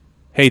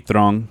Hey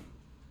Throng,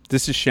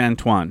 this is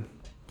Shantuan.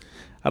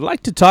 I'd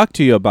like to talk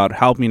to you about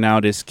helping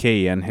out SK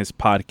and his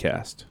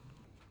podcast.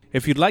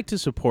 If you'd like to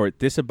support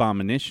this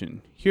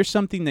abomination, here's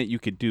something that you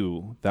could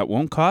do that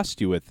won't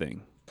cost you a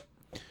thing.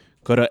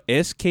 Go to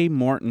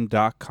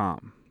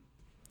skmorton.com.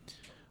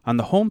 On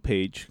the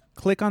homepage,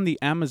 click on the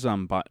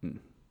Amazon button.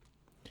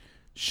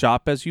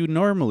 Shop as you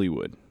normally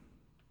would.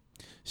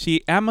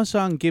 See,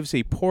 Amazon gives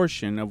a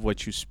portion of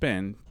what you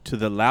spend to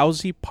the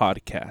lousy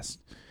podcast,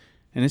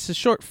 and it's a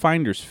short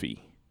finder's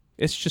fee.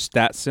 It's just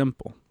that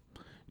simple.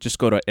 Just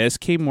go to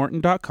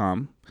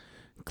skmorton.com,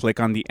 click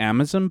on the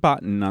Amazon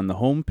button on the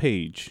home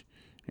page,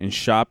 and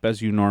shop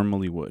as you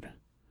normally would.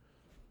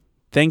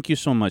 Thank you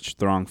so much,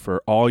 Throng,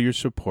 for all your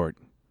support,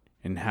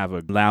 and have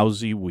a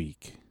lousy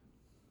week.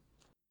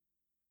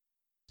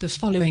 The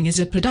following is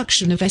a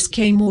production of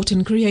SK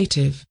Morton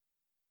Creative.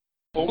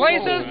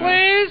 Places,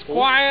 please.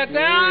 Quiet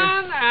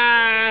down.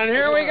 And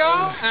here we go.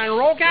 And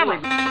roll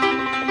camera.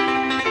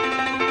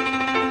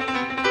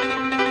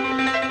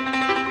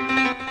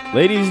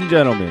 Ladies and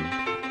gentlemen,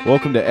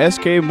 welcome to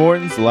SK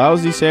Morton's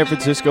Lousy San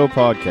Francisco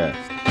podcast.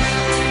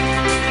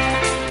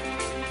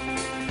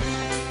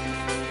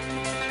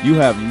 You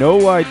have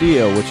no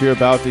idea what you're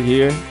about to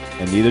hear,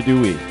 and neither do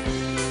we.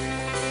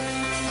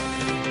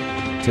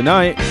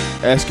 Tonight,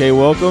 SK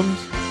welcomes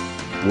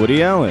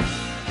Woody Allen,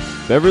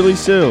 Beverly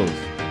Sills,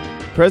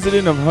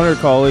 President of Hunter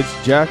College,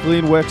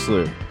 Jacqueline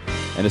Wexler,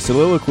 and a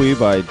soliloquy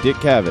by Dick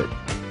Cavett.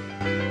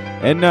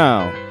 And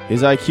now,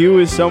 his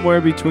IQ is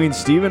somewhere between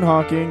Stephen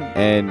Hawking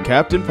and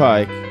Captain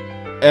Pike,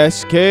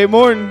 SK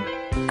Morton.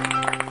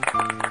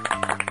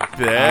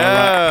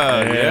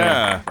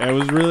 Yeah. It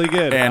was really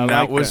good. And I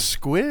that like was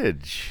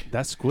Squidge.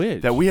 That's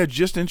Squidge. That we had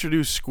just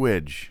introduced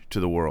Squidge to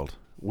the world.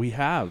 We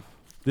have.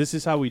 This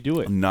is how we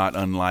do it. Not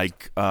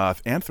unlike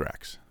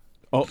Anthrax.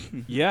 Oh,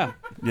 yeah.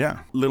 Yeah.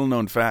 Little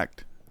known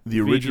fact. The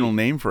original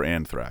name for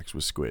Anthrax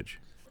was Squidge.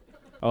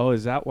 Oh,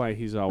 is that why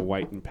he's all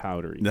white and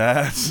powdery?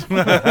 That's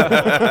I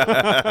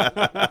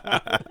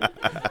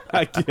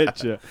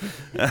get you.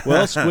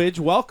 Well, Squidge,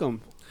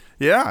 welcome.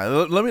 Yeah,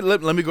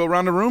 let me go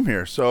around the room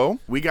here. So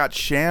we got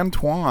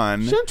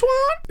Shantuan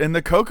in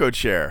the Cocoa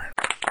chair.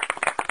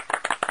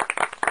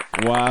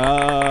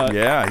 Wow.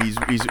 Yeah, he's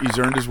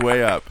earned his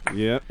way up.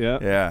 Yep.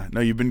 Yeah,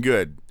 no, you've been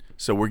good.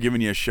 So we're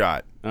giving you a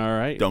shot. All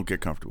right. Don't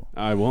get comfortable.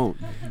 I won't.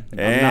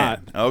 And, I'm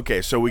not.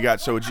 Okay, so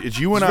it's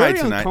you and It's I very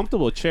tonight.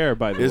 uncomfortable chair,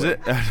 by the way. Is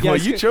it? Yeah, Well,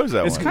 you chose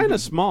that it's one. It's kind of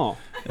small.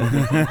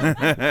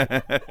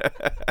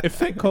 It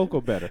fit Coco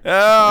better.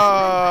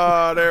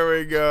 Oh, there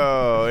we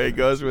go. It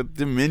goes with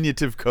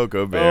diminutive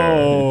Cocoa Bear.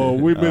 Oh,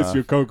 we miss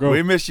you, Coco.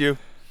 We miss you.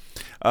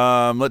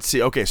 Let's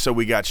see. Okay, so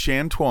we got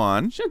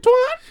Shantuan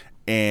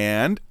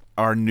and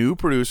our new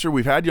producer.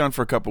 We've had you on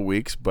for a couple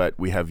weeks, but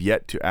we have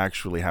yet to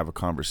actually have a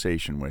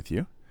conversation with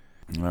you.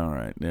 All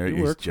right. There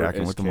he's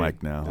jacking with the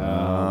mic now.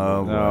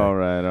 All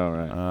right. All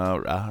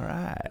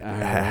right.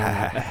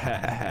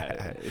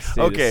 Stay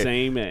Okay. the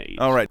same age.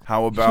 All right.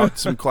 How about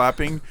some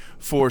clapping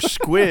for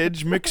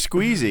Squidge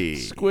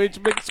McSqueezy? Squidge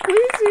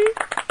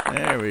McSqueezy.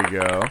 There we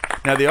go.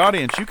 Now, the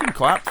audience, you can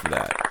clap for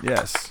that.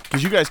 Yes.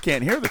 Because you guys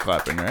can't hear the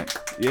clapping, right?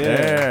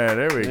 Yeah.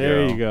 There we go.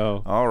 There you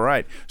go. All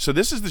right. So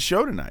this is the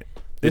show tonight.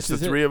 It's the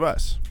three of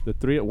us. The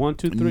three, 1,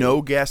 2, 3.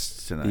 No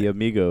guests tonight. The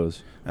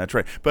Amigos. That's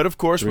right. But, of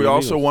course, Three we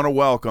also amigos. want to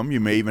welcome,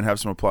 you may even have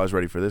some applause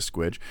ready for this,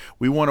 Squidge.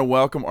 We want to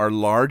welcome our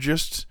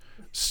largest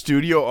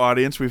studio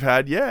audience we've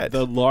had yet.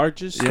 The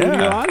largest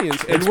studio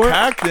audience. It's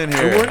packed in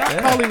here. And we're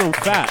not calling them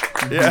fat.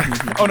 Yeah.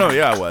 Oh, no,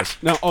 yeah, I was.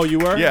 No, oh, you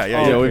were? Yeah.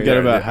 Yeah, we've got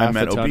about I half a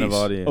meant ton of obese.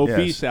 audience.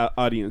 Obese Yes.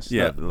 audience.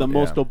 Yeah, The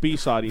most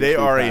obese audience. They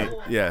we've are had.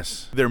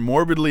 yes. They're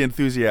morbidly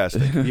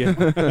enthusiastic. Yeah.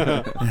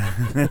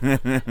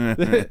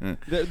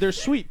 they're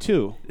sweet,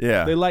 too.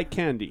 Yeah. They like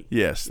candy.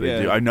 Yes, they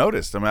Yeah. do. I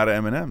noticed. I'm out of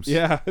M&Ms.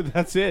 Yeah,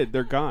 that's it.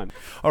 They're gone.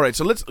 All right,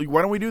 so why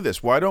don't we do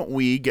this? Why don't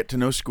we get to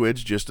know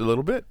Squidge just a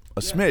little bit? A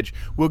smidge.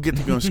 We'll get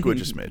to know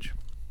Squidge a smidge.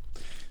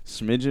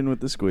 Smidgen with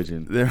the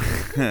squidgen.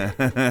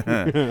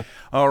 There.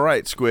 All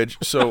right, Squidge.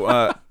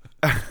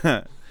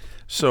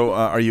 So,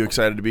 are you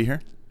excited to be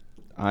here?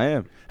 I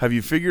am. Have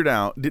you figured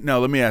out? Now,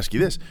 let me ask you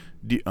this.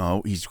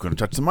 He's going to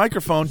touch the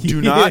microphone.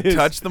 Do not Yes.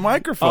 touch the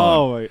microphone.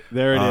 Oh, wait,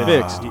 there it is.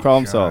 Fixed.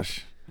 Problem solved.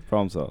 Gosh.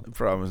 Problem solved. The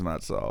problem is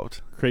not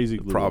solved. Crazy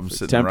The glue. problem's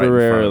sitting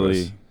Temporarily. right in front of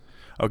us.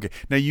 Okay.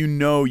 Now,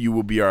 you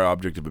will be our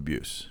object of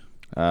abuse.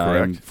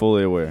 I'm Correct.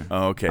 fully aware.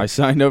 Oh, okay. I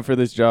signed up for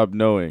this job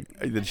knowing.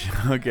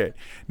 Okay.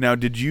 Now,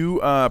 did you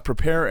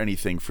prepare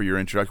anything for your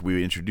introduction?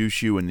 We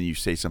introduce you, and then you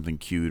say something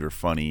cute or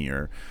funny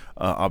or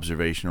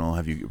observational.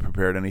 Have you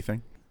prepared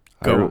anything?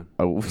 Go.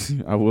 I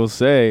will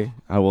say,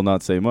 I will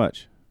not say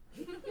much.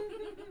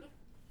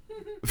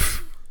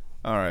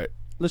 All right.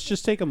 Let's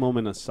just take a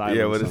moment of silence.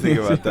 Yeah, what do you think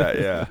about that?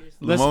 Yeah.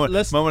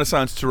 moment of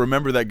silence to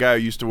remember that guy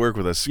who used to work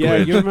with us, Squid. Yeah,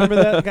 you remember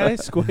that guy,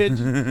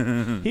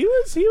 Squidge? He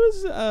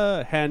was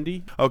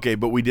handy. Okay,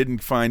 but we didn't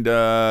find.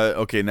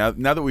 Okay, now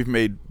that we've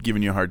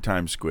given you a hard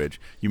time, Squidge,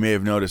 you may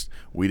have noticed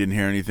we didn't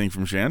hear anything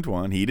from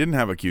Shantuan. He didn't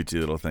have a cutesy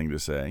little thing to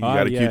say. You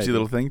got a cutesy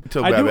little thing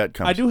until Babette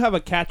comes. I do have a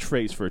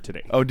catchphrase for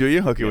today. Oh, do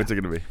you? Okay, what's it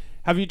going to be?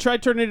 Have you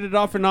tried turning it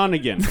off and on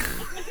again?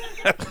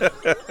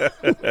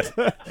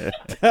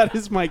 That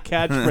is my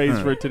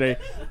catchphrase for today.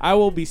 I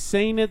will be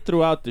saying it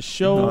throughout the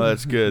show. Oh,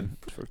 that's good.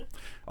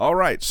 All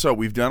right, so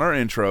we've done our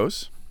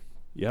intros.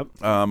 Yep.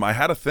 I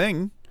had a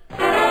thing. Hey,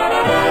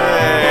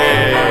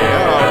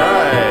 all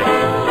right.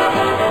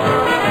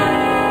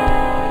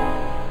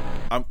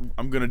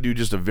 I'm going to do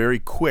just a very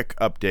quick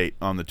update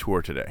on the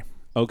tour today.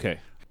 Okay.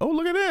 Oh,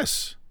 look at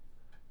this.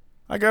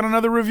 I got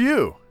another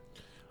review.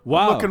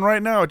 Wow. I'm looking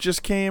right now. It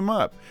just came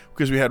up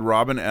because we had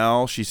Robin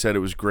L. She said it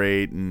was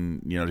great,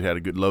 and they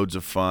had loads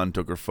of fun.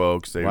 Took her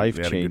folks. They had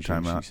a good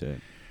time out. She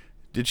said.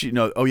 Did she?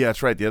 No. Oh, yeah,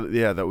 that's right.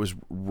 That was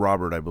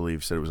Robert, I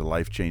believe, said it was a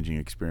life-changing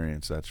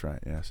experience. That's right.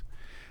 Yes.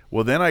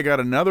 Well, then I got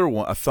another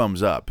one, a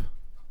thumbs up.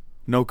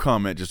 No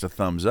comment, just a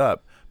thumbs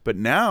up. But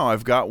now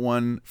I've got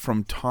one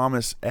from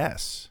Thomas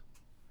S.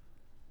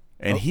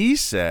 And he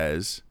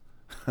says,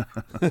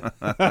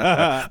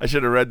 I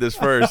should have read this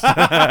first.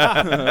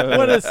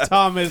 What does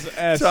Thomas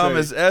S.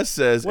 Thomas say? S.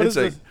 says What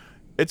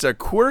it's a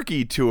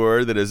quirky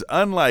tour that is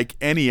unlike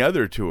any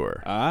other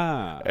tour.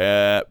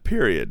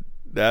 Period.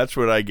 That's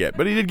what I get.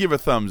 But he did give a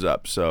thumbs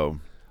up, so.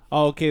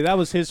 Oh, okay, that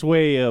was his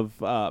way of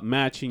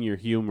matching your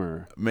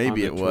humor.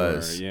 Maybe on it the tour.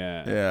 was.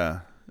 Yeah. Yeah.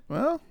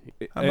 Well,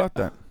 how about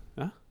that?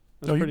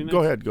 That's pretty nice. Go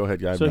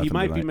ahead. I have So he nothing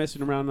might be tonight.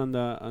 messing around on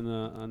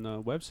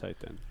the website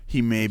then.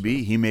 He may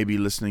be. He may be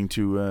listening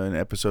to an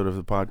episode of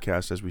the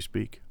podcast as we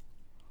speak.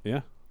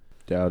 Yeah.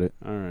 Doubt it.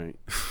 All right.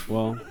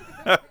 Well,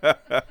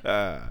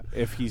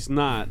 if he's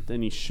not,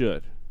 then he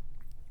should.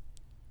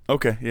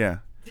 Okay. Yeah.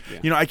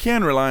 Yeah. I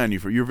can rely on you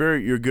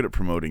you're good at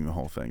promoting the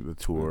whole thing, the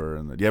tour.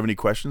 And do you have any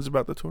questions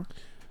about the tour?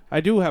 I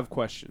do have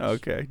questions.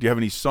 Okay. Do you have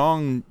any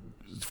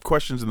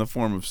questions in the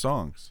form of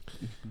songs?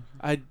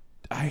 I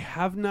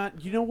have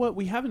not. You know what?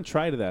 We haven't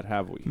tried that,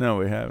 have we? No,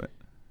 we haven't.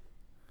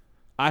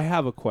 I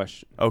have a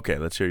question. Okay,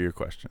 let's hear your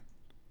question.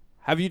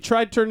 Have you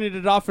tried turning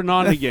it off and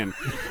on again?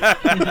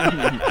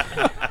 And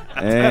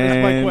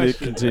my it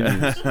question.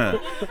 continues.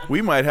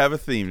 We might have a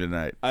theme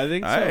tonight. I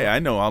think so. I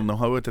know. I'll know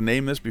what to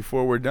name this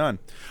before we're done.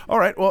 All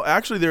right. Well,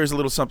 actually, there is a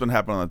little something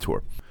happening on the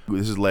tour.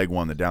 This is leg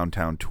one, the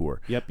downtown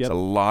tour. Yep. There's a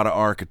lot of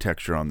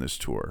architecture on this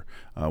tour.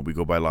 We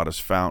go by Lotus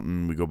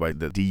Fountain. We go by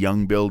the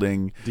DeYoung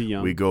building.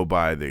 DeYoung. We go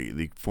by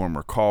the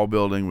former Call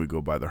building. We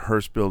go by the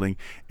Hearst building.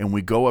 And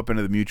we go up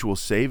into the Mutual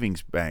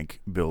Savings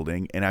Bank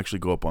building and actually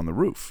go up on the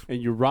roof.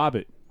 And you rob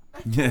it.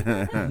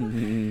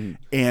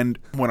 And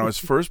when I was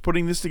first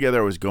putting this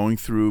together, I was going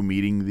through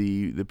meeting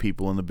the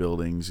people in the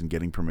buildings and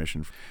getting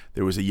permission.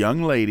 There was a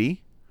young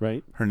lady.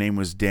 Right. Her name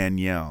was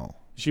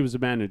Danielle. She was a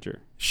manager.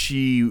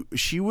 She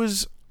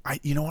was.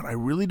 You know what? I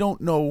really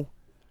don't know.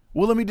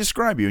 Well, let me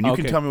describe you, and you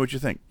can tell me what you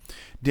think.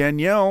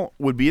 Danielle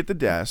would be at the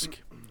desk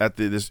at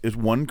this is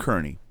One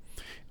Kearny,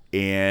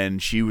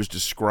 and she was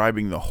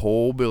describing the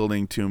whole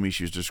building to me.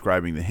 She was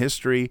describing the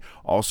history,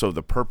 also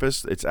the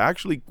purpose. It's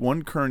actually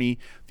One Kearny.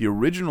 The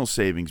original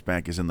savings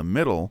bank is in the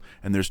middle,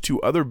 and there's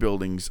two other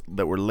buildings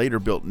that were later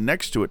built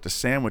next to it to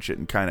sandwich it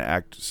and kind of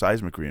act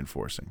seismic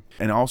reinforcing.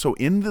 And also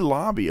in the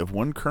lobby of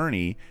One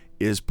Kearny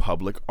is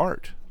public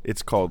art.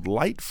 It's called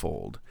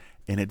Lightfold.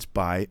 And it's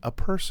by a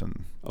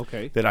person.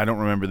 Okay. That I don't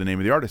remember the name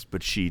of the artist,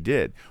 but she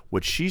did.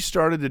 What she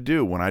started to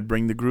do when I'd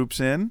bring the groups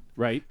in,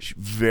 right?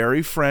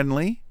 Very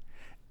friendly,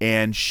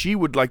 and she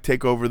would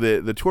take over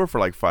the tour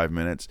for 5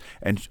 minutes,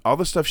 and all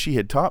the stuff she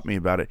had taught me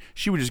about it,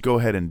 she would just go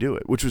ahead and do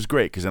it, which was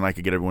great because then I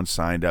could get everyone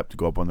signed up to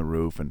go up on the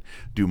roof and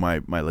do my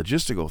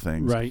logistical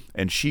things. Right.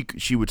 And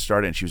she would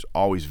start it, and she was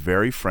always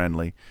very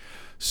friendly.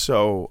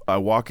 So I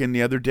walk in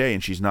the other day,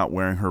 and she's not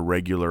wearing her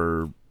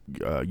regular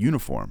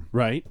uniform.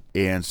 Right.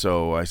 And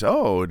so I said,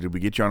 "Oh, did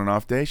we get you on an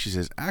off day?" She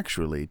says,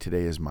 "Actually,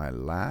 today is my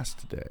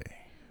last day."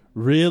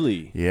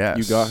 Really? Yes.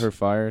 You got her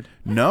fired?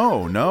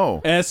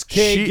 No. SK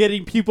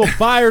getting people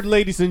fired,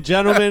 ladies and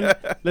gentlemen.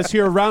 Let's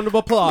hear a round of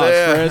applause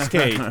for SK.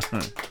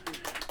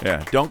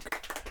 Yeah,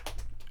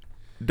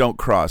 don't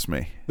cross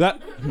me.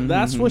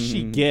 That's what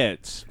she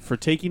gets for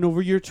taking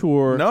over your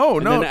tour. No.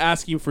 Then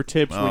asking for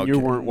tips when you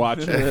weren't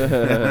watching.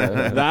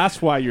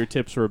 That's why your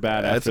tips were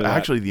bad. That's after that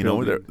actually,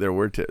 building. there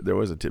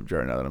was a tip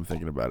jar now that I'm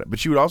thinking about it. But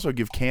she would also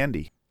give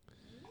candy.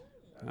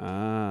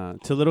 To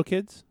little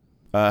kids.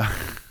 To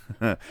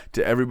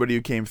everybody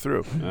who came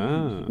through.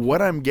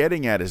 What I'm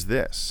getting at is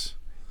this.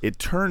 It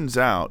turns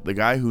out the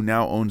guy who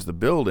now owns the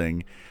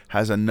building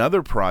has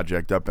another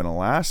project up in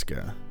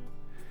Alaska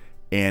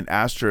and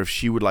asked her if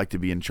she would like to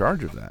be in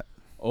charge of that.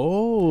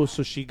 Oh,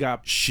 so she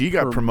got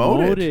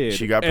promoted.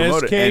 She got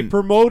promoted. SK and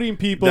promoting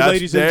people,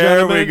 ladies and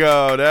gentlemen. There we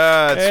go.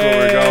 That's what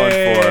we're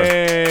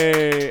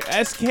going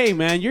for. SK,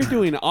 man, you're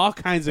doing all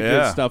kinds of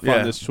good stuff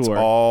on this tour. It's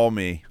all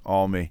me.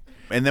 And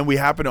then we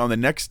happened on the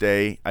next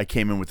day, I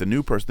came in with a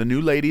new person. The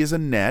new lady is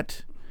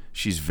Annette.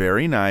 She's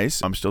very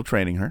nice. I'm still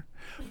training her.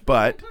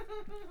 But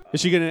Is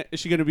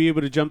she gonna be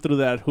able to jump through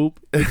that hoop,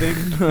 you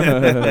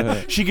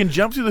think? she can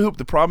jump through the hoop.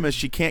 The problem is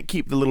she can't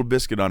keep the little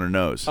biscuit on her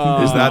nose.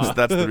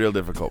 That's the real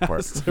difficult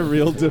part. That's the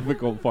real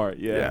difficult part.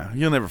 Yeah.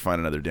 You'll never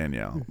find another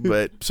Danielle.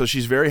 But so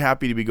she's very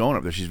happy to be going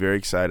up there. She's very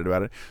excited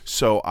about it.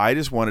 So I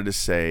just wanted to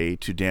say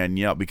to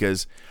Danielle,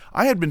 because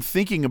I had been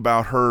thinking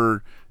about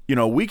her,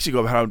 weeks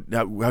ago about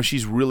how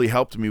she's really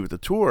helped me with the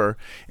tour,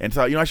 and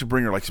thought, I should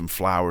bring her like some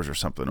flowers or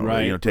something,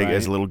 or take it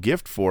as a little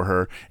gift for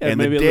her. Yeah,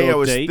 and the day I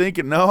was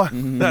thinking, no,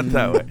 not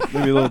that way.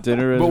 Maybe a little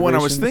dinner. But when I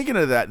was thinking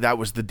of that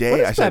was the day What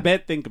does I said,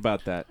 Babette think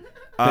about that?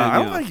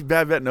 I don't think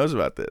Babette knows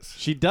about this.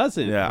 She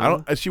doesn't. Yeah, I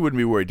don't. She wouldn't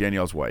be worried.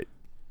 Danielle's white.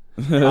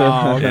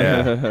 Oh,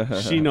 okay.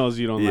 Yeah. She knows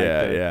you don't like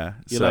that. Yeah.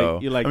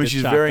 You like I mean, the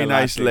she's a very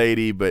nice chocolate.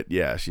 lady, but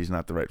yeah, she's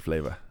not the right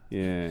flavor.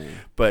 Yeah.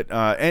 But in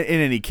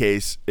any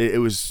case, it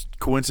was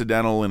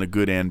coincidental in a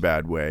good and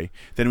bad way.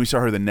 Then we saw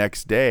her the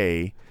next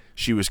day.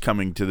 She was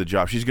coming to the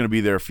job. She's going to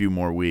be there a few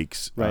more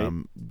weeks, Right.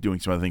 doing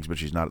some other things, but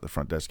she's not at the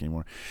front desk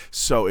anymore.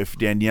 So if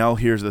Danielle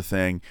hears the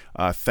thing,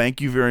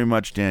 thank you very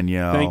much,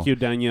 Danielle. Thank you,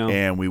 Danielle.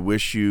 And we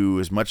wish you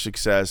as much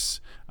success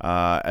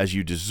as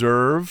you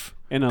deserve.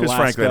 In Because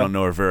Alaska. frankly, I don't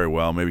know her very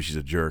well. Maybe she's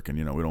a jerk, and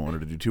we don't want her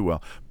to do too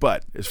well.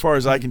 But as far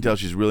as I can tell,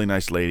 she's a really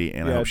nice lady,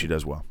 and I Yeah. hope she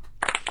does well.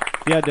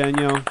 Yeah,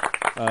 Danielle.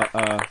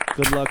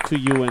 Good luck to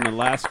you in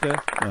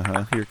Alaska.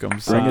 Here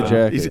comes. Bring a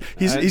jacket.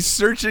 He's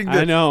searching.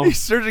 I know. He's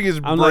searching his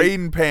I'm like,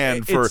 brain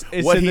pan for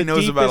it's what in he the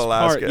knows about deepest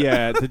Alaska. Part,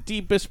 yeah, the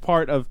deepest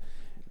part of.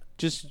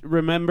 Just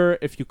remember,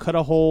 if you cut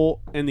a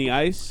hole in the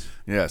ice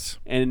Yes.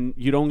 and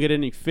you don't get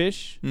any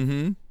fish,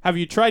 have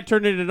you tried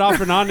turning it off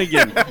and on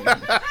again?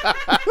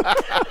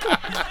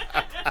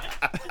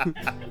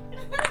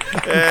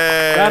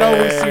 That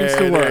always seems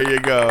to work. There you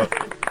go.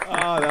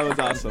 Oh, that was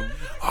awesome.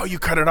 Oh, you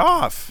cut it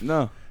off.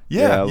 No.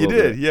 Yeah, a you little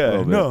did. bit, Yeah. a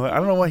little bit. No, I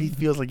don't know why he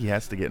feels like he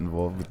has to get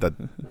involved with that.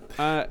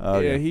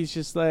 Yeah, he's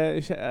just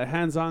a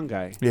hands-on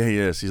guy. Yeah, he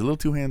is. He's a little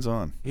too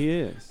hands-on. He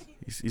is.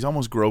 He's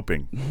almost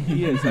groping.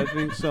 He is. I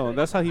think so.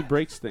 That's how he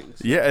breaks things.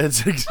 Yeah,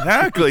 it's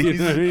exactly. You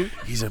know what I mean?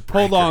 He's a Hold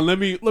breaker. on, let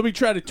me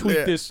try to tweak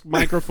Yeah. this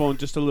microphone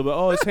just a little bit.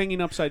 Oh, it's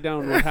hanging upside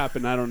down. What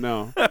happened? I don't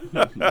know.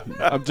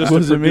 I'm just What a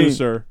does it mean?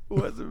 producer.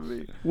 What's it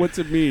mean? What's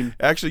it mean?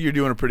 Actually, you're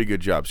doing a pretty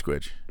good job,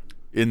 Squidge,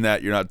 in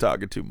that you're not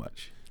talking too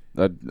much.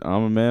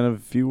 I'm a man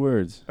of few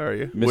words. Are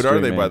you? What Mystery are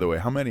they, by man. the way?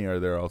 How many are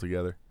there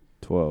altogether?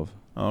 12.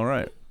 All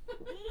right.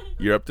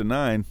 You're up to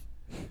 9.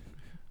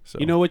 So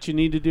You know what you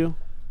need to do?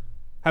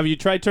 Have you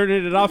tried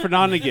turning it off and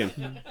on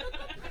again?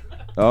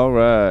 All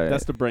right.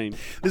 That's the brain.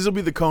 this will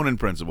be the Conan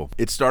principle.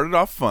 It started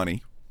off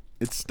funny.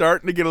 It's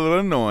starting to get a little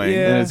annoying.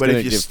 Yeah. Then it's But gonna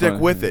if you get stick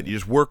funny. with it, you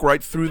just work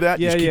right through that.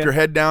 Yeah, just keep yeah. your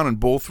head down and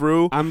bowl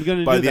through. I'm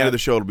gonna By do the that. end of the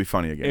show, it'll be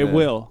funny again. It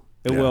will.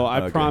 It Yeah, will.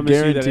 I okay. promise you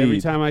that every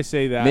Guaranteed. time I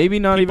say that. Maybe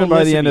not people even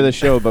by the end of the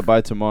listening- show, but by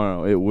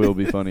tomorrow, it will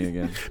be funny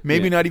again.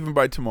 Maybe Yeah. not even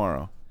by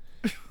tomorrow.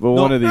 But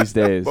one of these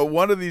days. But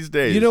one of these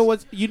days. You know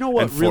what? You know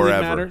what and really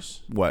forever.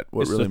 matters? What?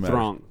 What It's really the matters?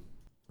 throng.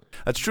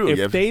 That's true. If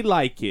Yeah. they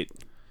like it,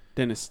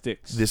 then it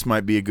sticks. This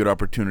might be a good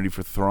opportunity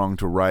for Throng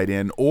to write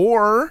in,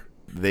 or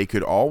they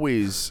could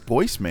always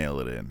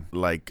voicemail it in,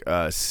 like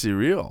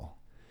Cyril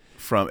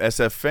from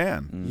SF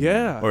Fan.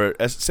 Yeah. Or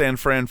San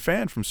Fran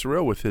Fan from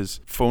Cyril with his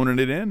phoning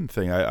it in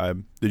thing. I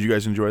did you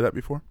guys enjoy that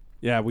before?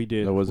 Yeah, we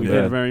did. That wasn't we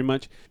did bad. very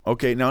much.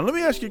 Okay, now let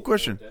me ask you a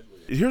question.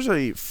 Here's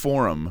a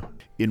forum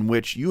in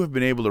which you have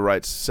been able to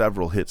write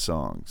several hit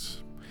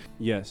songs,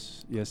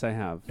 Yes. Yes, I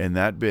have. and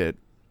that bit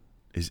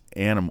is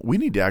Animal. We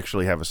need to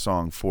actually have a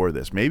song for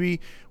this. Maybe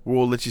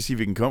we'll let you see if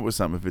you can come up with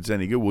something. If it's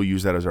any good, we'll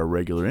use that as our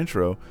regular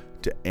intro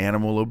to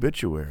Animal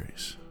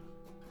Obituaries.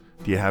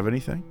 Do you have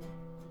anything?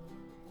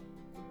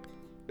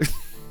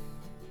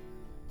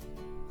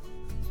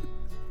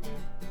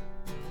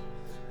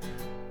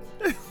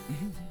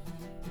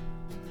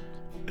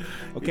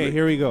 Okay,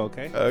 here we go,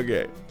 okay?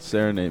 Okay.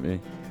 Serenade me.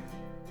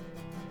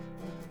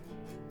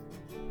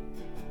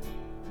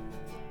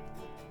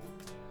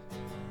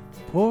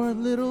 Poor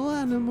little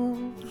animal,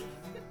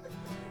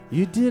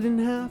 you didn't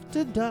have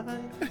to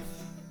die.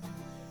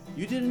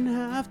 You didn't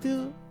have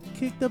to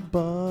kick the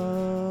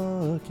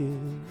bucket.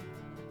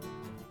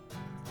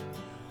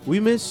 We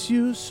miss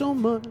you so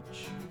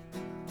much,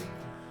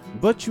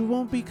 but you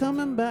won't be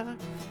coming back.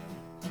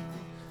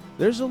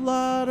 There's a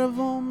lot of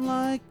them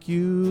like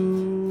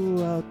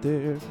you out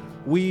there.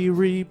 We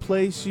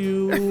replace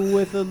you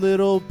with a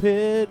little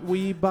pit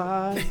we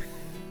buy.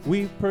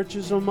 We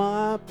purchase them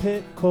at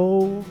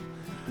Petco.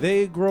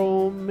 They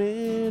grow 'em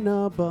in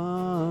a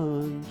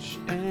bunch,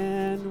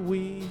 and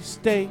we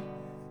stay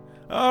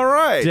All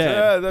right.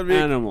 dead That'd be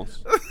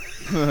animals.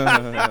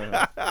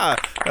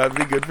 that'd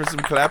be good for some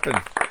clapping.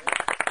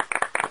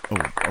 Oh,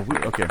 are we,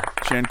 okay.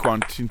 Shan Quan,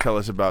 can you tell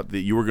us about the?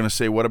 You were going to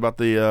say what about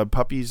the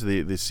puppies,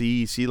 the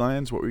sea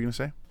lions? What were you going to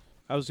say?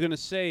 I was gonna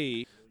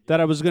say that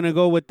I was gonna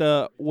go with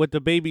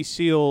the baby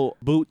seal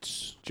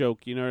boots joke.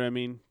 You know what I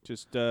mean?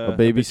 Just A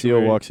baby seal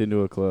obituary. walks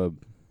into a club.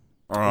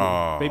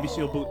 Oh, Baby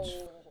seal boots.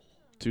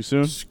 Too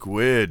soon?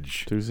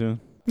 Squidge. Too soon?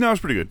 No,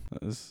 it's pretty good.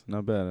 That's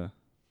not bad.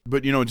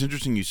 But it's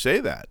interesting you say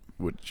that.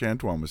 What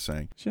Chantuan was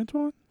saying.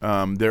 Chantuan?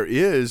 There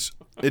is.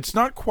 It's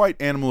not quite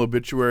animal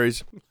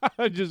obituaries.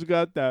 I just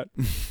got that.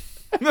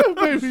 The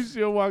baby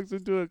seal walks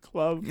into a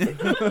club.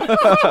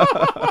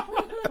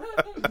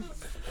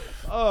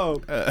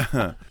 Oh,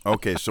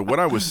 Okay, so what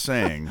I was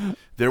saying,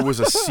 there was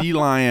a sea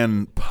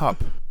lion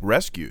pup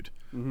rescued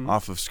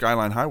off of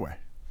Skyline Highway.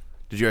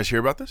 Did you guys hear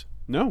about this?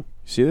 No.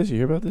 See this? You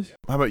hear about this?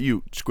 How about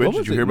you, Squid? What Did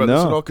was you it? hear about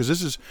this No. at all? Because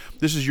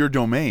this is your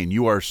domain.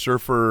 You are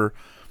surfer,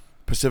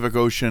 Pacific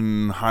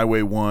Ocean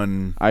Highway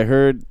 1.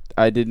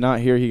 I did not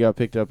hear he got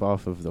picked up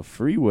off of the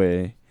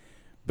freeway,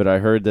 but I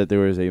heard that there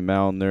was a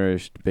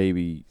malnourished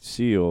baby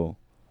seal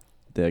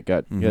that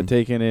got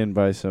taken in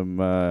by some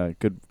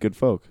good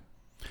folk.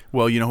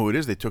 Well, you know who it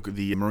is. They took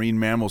the Marine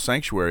Mammal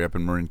Sanctuary up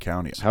in Marin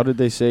County. How did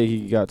they say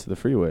he got to the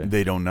freeway?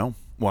 They don't know.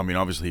 Well, I mean,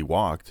 obviously he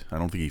walked. I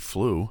don't think he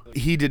flew.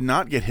 He did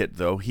not get hit,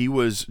 though. He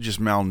was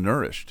just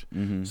malnourished.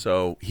 Mm-hmm.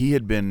 So he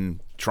had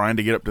been trying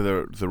to get up to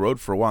the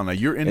road for a while. Now,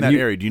 you're in And that he-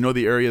 area. Do you know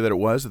the area that it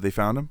was that they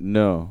found him?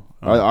 No.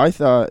 Oh. I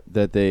thought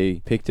that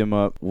they picked him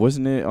up.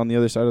 Wasn't it on the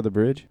other side of the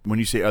bridge? When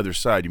you say other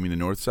side, you mean the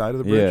north side of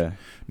the bridge? Yeah.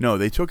 No,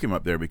 they took him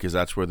up there because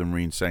that's where the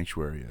Marine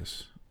Sanctuary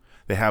is.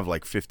 They have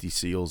like 50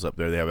 seals up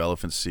there. They have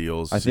elephant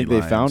seals. I think sea they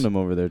lions. found him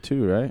over there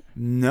too, right?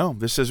 No,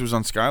 this says it was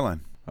on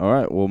Skyline. All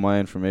right. Well, my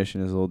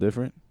information is a little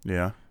different.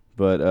 Yeah.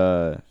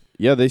 But,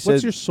 yeah, they said...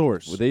 What's your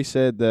source? They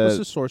said What's that...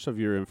 the source of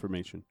your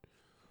information?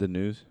 The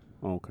news.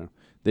 Oh, okay.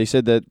 They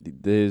said that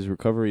his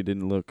recovery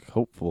didn't look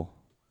hopeful.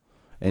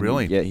 And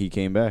Really? yet he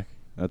came back.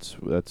 That's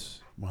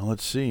Well,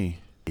 let's see.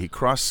 He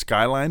crossed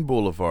Skyline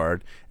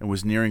Boulevard and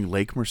was nearing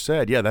Lake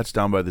Merced. Yeah, that's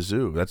down by the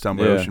zoo. That's down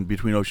by Yeah.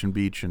 between Ocean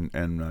Beach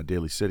and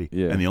Daly City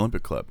Yeah. and the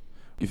Olympic Club.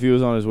 if he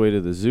was on his way to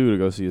the zoo to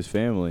go see his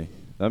family,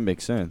 that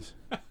makes sense.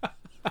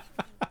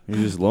 He's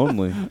just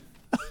lonely.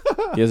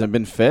 He hasn't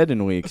been fed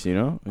in weeks, you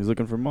know? He's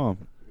looking for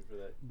mom.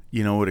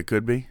 You know what it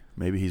could be?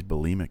 Maybe he's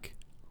bulimic.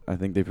 I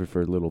think they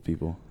prefer little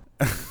people.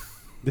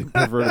 They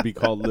prefer to be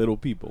called little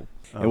people.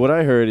 And what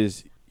I heard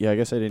is, yeah, I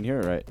guess I didn't hear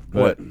it right.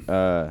 But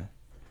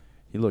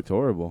he looked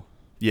horrible.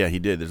 Yeah, he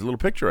did. There's a little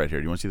picture right here.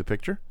 Do you want to see the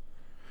picture?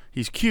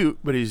 He's cute,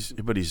 but he's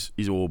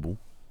old.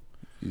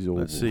 He's old.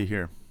 Let's see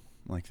here,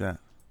 like that.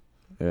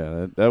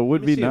 Yeah, that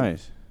would Let be me see him.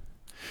 nice.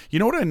 You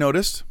know what I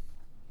noticed?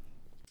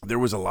 There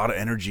was a lot of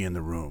energy in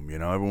the room. You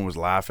know, everyone was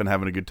laughing,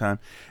 having a good time,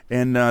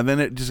 and then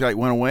it just like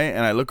went away.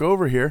 And I look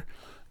over here,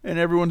 and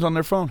everyone's on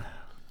their phone.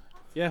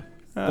 Yeah.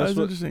 That's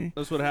what, interesting.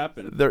 that's what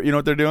happened. You know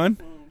what they're doing?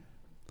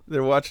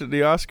 They're watching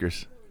the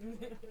Oscars.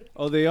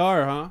 Oh, they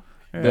are, huh?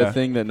 That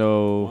thing that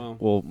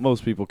Wow.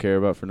 most people care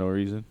about for no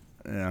reason.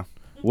 Yeah.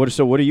 What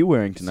are you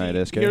wearing tonight,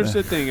 See, SK? here's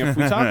the thing. If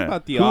we talk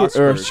about the Or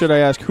Oscars, should I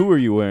ask, who are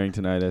you wearing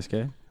tonight, SK?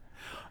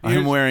 I'm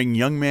Here's- wearing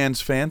Young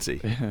Man's Fancy,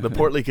 the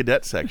Portly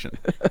Cadet section.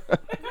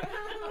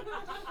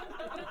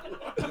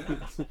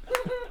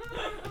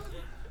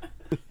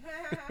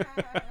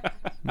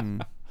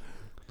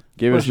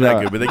 Give it a Wasn't that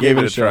shot. good, but they gave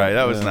it a shot. try.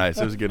 That was Yeah. nice.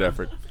 It was a good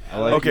effort. I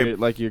like Okay.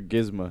 your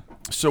gizmo.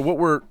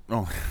 So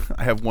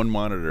I have one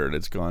monitor and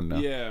it's gone now.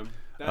 yeah,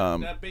 that,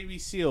 Um, that baby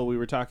seal we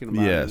were talking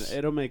about, yes.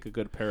 it'll make a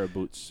good pair of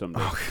boots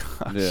someday.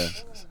 Yeah.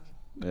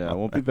 Yeah, it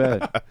won't be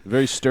bad.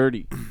 Very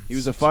sturdy. He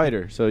was a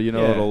fighter, so you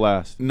know Yeah. it'll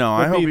last. No,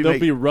 I They'll hope be- he they'll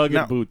make- be rugged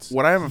Now, boots.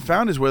 What I haven't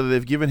found is whether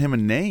they've given him a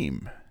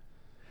name.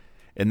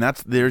 And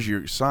there's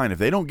your sign. If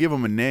they don't give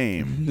him a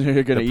name,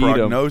 They're gonna the eat him.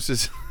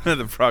 prognosis, and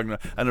it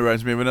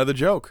reminds me of another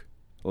joke.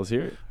 Let's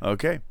hear it.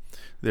 Okay,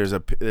 there's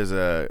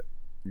a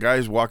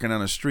guy's walking down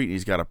the street. And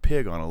he's got a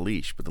pig on a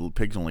leash, but the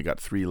pig's only got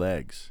 3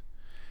 legs.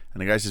 And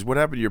the guy says, "What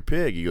happened to your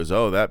pig?" He goes,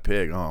 "Oh, that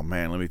pig. Oh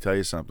man, let me tell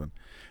you something.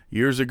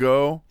 Years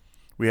ago,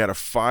 we had a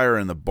fire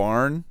in the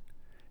barn,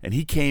 and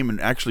he came and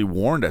actually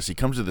warned us. He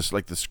comes to this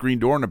like the screen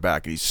door in the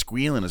back, and he's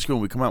squealing and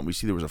squealing. We come out and we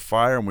see there was a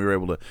fire, and we were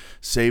able to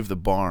save the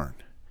barn."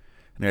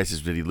 And the guy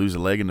says, "Did he lose a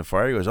leg in the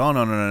fire?" He goes, "Oh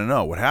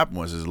no. What happened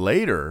was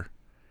later,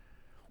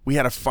 we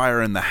had a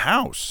fire in the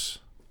house."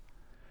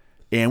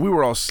 And we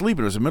were all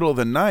sleeping. It was the middle of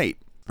the night.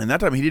 And that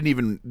time we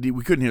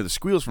couldn't hear the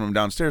squeals from him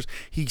downstairs.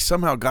 He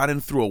somehow got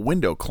in through a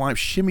window,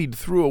 shimmied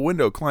through a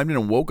window, climbed in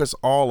and woke us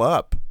all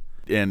up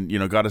and,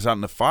 got us out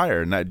in the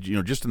fire. And that,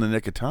 just in the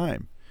nick of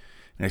time.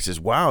 And I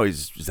says, "Wow,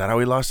 is that how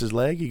he lost his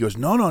leg?" He goes,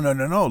 No.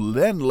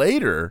 Then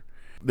later,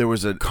 there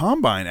was a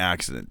combine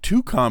accident.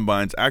 2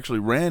 combines actually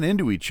ran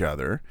into each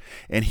other,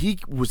 and he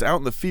was out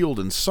in the field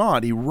and saw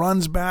it. He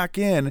runs back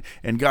in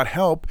and got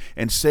help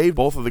and saved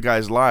both of the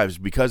guys' lives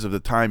because of the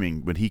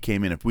timing when he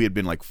came in. If we had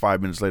been like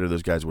 5 minutes later,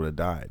 those guys would have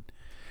died.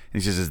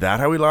 And he says, "Is that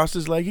how he lost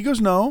his leg?" He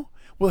goes, "No.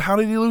 Well, how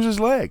did he lose his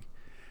leg?"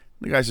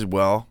 The guy says,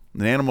 "Well,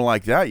 an animal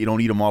like that, you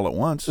don't eat them all at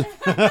once."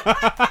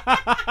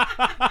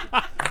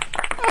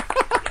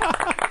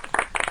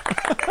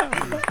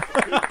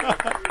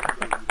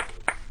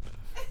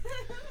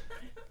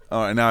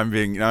 All right, now I'm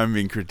being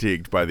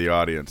critiqued by the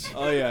audience.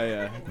 Oh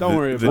yeah. Don't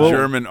worry The about it.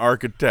 German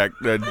architect,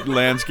 the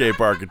landscape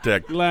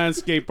architect.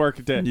 Landscape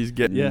architect. He's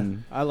getting. Yeah,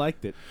 I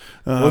liked it.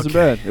 It wasn't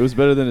bad. It was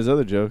better than his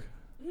other joke.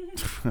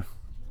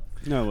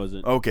 No, it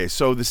wasn't. Okay,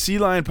 so the sea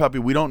lion puppy,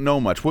 we don't know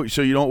much.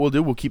 So you know what we'll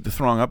do? We'll keep the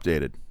throng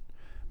updated.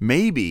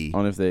 Maybe.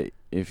 On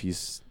if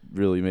he's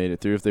really made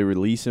it through, if they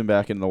release him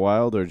back in the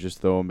wild or just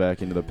throw him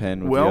back into the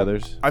pen with the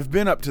others. I've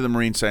been up to the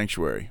Marine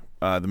Sanctuary,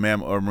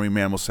 Marine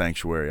Mammal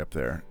Sanctuary up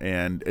there,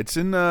 and it's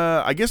in.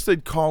 I guess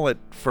they'd call it,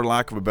 for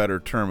lack of a better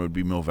term, it would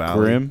be Mill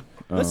Valley. Grim.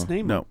 Let's Oh.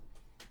 name No, him.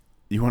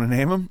 you want to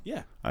name him?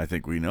 Yeah. I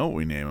think we know what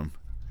we name him.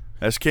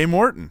 S.K.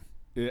 Morton.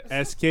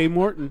 S.K.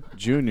 Morton.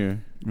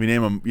 Junior. We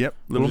name him. Yep,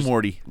 little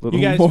Morty. Little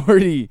You guys-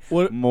 Morty.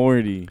 what-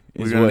 Morty.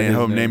 We're is gonna what his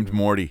have him name named is.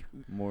 Morty.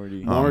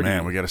 Morty. Oh Morty.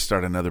 man, we got to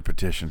start another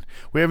petition.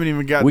 We haven't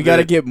even got. We got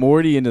to get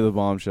Morty into the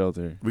bomb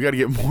shelter. We got to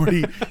get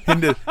Morty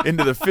into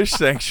the fish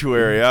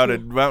sanctuary out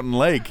at Mountain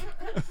Lake.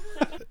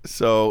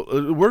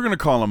 So we're gonna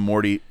call him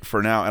Morty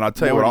for now, and I'll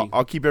tell you what,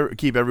 I'll keep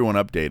everyone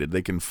updated.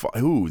 They can.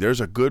 There's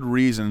a good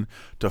reason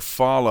to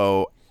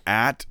follow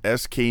at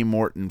SK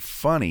Morton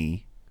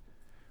Funny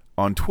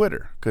on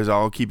Twitter, because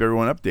I'll keep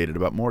everyone updated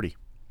about Morty.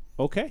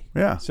 Okay.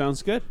 Yeah.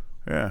 Sounds good.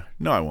 Yeah.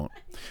 No, I won't.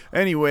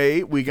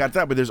 Anyway, we got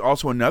that, but there's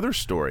also another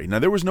story. Now,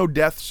 there was no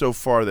death so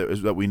far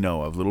that we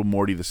know of. Little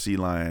Morty the sea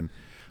lion.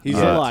 He's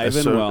alive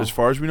and well. As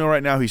far as we know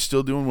right now, he's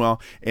still doing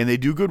well, and they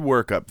do good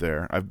work up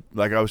there.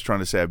 Like I was trying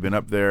to say, I've been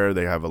up there.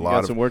 They have a lot Got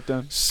of some work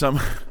done. Some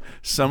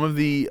of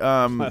the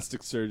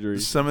Plastic surgery.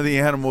 some of the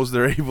animals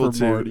they're able For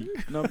to. Morty.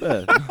 Not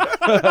bad.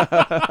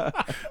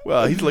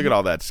 Well, he's looking at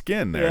all that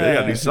skin there. They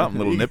got to do something,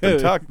 little nip and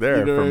tuck there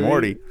You know for what I mean?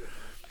 Morty.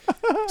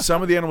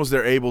 Some of the animals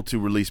they're able to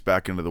release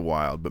back into the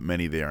wild, but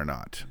many they are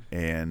not.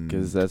 And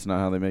Because that's not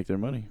how they make their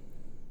money.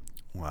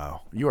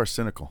 wow, you are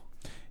cynical.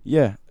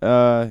 Yeah.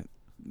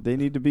 They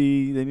need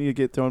to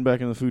get thrown back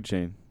in the food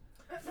chain.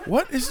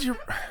 What is your?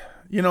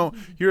 You know,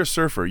 you're a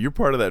surfer. You're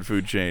part of that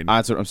food chain.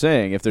 That's what I'm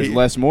saying. If there's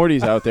less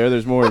Mortys out there,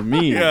 there's more of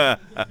me. Yeah.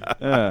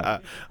 Yeah.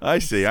 I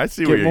see where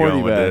Get you're Morty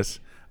going with back. this.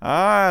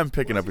 I'm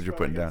picking up what you're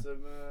putting down.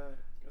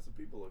 Got some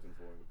people looking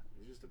for him.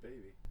 He's just a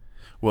baby.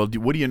 Well,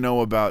 what do you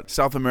know about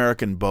South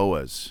American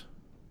boas?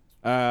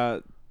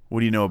 What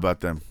do you know about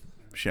them?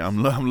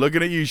 I'm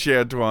looking at you,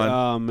 Shantuan.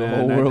 Oh man,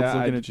 whole world's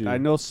looking at you. I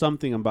know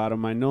something about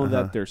them. I know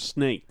that they're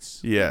snakes.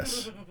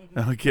 Yes.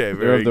 Okay, They're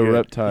very of the good.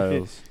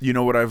 reptiles. You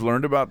know what I've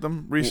learned about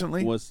them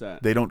recently? What's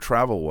that? They don't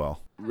travel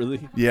well.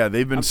 Really? Yeah,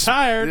 they've been I'm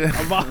tired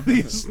of all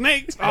these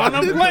snakes on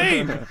a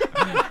plane.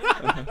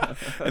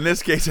 In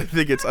this case, I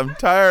think I'm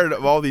tired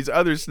of all these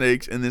other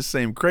snakes in this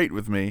same crate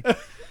with me,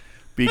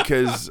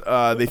 because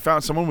they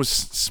found someone was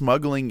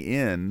smuggling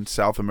in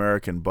South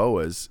American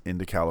boas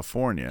into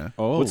California.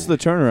 Oh, What's the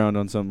turnaround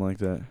on something like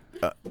that?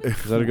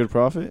 Is that a good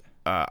profit?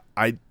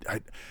 I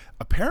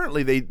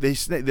apparently they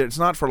it's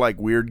not for like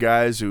weird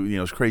guys who, you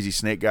know, crazy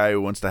snake guy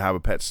who wants to have a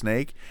pet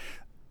snake.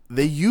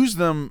 They use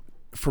them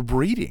for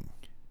breeding.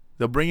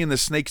 They'll bring in the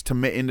snakes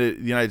into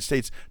the United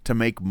States to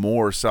make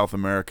more South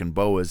American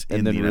boas in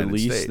And the then United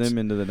release States. them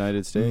into the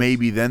United States?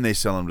 Maybe then they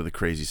sell them to the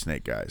crazy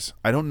snake guys.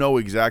 I don't know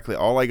exactly.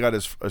 All I got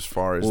as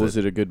far as Well, is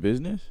it a good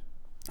business?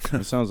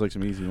 It sounds like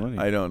some easy money.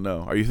 I don't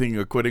know. Are you thinking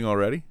of quitting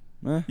already?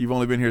 A You've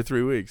only been here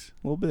 3 weeks.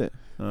 little bit.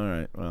 All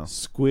right. Well,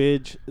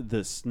 Squidge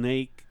the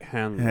snake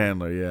handler?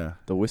 handler, yeah,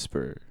 The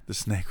Whisperer. the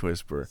snake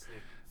whisperer.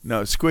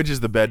 No, Squidge is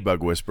the bed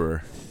bug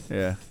whisperer.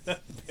 Yeah.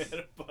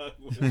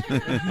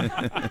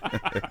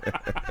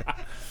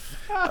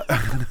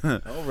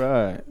 All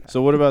right.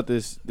 So what about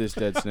this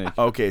dead snake?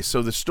 Okay,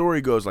 so the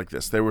story goes like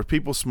this: there were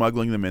people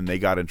smuggling them in. They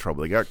got in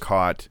trouble. They got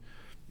caught.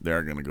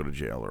 They're going to go to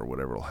jail or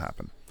whatever will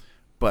happen.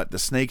 But the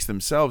snakes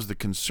themselves, the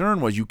concern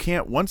was you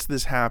can't. Once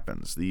this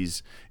happens,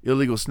 these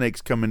illegal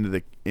snakes come into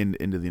the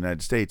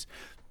United States.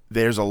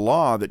 There's a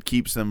law that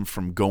keeps them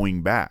from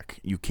going back.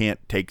 You can't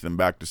take them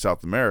back to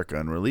South America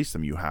and release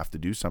them. You have to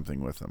do something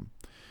with them.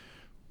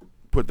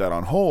 Put that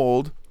on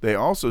hold. They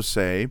also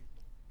say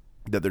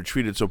that they're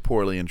treated so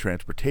poorly in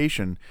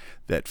transportation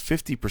that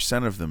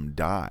 50% of them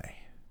die.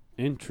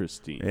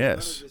 Interesting.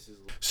 Yes.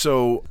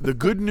 So the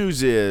good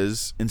news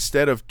is,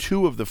 instead of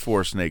 2 of the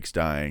 4 snakes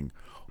dying,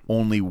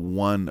 only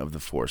 1 of the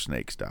 4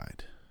 snakes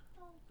died.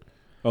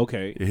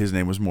 Okay. His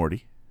name was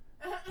Morty.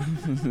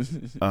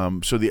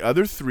 So the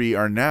other 3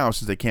 are now,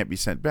 since they can't be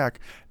sent back,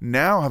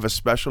 now have a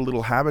special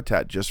little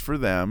habitat just for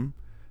them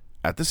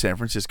at the San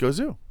Francisco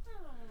Zoo.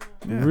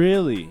 Yeah.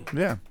 Really?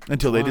 Yeah,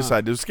 until they Wow.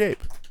 decide to escape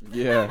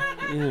Yeah.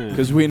 Yeah.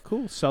 Because we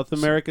Cool. South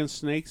American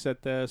snakes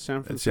at the San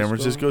at Francisco. San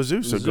Francisco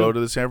Zoo. So go to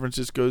the San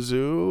Francisco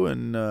Zoo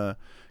and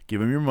give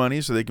them your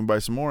money so they can buy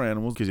some more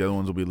animals, because the other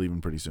ones will be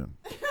leaving pretty soon.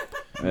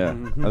 Yeah.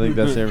 I think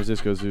that San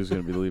Francisco Zoo is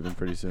going to be leaving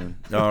pretty soon.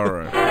 All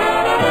right.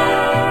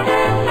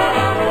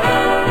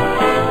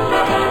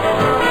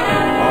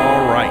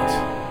 All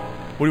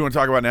right. What do you want to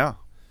talk about now?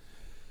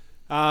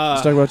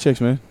 Let's talk about chicks,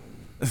 man.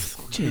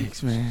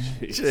 Chicks, man.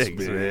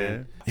 Chicks,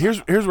 man. Here's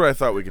what I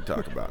thought we could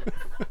talk about.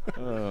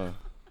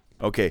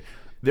 Okay,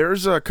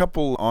 there's a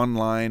couple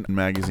online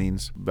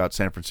magazines about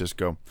San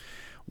Francisco.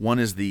 One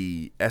is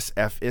the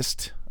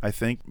SFist, I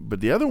think,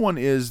 but the other one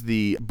is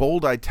the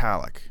Bold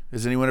Italic.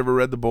 Has anyone ever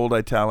read the Bold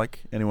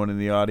Italic? Anyone in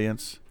the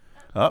audience?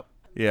 Oh,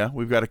 yeah,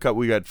 we've got a couple.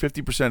 We got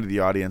 50% of the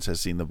audience has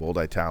seen the Bold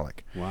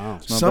Italic. Wow.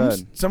 Not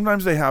bad.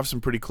 Sometimes they have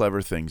some pretty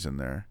clever things in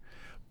there,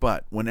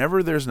 but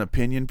whenever there's an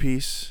opinion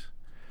piece,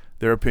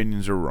 their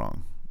opinions are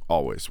wrong.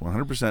 Always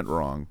 100%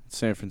 wrong.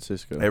 San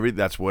Francisco.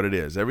 That's what it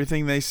is.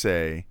 Everything they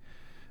say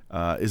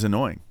is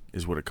annoying,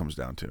 is what it comes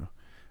down to.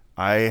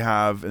 I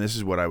have, and this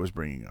is what I was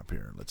bringing up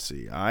here. Let's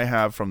see. I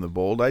have from the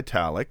Bold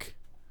Italic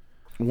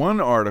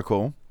one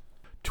article,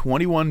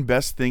 21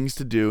 best things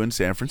to do in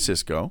San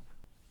Francisco,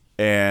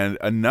 and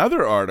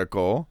another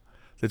article,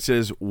 that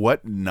says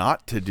what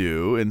not to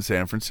do in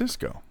San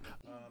Francisco.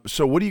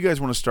 So what do you guys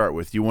want to start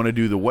with? You want to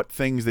do the what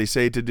things they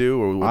say to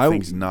do or what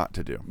things not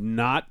to do?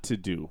 Not to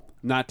do.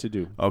 Not to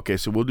do. Okay,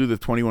 so we'll do the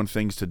 21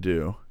 things to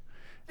do.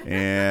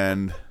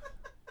 And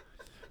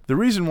the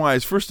reason why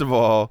is, first of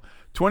all,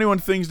 21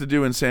 things to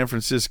do in San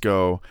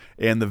Francisco,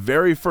 and the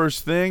very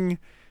first thing,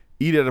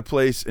 eat at a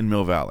place in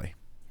Mill Valley.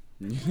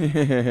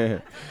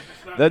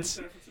 That's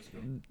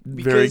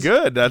very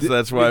good.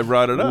 That's why I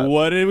brought it up.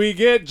 What did we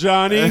get,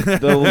 Johnny?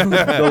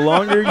 the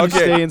longer you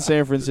stay in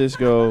San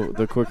Francisco,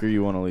 the quicker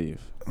you want to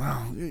leave.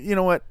 Well, you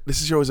know what?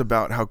 This show is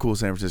about how cool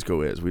San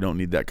Francisco is. We don't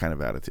need that kind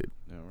of attitude.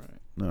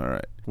 All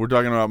right. We're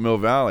talking about Mill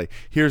Valley.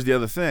 Here's the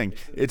other thing.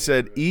 It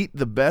said, eat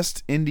the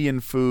best Indian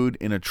food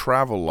in a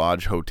travel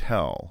lodge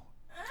hotel.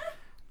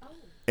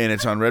 And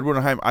it's on Redwood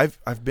and Hyman.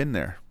 I've been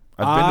there.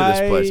 I've been to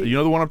this place. You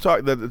know the one it's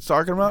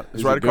talking about?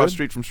 It's right across the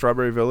street from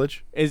Strawberry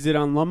Village. Is it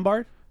on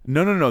Lombard?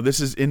 No.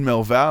 This is in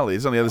Mill Valley.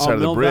 It's on the other side of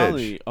the Mill bridge.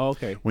 Valley. Oh,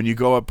 okay. When you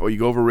go up, or you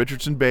go over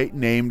Richardson Bay,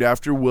 named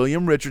after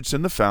William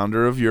Richardson, the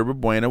founder of Yerba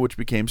Buena, which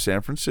became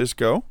San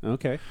Francisco.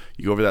 Okay.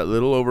 You go over that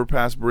little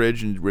overpass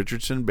bridge in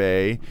Richardson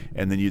Bay,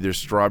 and then there's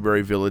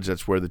Strawberry Village.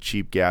 That's where the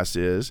cheap gas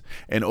is.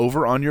 And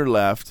over on your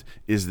left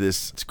is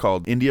this. It's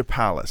called India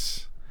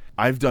Palace.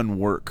 I've done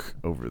work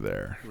over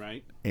there.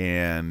 Right.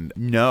 And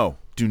no,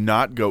 do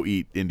not go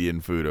eat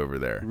Indian food over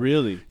there.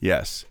 Really?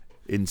 Yes.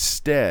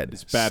 Instead,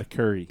 it's bad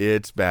curry.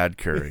 It's bad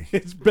curry.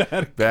 It's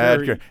bad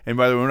curry. And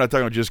by the way, we're not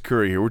talking about just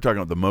curry here. We're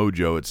talking about the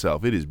mojo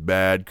itself. It is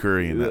bad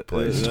curry in that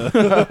place.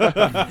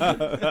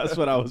 That's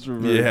what I was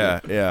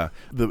remembering. Yeah.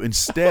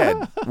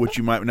 Instead, what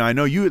you might now, I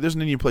know there's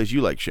an Indian place you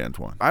like,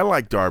 Shantuan. I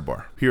like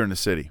Darbar here in the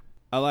city.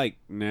 I like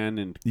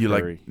naan and curry. You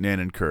like naan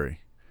and curry.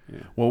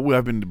 Yeah. Well, we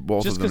have been to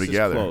both just of them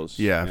together. It's close.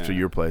 Yeah, to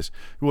your place.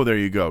 Well, there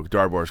you go.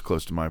 Darbar is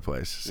close to my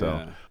place.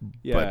 So,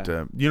 yeah. But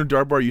you know,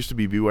 Darbar used to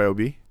be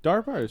BYOB.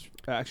 Darbar is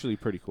actually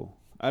pretty cool.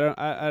 I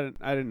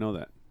didn't know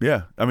that.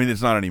 Yeah, I mean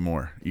it's not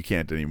anymore. You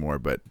can't anymore.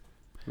 But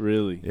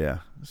really, yeah.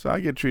 So I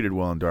get treated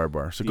well in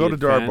Darbar. So the go to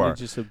Darbar.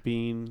 Advantages of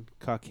being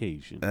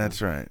Caucasian.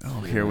 That's right.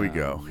 Oh, here we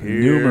go.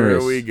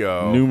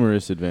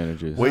 Numerous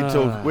advantages. Wait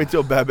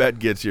till Babette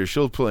gets here.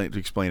 She'll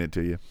explain it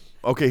to you.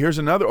 Okay, here's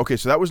another. Okay,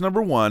 so that was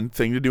number one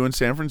thing to do in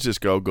San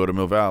Francisco. Go to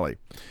Mill Valley.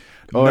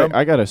 Oh,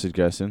 I got a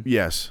suggestion.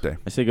 Yes.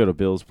 I say go to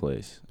Bill's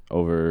place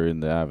over in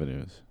the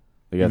Avenues.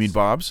 You mean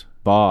Bob's?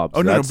 Bob's.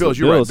 Oh, no, Bill's.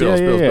 You're right.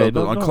 Bill's.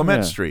 On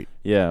Clement Street.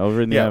 Yeah,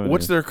 over in the Avenues.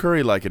 What's their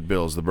curry like at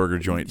Bill's, the burger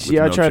joint? See,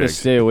 I try to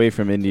stay away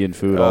from Indian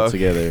food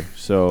altogether.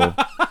 So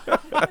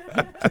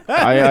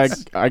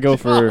I go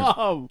for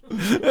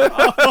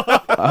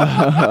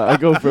I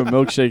go for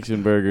milkshakes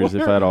and burgers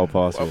if at all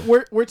possible.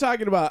 We're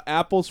talking about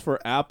apples for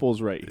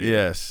apples right here.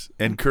 Yes,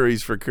 and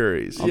curries for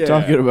curries. I'm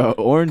talking about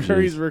oranges.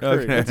 Curries for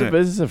curries. It's a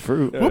business of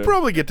fruit. We'll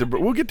probably get to a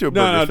burger thing.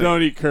 No,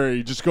 don't eat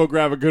curry. Just go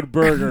grab a good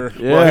burger.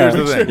 Well, here's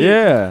the thing.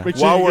 Make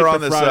sure While you we're get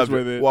on the the fries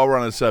with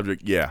it.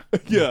 subject, yeah.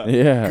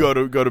 Go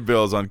to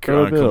Bill's on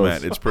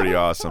Clement. It's pretty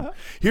awesome.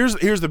 Here's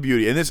the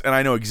beauty, and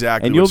I know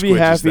exactly. And what you'll be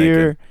Squidge is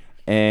happier, thinking.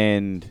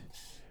 And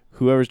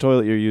whoever's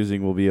toilet you're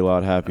using will be a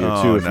lot happier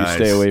too if you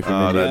stay away from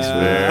Indian that's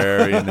food.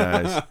 very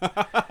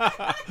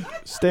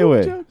nice. Stay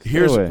away.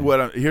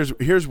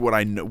 Here's what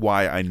I know.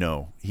 Why I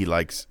know he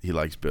likes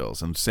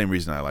Bill's, and the same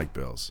reason I like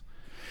Bill's.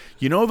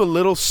 You know the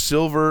little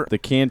silver, the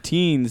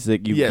canteens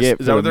that you yes,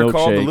 get is that for what they're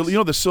milkshakes? called?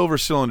 The the silver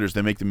cylinders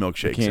they make the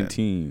milkshakes in.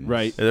 Canteen,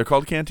 right? They're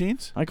called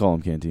canteens. I call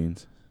them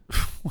canteens.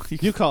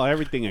 You call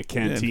everything a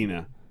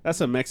cantina.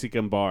 That's a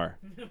Mexican bar.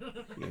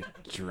 You're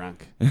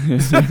drunk.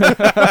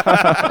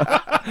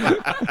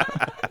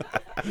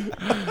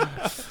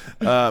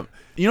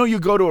 You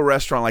go to a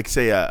restaurant like,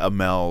 say, a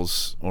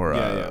Mel's or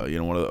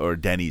or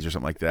Denny's or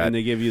something like that, and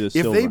they give you the if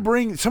silver. they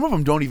bring, some of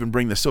them don't even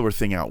bring the silver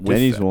thing out with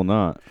Denny's them. will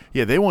not.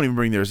 Yeah, they won't even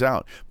bring theirs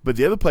out. But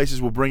the other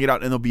places will bring it out,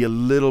 and there'll be a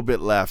little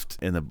bit left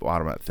in the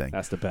bottom of that thing.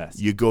 That's the best.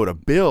 You go to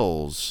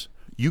Bill's,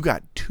 you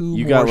got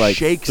You more got like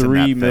shakes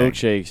 3 in that thing.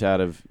 milkshakes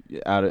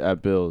out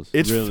at Bill's.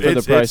 It's really? For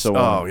the price of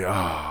one.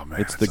 Oh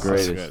man, It's the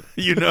greatest.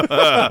 You know,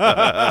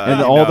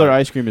 And all their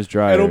ice cream is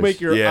dry. It'll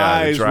make your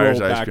eyes Dryer's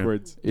roll ice cream.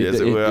 backwards. Yes,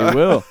 it It will.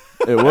 will.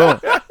 It will.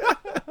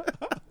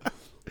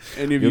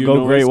 Any of You'll you go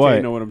know Great SK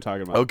White. know what I'm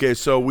talking about. Okay,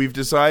 so we've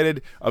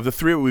decided of the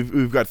 3,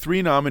 we've got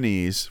 3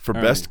 nominees for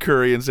All best right.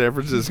 curry in San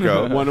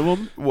Francisco. One of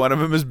them. One of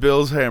them is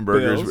Bill's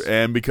Hamburgers, Bill's.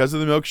 and because of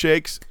the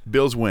milkshakes,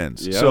 Bill's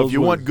wins. Yeah, so Bill's if you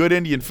wins. want good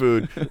Indian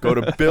food, go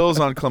to Bill's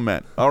on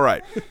Clement. All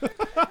right.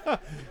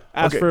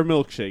 Ask Okay. for a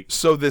milkshake.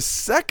 So the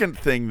second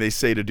thing they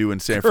say to do in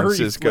San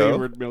Francisco,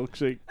 Curry-flavored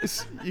milkshake.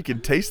 is you can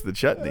taste the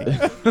chutney.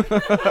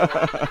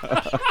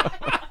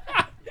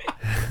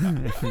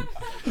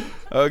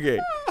 Okay.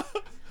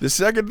 The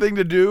second thing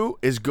to do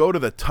is go to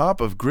the top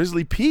of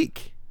Grizzly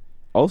Peak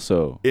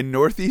Also, in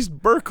Northeast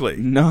Berkeley.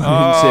 not in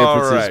All San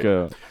right.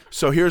 Francisco.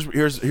 So here's what we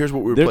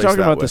They're replaced talking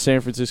that about the with. San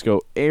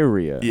Francisco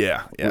area.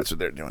 Yeah, that's what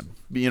they're doing.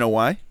 But you know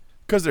why?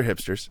 Because they're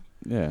hipsters,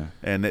 Yeah.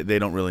 and they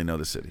don't really know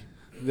the city.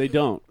 They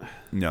don't.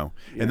 No.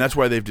 And that's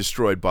why they've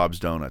destroyed Bob's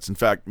Donuts. In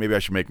fact, maybe I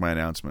should make my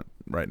announcement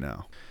right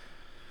now.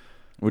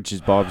 Which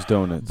is Bob's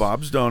Donuts.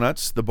 Bob's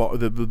Donuts, the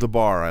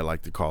bar I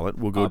like to call it.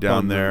 We'll go Up down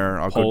on the there.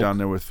 I'll Polk. go down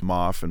there with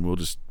Moff, and we'll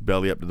just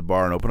belly up to the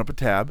bar and open up a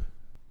tab.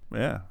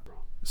 Yeah.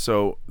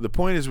 So the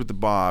point is with the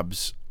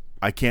Bob's,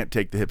 I can't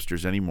take the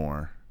hipsters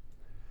anymore.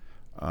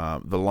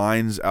 The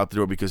line's out the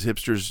door because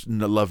hipsters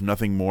love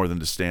nothing more than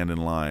to stand in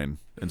line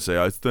and say,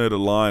 I stand in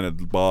line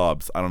at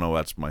Bob's. I don't know.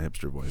 That's my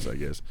hipster voice, I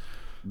guess.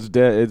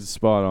 It's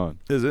spot on.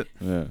 Is it?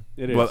 Yeah.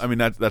 It is. Well, I mean,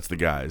 that's the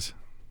guys.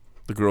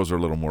 The girls are a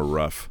little more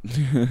rough.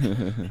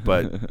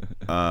 But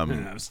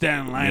I'm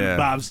standing in line yeah. at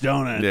Bob's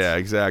Donuts. yeah,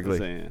 exactly.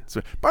 Saying.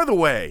 So, by the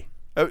way,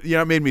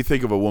 it made me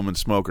think of a woman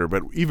smoker,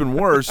 but even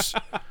worse,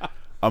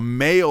 a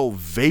male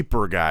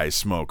vapor guy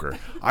smoker.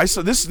 I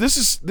saw these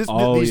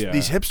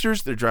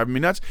hipsters, they're driving me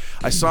nuts.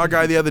 I saw a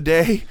guy the other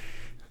day.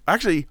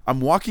 Actually,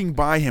 I'm walking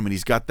by him and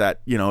he's got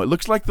that, it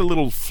looks like the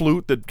little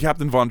flute that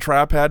Captain Von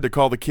Trapp had to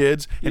call the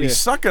kids, and he's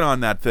sucking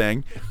on that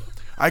thing.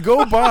 I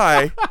go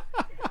by.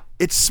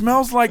 It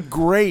smells like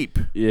grape.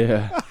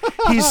 Yeah.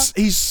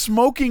 He's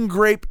smoking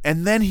grape,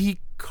 and then he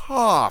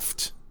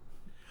coughed.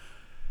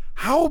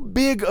 How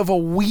big of a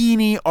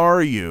weenie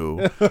are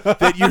you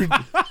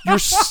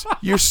that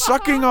you're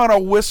sucking on a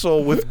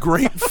whistle with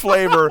grape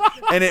flavor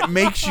and it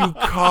makes you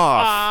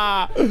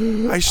cough?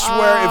 I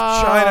swear,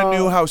 if China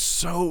knew how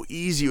so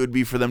easy it would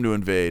be for them to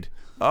invade.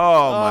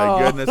 Oh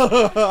my goodness.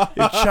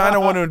 If China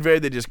wanted to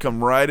invade, they'd just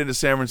come right into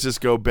San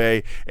Francisco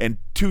Bay and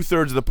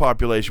 2/3 of the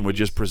population would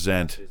just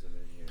present.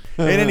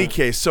 In any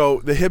case,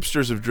 so the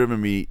hipsters have driven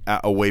me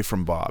away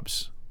from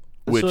Bob's,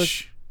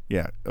 which...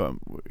 what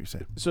you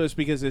saying? So it's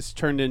because it's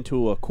turned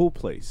into a cool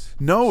place.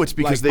 No, it's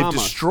because Like they've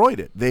Mama's. destroyed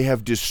it. They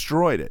have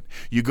destroyed it.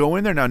 You go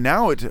in there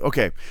now it's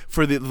okay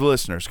for the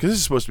listeners, because this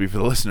is supposed to be for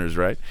the listeners,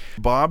 right?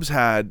 Bob's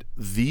had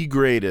the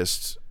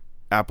greatest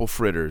apple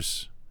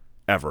fritters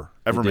ever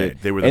made.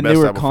 They were the and best they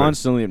were apple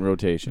constantly in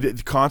rotation.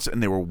 constant,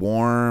 and they were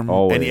warm.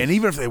 Always. And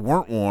even if they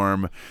weren't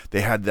warm,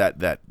 they had that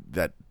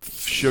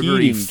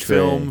sugary Heating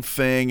film tray.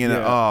 thing, and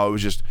Yeah. it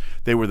was just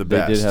they were the They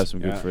best. did have some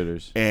good Yeah.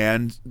 fritters.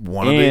 And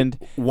one They of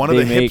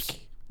the hips.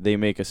 They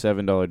make a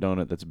 $7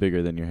 donut that's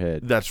bigger than your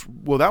head. That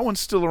one's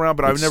still around,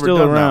 but I've It's never still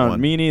done around. that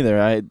one. Me neither.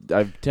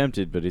 I've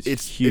tempted, but it's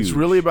huge. It's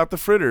really about the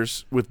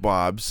fritters with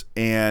Bob's,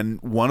 and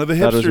one of the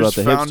Thought it was about hipsters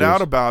the found hipsters.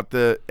 out about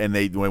and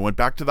they went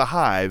back to the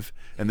hive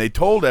and they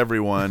told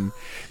everyone,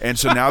 and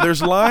so now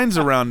there's lines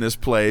around this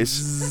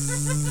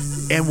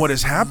place. And what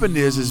has happened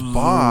is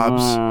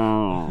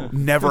Bob's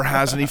never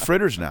has any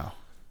fritters now.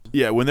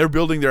 Yeah, when they're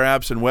building their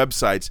apps and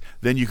websites,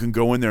 then you can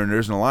go in there and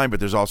there's no line, but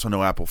there's also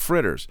no apple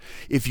fritters.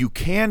 If you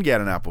can get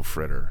an apple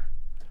fritter,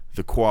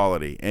 the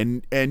quality,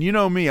 and you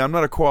know me, I'm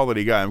not a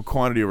quality guy. I'm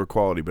quantity over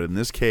quality, but in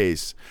this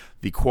case,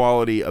 the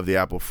quality of the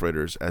apple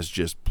fritters has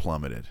just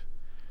plummeted.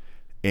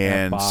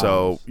 And Bob's.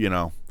 so,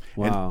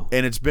 Wow.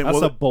 and it's been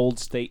That's a bold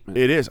statement.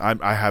 it is.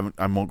 I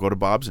won't go to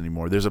Bob's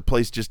anymore. There's a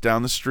place just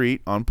down the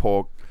street on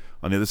Polk,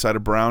 on the other side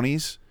of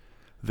Brownies.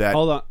 That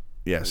Hold on.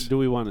 yes, Do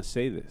we want to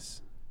say this?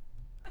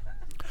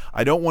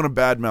 I don't want to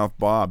badmouth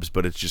Bob's,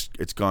 but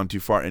it's gone too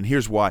far. And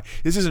here's why.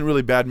 This isn't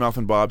really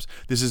badmouthing Bob's.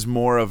 This is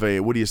more of a,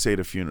 what do you say at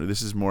a funeral?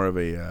 This is more of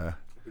a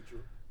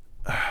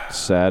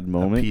sad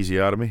moment.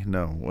 episiotomy?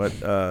 No. What?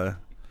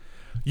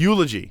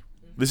 Eulogy.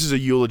 This is a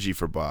eulogy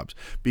for Bob's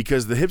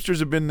because the hipsters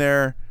have been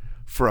there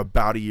for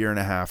about 1.5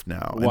 years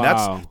now. And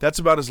Wow. that's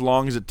about as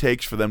long as it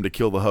takes for them to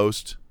kill the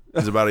host.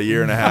 It's about 1.5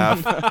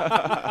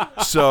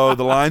 years. So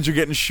the lines are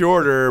getting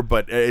shorter,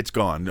 but it's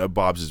gone.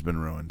 Bob's has been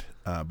ruined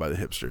by the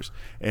hipsters.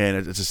 And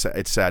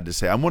it's sad to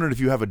say. I'm wondering if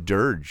you have a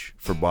dirge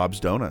for Bob's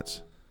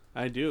Donuts.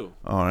 I do.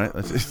 All right.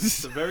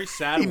 It's a very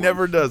sad He one.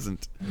 never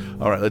doesn't.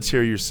 All right, let's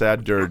hear your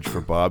sad dirge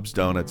for Bob's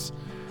Donuts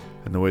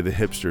and the way the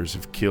hipsters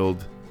have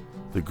killed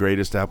the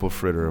greatest apple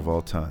fritter of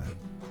all time.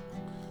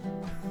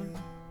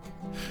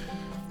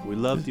 We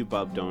loved you,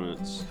 Bob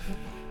Donuts.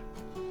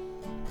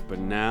 But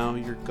now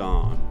you're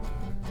gone.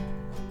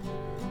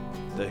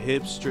 The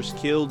hipsters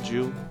killed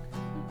you.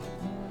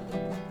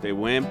 They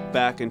went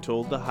back and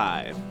told the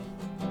hive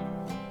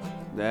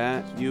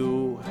that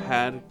you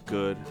had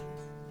good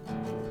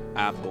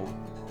apple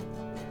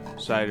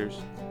ciders,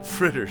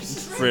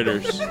 Fritters.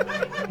 fritters.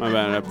 My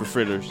bad, apple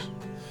fritters.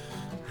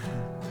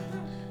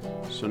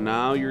 So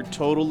now you're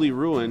totally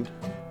ruined.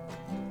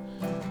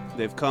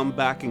 They've come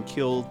back and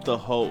killed the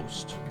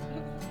host.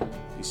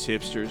 These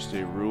hipsters,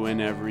 they ruin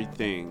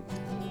everything.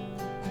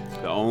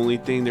 The only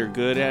thing they're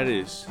good at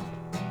is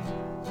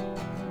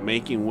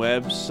making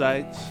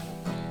websites.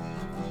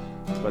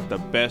 But the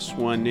best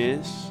one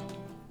is...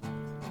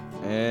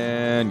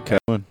 And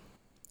Kevin.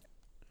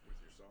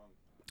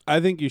 I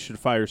think you should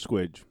fire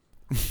Squidge.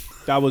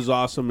 That was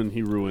awesome, and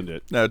he ruined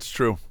it. That's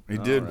true. He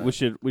did.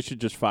 right. We should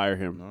just fire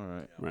him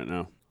All right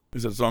now.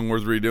 Is that song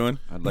worth redoing?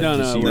 I'd like No,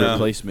 to no, see no. a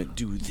replacement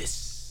do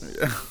this.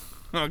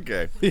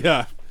 Okay.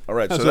 Yeah, All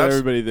right. that's So what that's.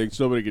 everybody thinks.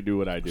 Nobody can do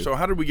what I do. So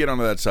how did we get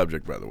onto that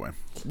subject, by the way?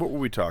 What were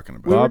we talking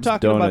about? we were Bob's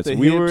talking Donuts. about the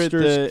We were at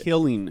hipsters the-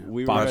 killing.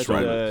 We were Bob's at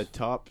right. the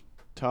top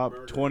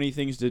 20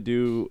 things to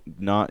do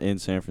not in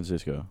San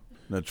Francisco.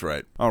 That's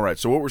right. All right.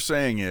 So what we're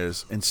saying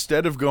is,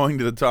 instead of going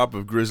to the top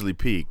of Grizzly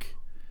Peak,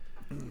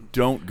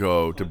 don't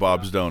go to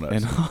Bob's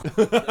Donuts.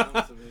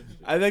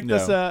 I think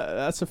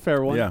that's a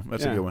fair one. Yeah,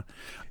 that's a good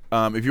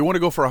one. If you want to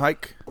go for a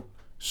hike,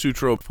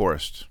 Sutro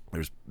Forest.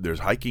 There's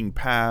hiking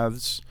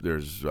paths.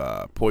 There's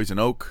poison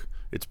oak.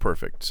 It's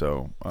perfect.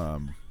 So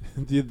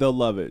they'll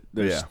love it.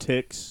 There's Yeah.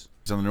 ticks.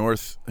 it's on the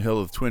north hill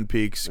of Twin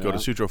Peaks. Go to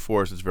Sutro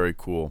Forest. It's very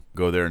cool.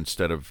 Go there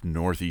instead of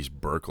Northeast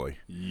Berkeley.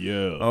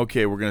 Yeah.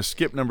 Okay, we're going to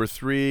skip number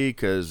 3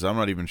 because I'm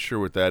not even sure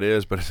what that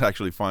is, but it's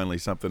actually finally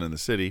something in the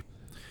city.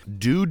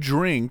 Do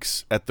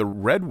drinks at the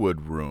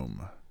Redwood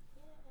Room,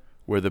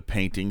 where the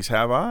paintings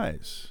have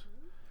eyes.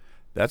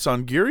 That's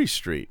on Geary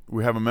Street.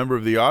 We have a member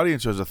of the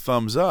audience who has a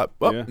thumbs up.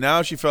 Oh, Yeah.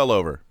 now she fell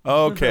over.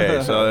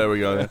 Okay, so there we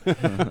go.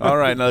 All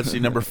right, now let's see.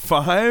 Number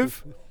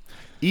 5,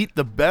 eat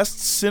the best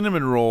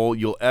cinnamon roll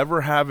you'll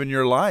ever have in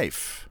your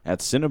life. At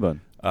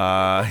Cinnabon.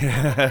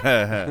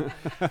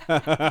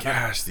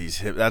 Gosh,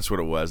 that's what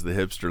it was, the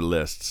hipster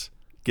lists.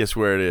 Guess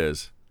where it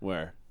is?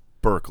 Where?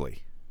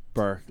 Berkeley.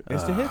 Burke.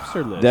 It's the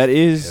hipster list. That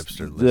is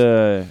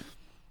Hipster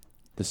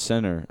the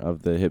center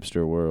of the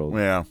hipster world.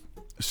 Yeah.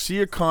 See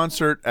a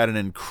concert at an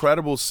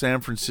incredible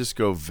San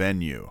Francisco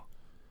venue.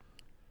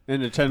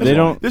 And attend. They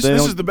don't. This they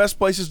is don't, the best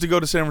places to go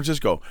to San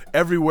Francisco.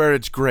 Everywhere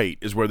it's great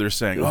is where they're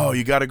saying, oh,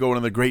 you got to go to one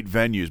of the great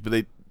venues. But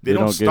they don't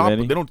don't give stop.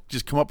 any? They don't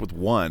just come up with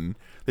one.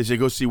 They say,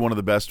 go see one of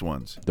the best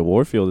ones. The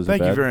Warfield is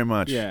Thank bad. you very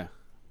much. Yeah.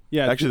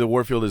 Yeah. Actually, the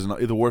Warfield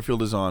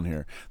is on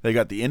here. They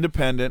got the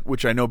Independent,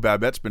 which I know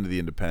Babette's been to the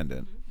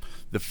Independent.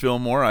 The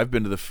Fillmore, I've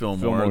been to the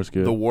Fillmore. Fillmore's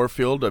good. The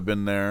Warfield, I've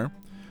been there.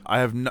 I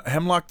have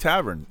Hemlock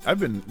Tavern.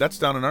 That's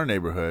down in our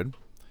neighborhood.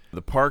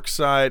 The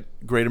Parkside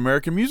Great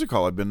American Music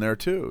Hall, I've been there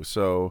too.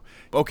 So,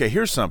 okay,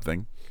 here's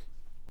something.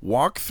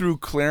 Walk through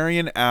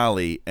Clarion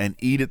Alley and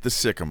eat at the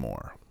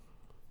Sycamore.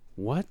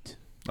 What?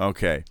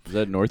 Okay. Is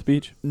that North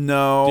Beach?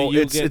 No, Do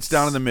you it's get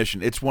down in the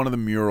Mission. It's one of the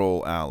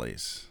mural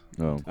alleys.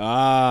 Oh.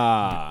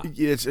 Ah.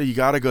 You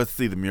got to go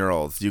see the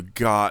murals. You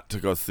got to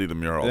go see the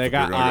murals. They If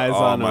got you're gonna eyes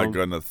oh on my them.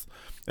 goodness!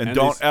 And And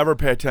don't they- ever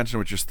pay attention to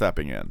what you're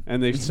stepping in.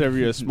 And they serve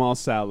you a small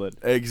salad.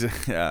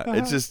 Yeah,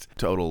 it's just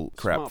total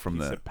crap Small from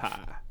piece the. of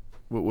pie.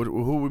 Who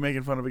are we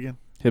making fun of again?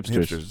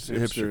 Hipsters.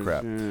 Hipster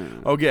crap.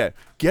 Yeah. Okay,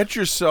 get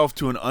yourself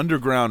to an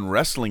underground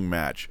wrestling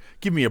match.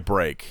 Give me a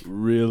break.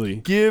 Really?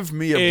 Give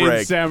me a In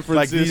break. San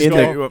Like these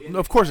Francisco? guys-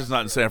 of course, it's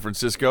not in San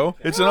Francisco.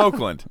 It's in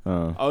Oakland.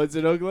 Oh. Oh, it's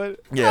in Oakland?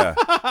 Yeah.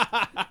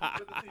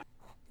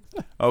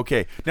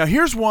 Okay. Now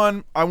here's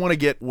one I want to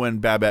get when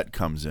Babette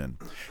comes in.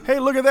 Hey,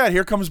 look at that.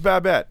 Here comes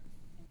Babette.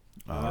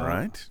 All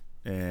right.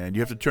 And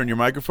you have to turn your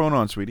microphone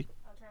on, sweetie.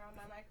 I'll turn on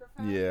my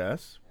microphone.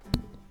 Yes.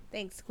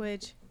 Thanks,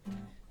 Squidge.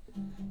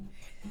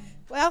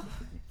 Well,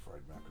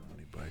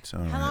 Bites.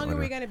 All how right, long are we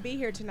whatever. going to be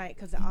here tonight?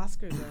 Because the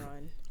Oscars are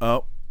on.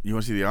 Oh, you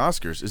want to see the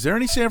Oscars? Is there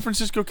any San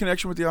Francisco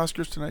connection with the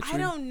Oscars tonight, I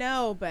sweetie? don't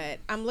know, but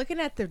I'm looking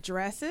at the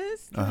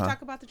dresses. Can we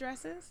talk about the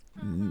dresses?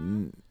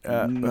 No.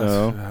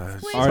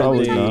 Squidge, Are can we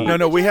they- talk about No,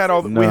 the we had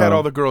all dresses? we had No.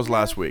 all the girls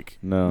last week.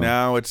 No.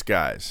 Now it's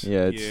guys.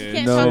 Yeah, it's Yeah.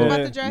 Can't no, talk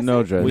about the dresses?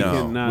 no dress. We No,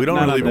 cannot- we don't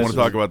not really on even want this to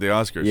talk one. about the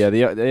Oscars. Yeah, they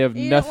have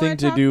You don't nothing wanna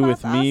to talk do about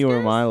with the me or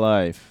Oscars? my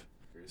life.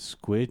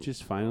 Squidge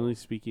is finally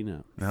speaking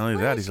up. Not only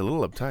that, he's a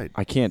little uptight.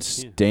 I can't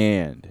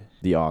stand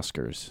the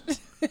Oscars.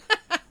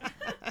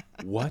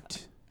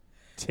 What?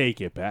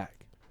 Take it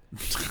back.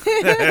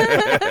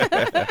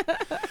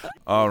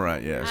 All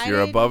right, yes, I you're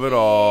didn't above it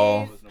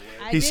all. mean-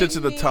 I He sits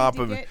at didn't the top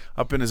mean of to it, get-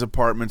 up in his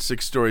apartment,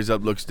 6 stories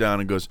up, looks down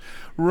and goes,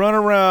 "Run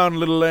around,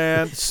 little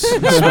ants."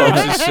 And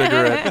smokes his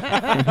cigarette.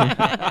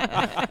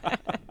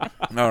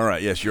 All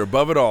right, yes, you're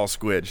above it all,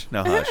 Squidge.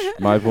 Now hush.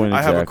 My point exactly.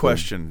 I have a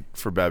question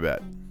for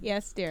Babette.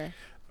 Yes, dear.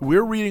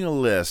 We're reading a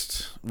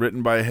list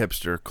written by a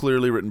hipster,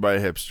 clearly written by a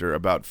hipster,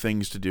 about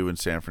things to do in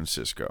San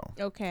Francisco.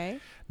 Okay.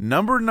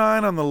 Number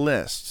 9 on the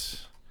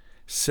list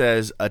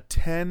says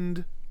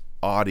attend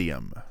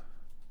Audium.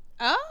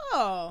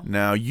 Oh.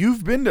 Now,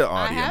 you've been to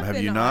I Audium, have have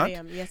been you to not?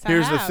 Audium. Yes, I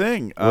Here's the have.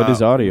 thing. What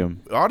is Audium?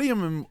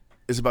 Audium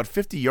is about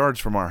 50 yards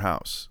from our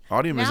house.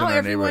 Audium is in Now our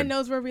everyone neighborhood.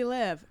 knows where we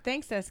live.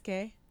 Thanks,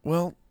 SK.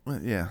 Well,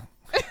 yeah.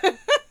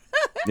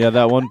 Yeah,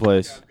 that one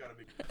place.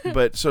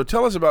 But so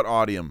tell us about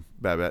Audium,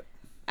 Babette.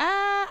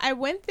 I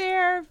went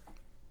there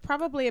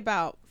probably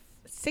about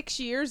 6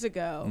 years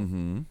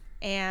ago,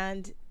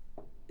 and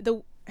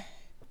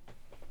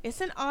it's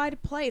an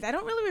odd place. I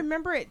don't really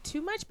remember it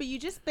too much, but you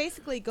just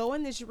basically go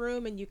in this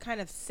room and you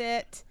kind of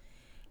sit,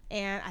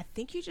 and I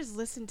think you just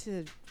listen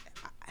to.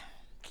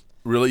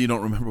 Really, you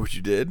don't remember what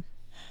you did?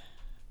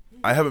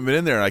 I haven't been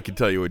in there, and I can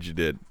tell you what you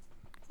did.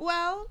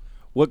 Well,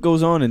 What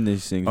goes on in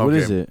these things? What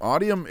is it?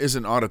 Audium is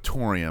an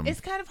auditorium, it's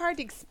kind of hard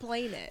to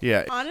explain it.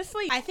 Yeah.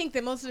 Honestly, I think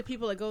that most of the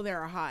people that go there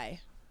are high.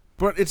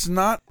 but it's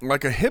not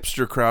like a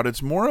hipster crowd.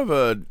 It's more of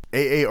a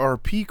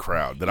AARP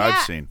crowd that I've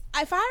Yeah, seen.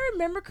 If I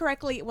remember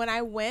correctly, when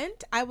I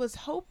went, I was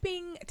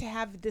hoping to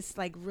have this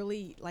like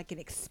really like an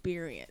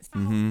experience.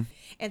 Mm-hmm.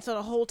 And so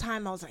the whole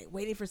time I was like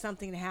waiting for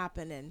something to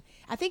happen, and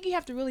I think you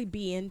have to really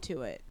be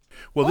into it.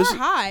 Well, Or this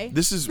high.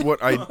 This is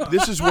what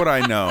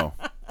I know.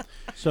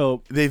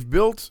 So They've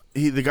built.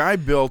 The guy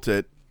built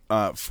it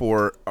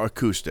for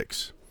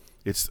acoustics.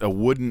 It's a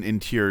wooden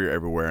interior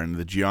everywhere, and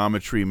the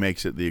geometry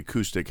makes it the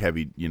acoustic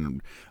heavy,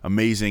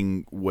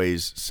 amazing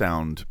ways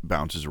sound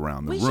bounces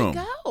around the room. We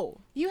should go.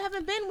 You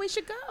haven't been. We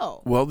should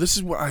go. Well, this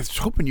is what I was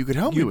hoping you could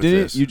help me with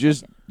didn't. this. You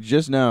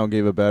just now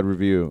gave a bad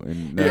review,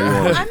 and now No,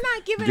 you want I'm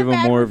not giving give a them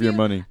bad more of your review.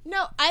 money.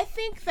 No, I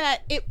think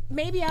that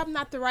maybe I'm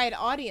not the right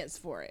audience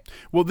for it.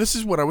 Well, this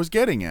is what I was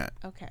getting at.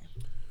 Okay.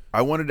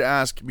 I wanted to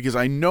ask because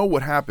I know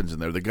what happens in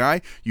there. The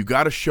guy, you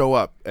got to show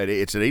up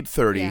it's at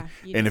 8:30, Yeah,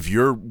 you and do. if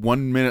you're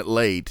 1 minute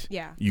late,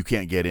 Yeah. you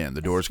can't get in. The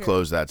door's true.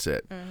 closed. That's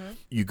it.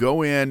 You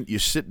go in, you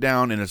sit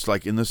down, and it's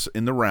like in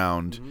the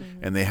round,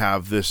 and they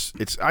have this.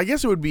 I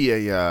guess it would be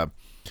a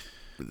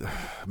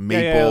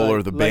maple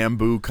or the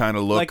bamboo kind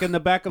of look, like in the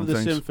back of the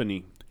things.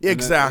 symphony.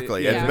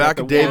 Exactly. At Yeah. the back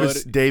of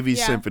wood. Davies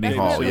Yeah, Symphony that's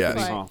what Hall, it yes.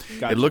 looks like.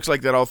 Gotcha. It looks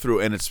like that all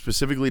through, and it's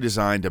specifically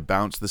designed to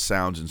bounce the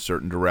sounds in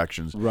certain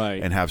directions Right.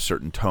 and have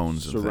certain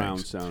tones and surround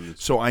things. sound.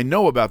 So I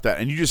know about that,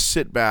 and you just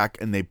sit back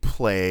and they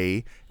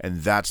play,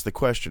 and that's the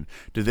question.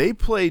 Do they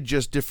play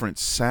just different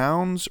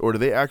sounds, or do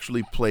they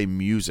actually play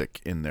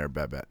music in there,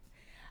 Babette?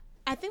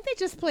 I think they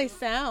just play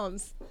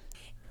sounds.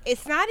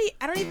 It's not.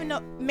 I don't even know.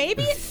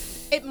 Maybe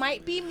it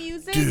might be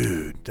music.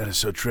 Dude, that is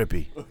so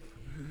trippy.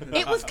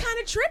 It was kind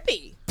of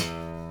trippy.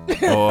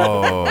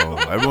 Oh,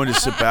 everyone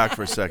just sit back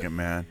for a second,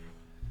 man.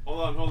 Hold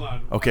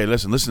on. Okay,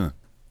 listen.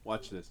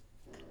 Watch this.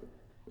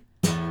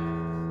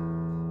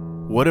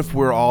 What if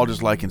we're all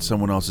just like in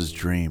someone else's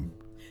dream?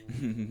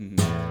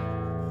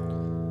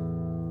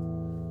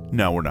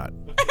 No, we're not.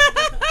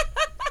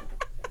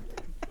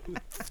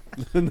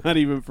 Not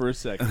even for a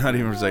second. Not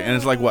even for a second. And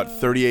it's like, what,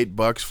 $38,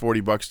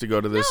 $40 to go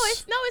to this?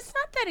 No, it's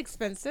not that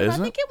expensive. Isn't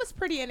I think it? it was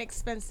pretty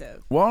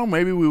inexpensive. Well,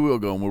 maybe we will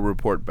go and we'll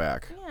report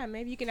back. Yeah,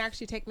 maybe you can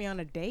actually take me on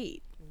a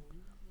date.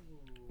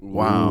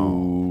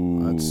 Wow.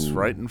 That's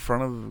right in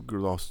front of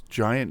this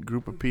giant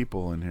group of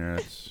people in here.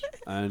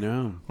 I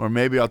know. Or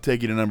maybe I'll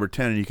take you to number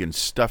 10 and you can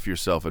stuff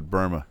yourself at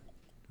Burma.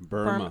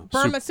 Burma.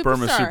 Burma Superstar.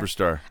 Burma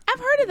Superstar. I've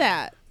heard of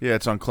that. Yeah,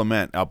 it's on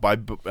Clement, out by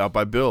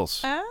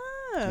Bill's. Oh.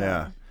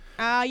 Yeah.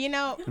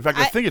 In fact,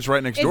 I think it's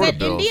right next is door to it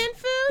Bill's. Indian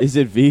food? Is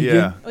it vegan?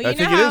 Yeah, Well, I you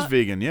think know it is how-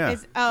 vegan, yeah.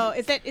 Is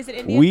it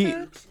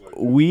Indian food?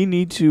 We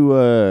need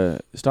to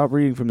stop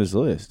reading from this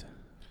list.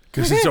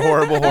 Because it's a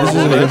horrible, This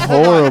horrible is a list.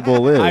 horrible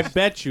list.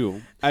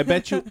 I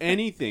bet you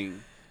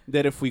anything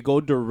that if we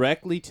go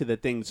directly to the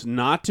things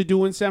not to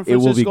do in San It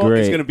will be Francisco, it's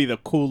great. going to be the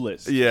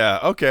coolest. Yeah,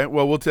 okay.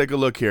 Well, we'll take a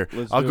look here.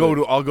 Let's I'll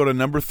do go to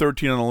number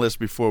 13 on the list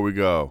before we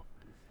go.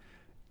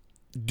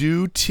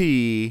 Do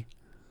tea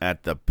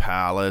at the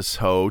Palace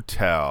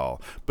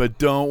Hotel, but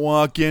don't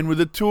walk in with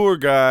a tour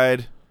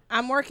guide.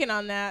 I'm working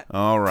on that.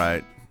 All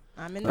right.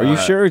 I'm in. Are you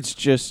Alright. sure it's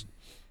just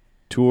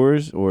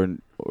tours or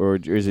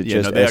is it Yeah,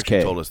 just no, they SK?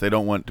 actually told us they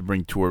don't want to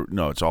bring tour.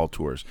 No, it's all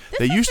tours.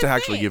 They is used to the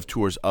actually thing. give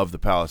tours of the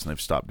palace, and they've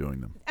stopped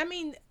doing them. I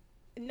mean,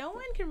 no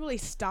one can really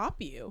stop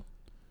you.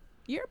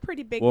 You're a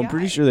pretty big Well, guy. I'm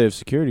pretty sure they have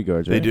security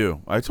guards, right? They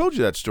do. I told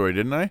you that story,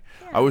 didn't I?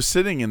 I was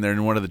sitting in there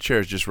in one of the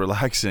chairs just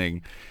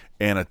relaxing,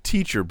 and a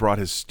teacher brought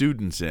his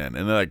students in,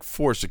 and like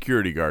 4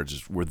 security guards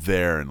just were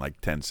there in like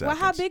 10 seconds.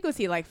 Well, how big was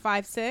he? Like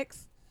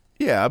 5'6"?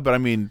 Yeah, but I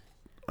mean,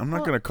 I'm not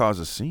going to cause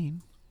a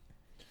scene.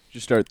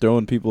 Just start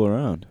throwing people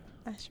around.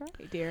 That's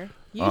right, dear.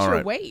 Use All your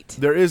right. weight.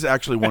 There is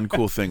actually one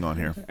cool thing on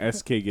here.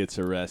 SK gets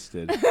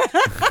arrested.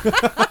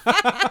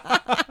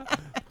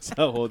 It's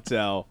a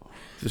hotel.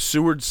 The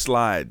Seward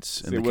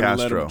Slides in They the wouldn't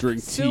let him Castro. drink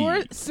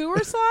tea. Sewer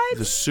slides?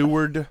 The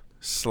Seward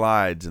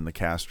Slides in the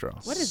Castro.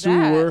 What is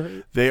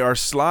that? They are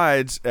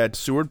slides at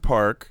Seward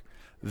Park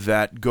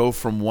that go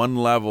from one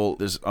level.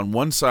 There's on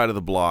one side of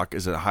the block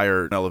is a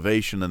higher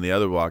elevation than the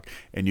other block,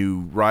 and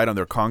you ride on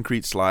their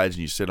concrete slides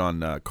and you sit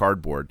on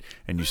cardboard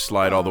and you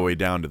slide all the way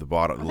down to the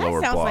bottom, the that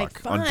lower sounds block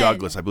like on fun.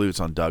 Douglas. I believe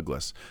it's on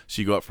Douglas.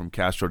 So you go up from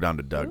Castro down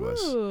to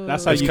Douglas. Ooh.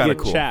 That's how That's you kinda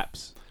get cool.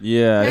 chaps.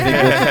 Yeah, I think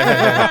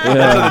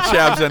That's how the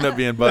chaps end up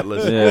being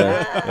buttless.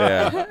 yeah.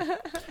 Yeah.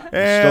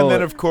 And stole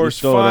then, it. of course,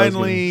 You stole it. I was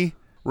finally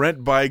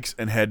rent bikes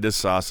and head to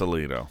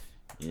Sausalito.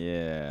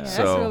 Yeah. Yeah,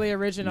 So, that's really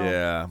original.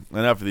 Yeah,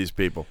 enough of these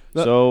people.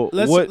 So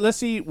Let's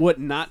see what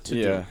not to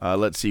Yeah. do.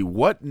 Let's see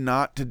what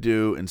not to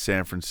do in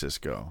San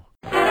Francisco.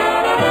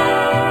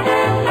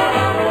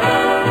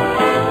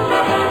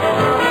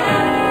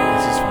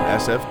 This is from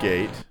SF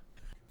Gate.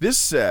 This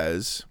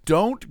says,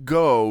 don't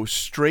go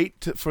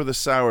straight for the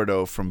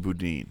sourdough from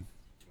Boudin.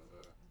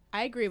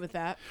 I agree with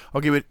that.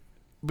 Okay,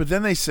 but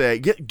then they say,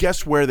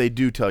 guess where they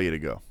do tell you to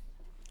go.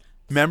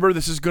 Remember,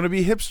 this is going to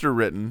be hipster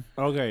written.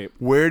 Okay.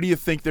 Where do you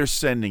think they're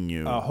sending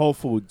you? Whole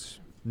Foods.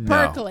 No,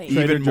 Berkeley.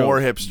 even Trader more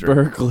Joe's. hipster.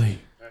 Berkeley.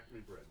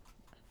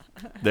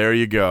 There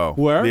you go.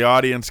 Where? The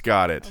audience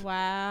got it.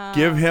 Wow.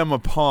 Give him a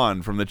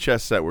pawn from the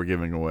chess set we're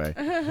giving away.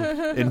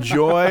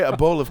 Enjoy a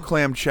bowl of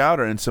clam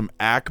chowder and some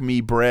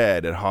Acme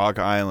bread at Hog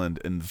Island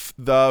in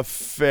the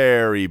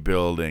Ferry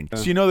Building.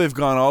 So you know they've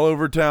gone all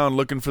over town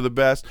looking for the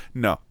best?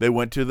 No, they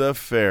went to the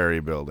Ferry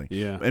Building.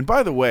 Yeah. And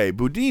by the way,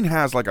 Boudin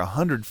has like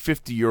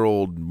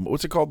 150-year-old,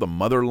 what's it called, the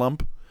mother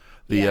lump?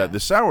 The Yeah. the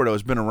sourdough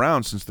has been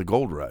around since the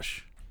gold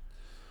rush.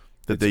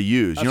 that they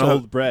use. That's you know how-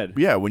 old bread.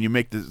 Yeah, when you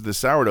make the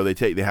sourdough,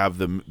 they have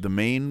the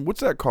main.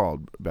 What's that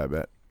called,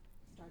 Babette?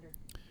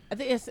 I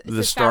think it's The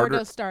a starter-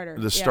 sourdough starter.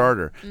 The Yeah.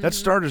 starter. That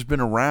starter's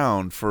been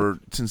around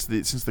since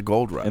the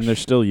gold rush. And they're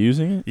still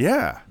using it?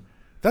 yeah,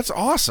 that's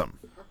awesome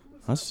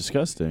That's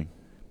disgusting.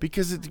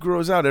 because it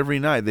grows out every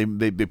night. They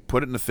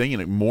put it in a thing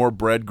and more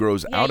bread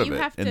grows Yeah, out of you it.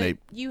 have And to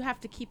you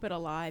have to keep it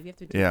alive. You have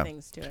to do Yeah.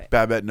 things to it.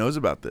 Babette knows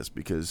about this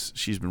because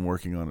she's been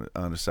working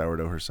on a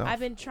sourdough herself. I've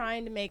been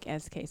trying to make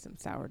SK some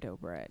sourdough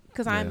bread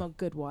because I'm Yeah. a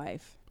good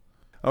wife.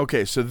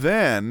 Okay, so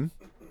then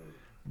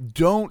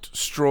don't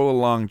stroll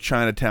along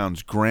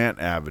Chinatown's Grant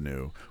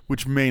Avenue,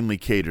 which mainly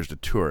caters to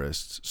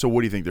tourists. So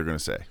what do you think they're going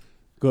to say?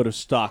 Go to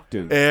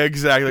Stockton.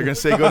 Exactly. They're going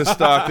to say go to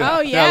Stockton.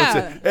 Oh,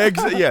 Now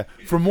let's say, yeah.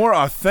 For more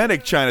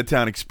authentic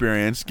Chinatown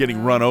experience,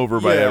 getting run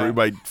over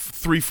by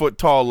 3 foot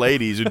tall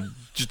ladies who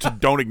just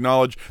don't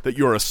acknowledge that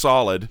you're a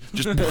solid,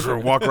 just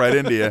walk right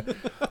into you.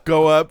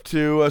 Go up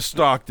to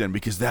Stockton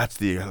because that's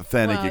the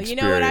authentic Well, experience. you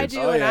know what I do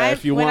Oh, when, yeah.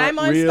 If you when want I'm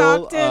on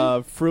real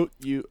Stockton. fruit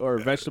or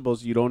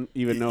vegetables, you don't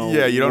even know.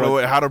 Yeah, you don't know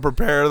how to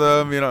prepare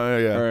them. You know,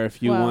 yeah. Or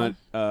if you Well- want,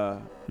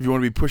 If you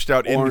want to be pushed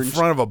out in Orange.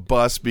 front of a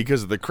bus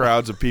because of the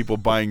crowds of people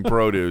buying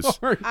produce.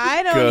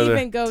 I Go don't there.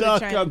 even go to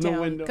Duck on the Chinatown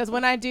window. because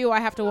when I do, I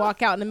have to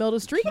walk out in the middle of the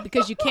street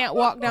because you can't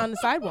walk down the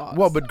sidewalks.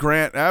 Well, but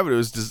Grant Avenue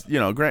is just,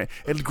 Grant.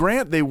 And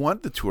Grant, they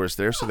want the tourists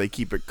there, so they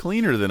keep it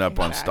cleaner than up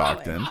on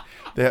Stockton.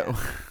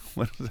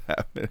 What is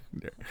happening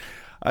there?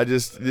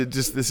 This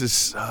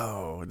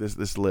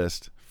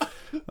list.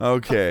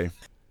 Okay.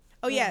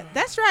 Oh yeah,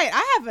 that's right.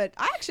 I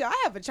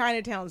have a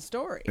Chinatown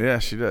story. Yeah,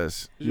 she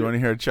does. You want to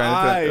hear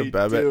Chinatown? I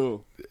Babette?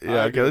 do.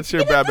 Yeah, okay, let's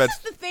hear You know, this Babette's.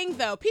 is the thing,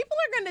 though. People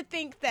are going to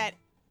think that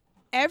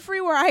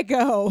everywhere I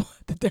go,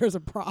 that there's a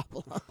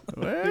problem.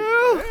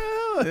 Well,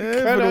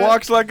 if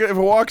it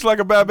walks like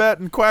a Babette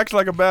and quacks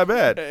like a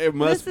Babette. It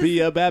must This be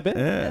is- a Babette.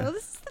 Yeah. Well,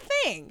 this is the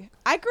thing.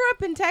 I grew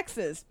up in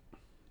Texas.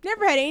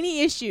 Never had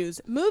any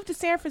issues. Moved to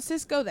San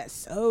Francisco. That's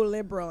so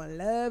liberal and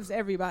loves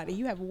everybody.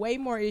 You have way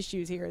more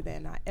issues here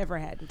than I ever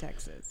had in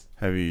Texas.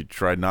 Have you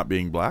tried not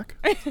being black?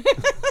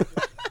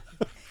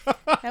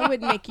 That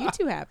wouldn't make you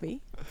too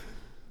happy.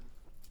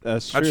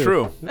 That's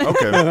true. That's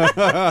true.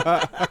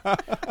 Okay.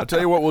 I'll tell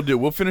you what we'll do.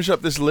 We'll finish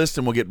up this list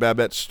and we'll get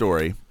Babette's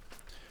story.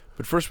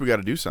 But first, we got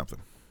to do something.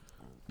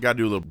 Got to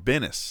do a little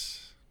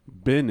business.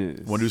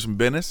 Business. Want to do some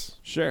business?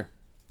 Sure.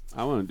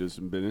 I want to do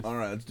some business. All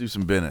right, let's do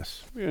some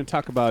business. We're going to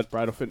talk about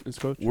Bridal Fitness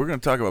Coach. We're going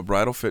to talk about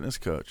Bridal Fitness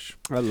Coach.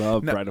 I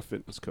love Now- Bridal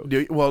Fitness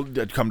Coach. Well,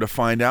 come to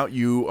find out,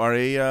 you are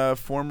a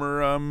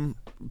former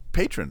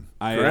patron.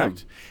 I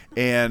correct?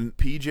 And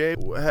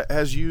PJ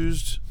has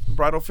used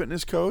Bridal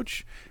Fitness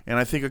Coach, and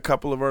I think a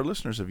couple of our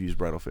listeners have used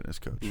Bridal Fitness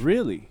Coach.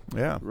 Really?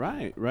 Yeah.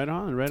 Right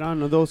on.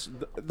 No,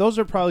 those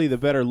are probably the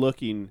better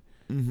looking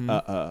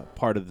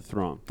part of the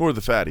throng. For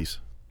the fatties.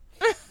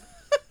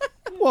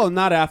 Well,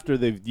 not after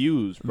they've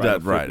used Bridal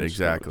Right, Fitness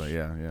exactly.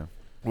 Coach. Yeah.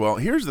 Well,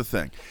 here's the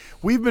thing.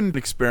 We've been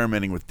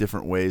experimenting with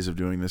different ways of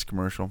doing this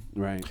commercial.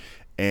 Right.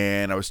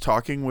 And I was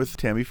talking with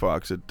Tammy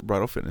Fox at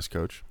Bridal Fitness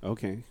Coach.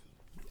 Okay.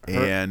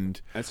 And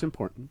That's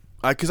important.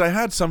 because I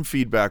had some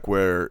feedback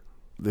where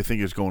they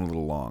think it's going a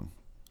little long.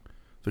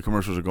 The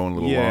commercials are going a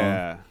little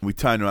Yeah. long. We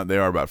timed them out. They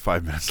are about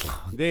 5 minutes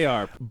long. They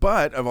are.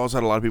 But I've also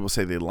had a lot of people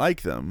say they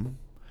like them.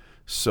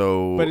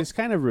 So But it's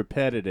kind of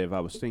repetitive.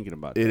 I was thinking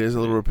about it that. is a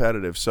little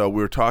repetitive. So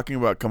we were talking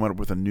about coming up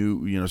with a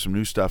new, some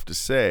new stuff to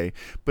say.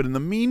 But in the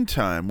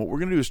meantime, what we're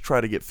going to do is try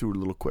to get through it a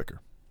little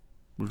quicker.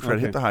 We'll try to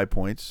hit Okay. the high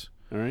points.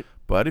 All right.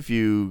 But if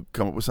you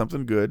come up with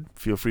something good,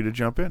 feel free to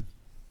jump in.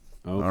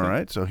 Okay. All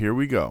right, so here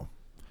we go.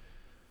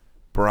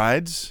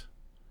 Brides,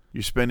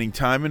 you're spending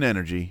time and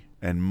energy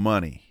and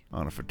money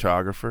on a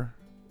photographer,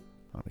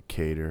 on a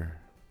caterer,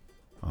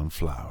 on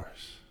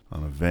flowers,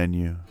 on a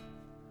venue,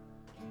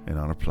 and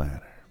on a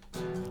planner.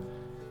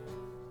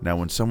 Now,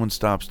 when someone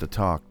stops to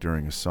talk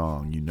during a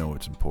song, you know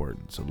it's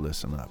important, so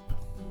listen up.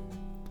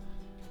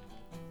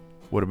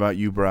 What about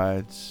you,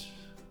 brides?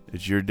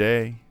 It's your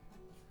day,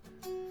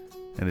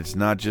 and it's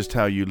not just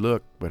how you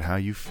look, but how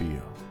you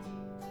feel.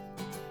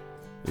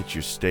 It's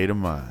your state of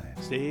mind.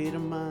 State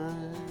of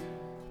mind.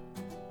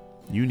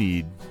 You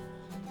need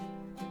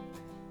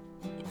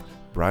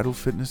Bridal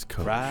Fitness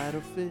Coach.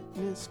 Bridal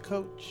Fitness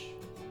Coach.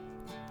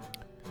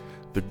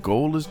 The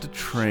goal is to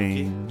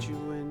train Get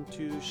you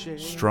into shape.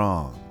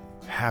 strong,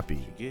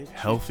 happy, Get you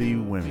healthy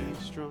to women. be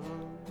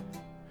strong.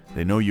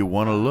 They know you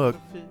want to look,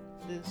 Bridal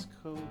Fitness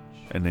Coach.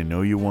 and they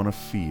know you want to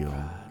feel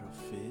Bridal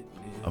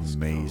Fitness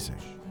amazing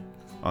Coach.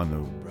 on the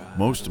Bridal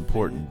most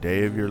important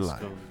day of your Fitness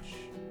life. Coach.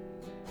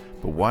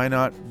 But why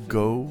not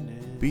go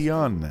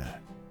beyond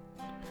that?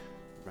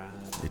 Bridal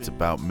It's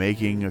about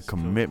making a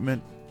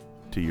commitment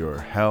to your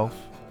health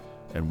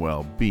and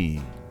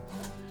well-being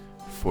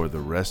for the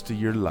rest of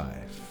your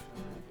life.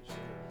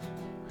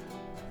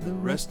 the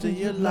rest of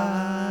your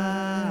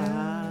life.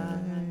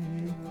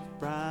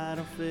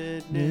 Bridal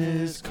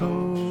Fitness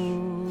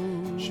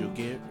Coach. She'll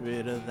get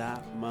rid of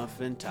that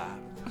muffin top.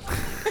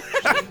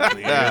 She'll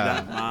clear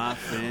that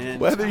muffin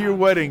Whether top. your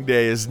wedding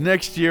day is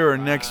next year or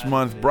next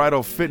month,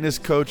 Bridal Fitness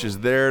Coach is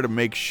there to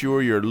make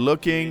sure you're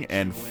looking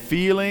and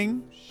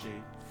feeling.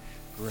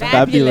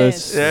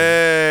 Fabulous.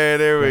 Hey,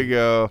 there we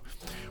go.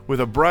 With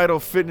a Bridal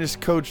Fitness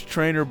Coach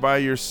trainer by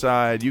your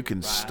side, you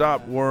can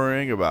stop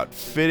worrying about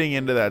fitting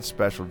into that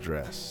special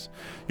dress.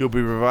 You'll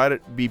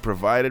be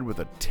provided with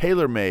a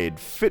tailor-made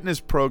fitness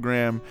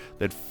program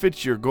that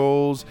fits your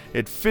goals,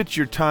 it fits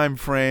your time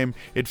frame,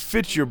 it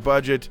fits your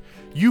budget.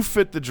 You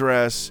fit the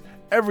dress,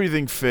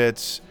 everything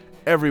fits,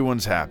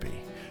 everyone's happy.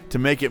 To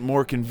make it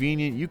more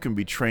convenient, you can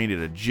be trained at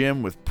a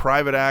gym with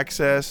private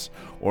access,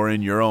 or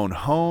in your own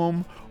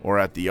home, or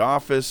at the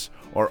office,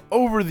 or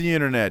over the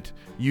internet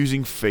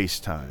using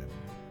FaceTime.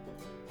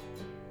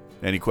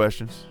 Any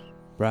questions?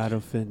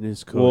 Bridal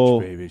Fitness Coach, Well,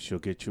 baby. She'll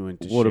get you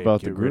into what shape.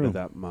 about Get the rid groom? of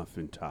that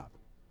muffin top.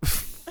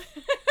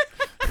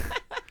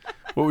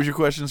 What was your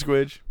question,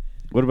 Squidge?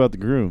 What about the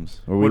grooms?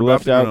 Are we What about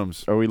left the out?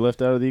 grooms? Are we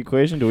left out of the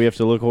equation? Do we have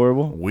to look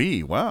horrible?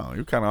 Wow,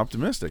 you're kind of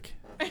optimistic.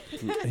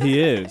 He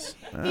is.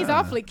 He's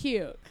awfully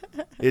cute.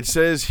 It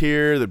says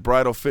here that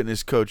Bridal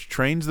Fitness Coach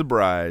trains the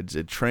brides,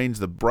 it trains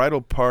the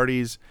bridal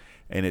parties,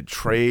 and it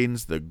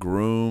trains the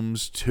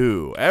grooms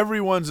too.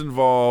 Everyone's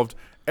involved.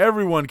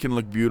 Everyone can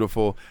look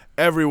beautiful.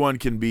 Everyone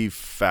can be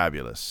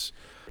fabulous.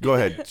 Go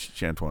ahead,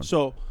 Chantuan.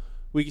 So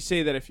we can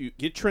say that if you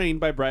get trained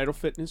by Bridal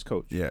Fitness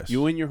Coach, Yes.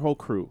 you and your whole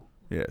crew,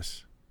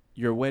 Yes.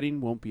 your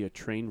wedding won't be a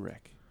train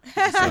wreck.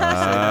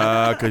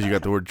 Because you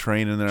got the word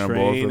train in there on both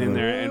Train of in them.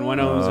 there, and one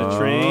of them's a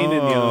train, and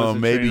the other one's a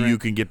maybe train you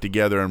wreck. can get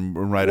together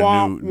and write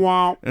Wah, a new.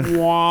 wah,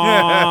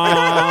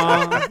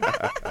 wah.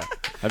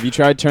 Have you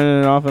tried turning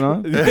it off and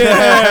on?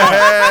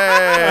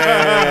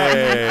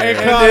 Hey,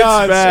 caught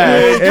on.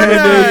 back. Squidge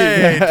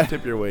Hey, McGee.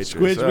 tip your waitress.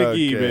 Squidge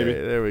McGee, Okay, baby.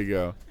 There we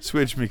go.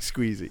 Switch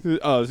McSqueezy.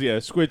 Oh, yeah,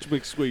 Squidge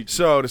McSqueech.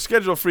 So to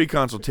schedule a free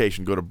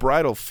consultation, go to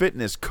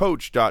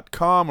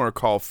bridalfitnesscoach.com or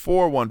call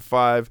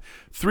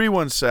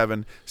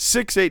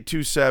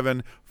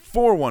 415-317-6827,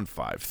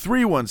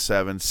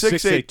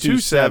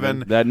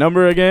 415-317-6827. That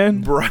number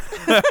again?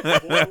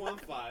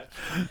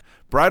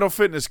 Bridal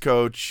Fitness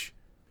Coach,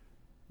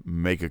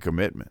 make a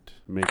commitment.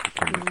 Make a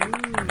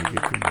commitment.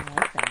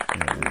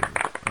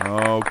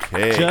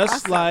 Okay.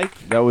 Just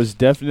like That was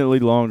definitely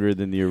longer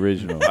than the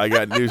original. I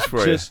got news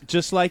for you.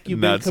 just like you've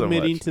Not been so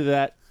committing much.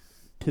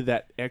 to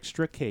that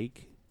extra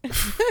cake.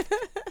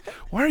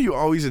 Why are you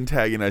always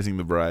antagonizing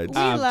the brides?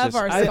 We love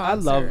our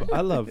sponsor.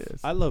 I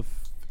love.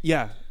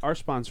 Yeah, our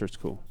sponsor's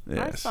cool. Our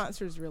Yes.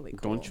 sponsor's really cool.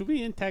 Don't you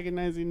be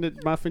antagonizing the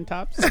muffin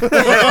tops.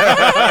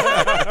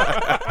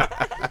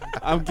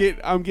 I'm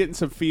getting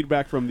some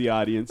feedback from the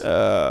audience.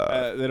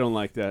 They don't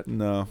like that.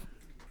 No.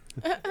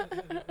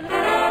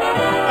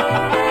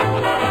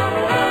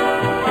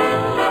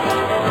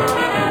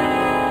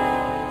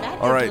 That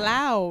All is right.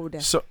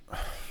 loud. So,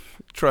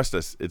 trust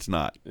us, it's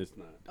not. It's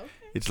not.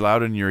 It's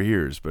loud in your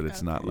ears, but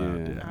it's not loud.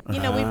 Yeah. Yeah.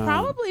 You know, we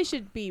probably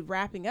should be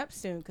wrapping up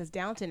soon because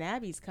Downton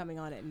Abbey's coming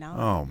on at 9.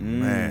 Oh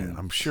man,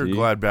 I'm sure See?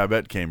 glad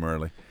Babette came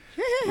early.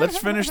 Let's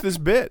finish this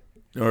bit.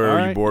 Or All are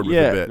you right. bored with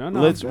Yeah, the bit? No,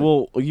 no, let's. I'm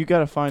good. Well, you got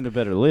to find a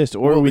better list,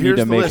 or Well, we need here's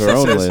to the make list. our It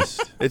own says-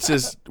 list. It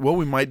says, well,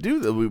 we might do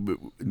that.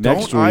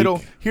 Next Don't idle.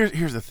 week.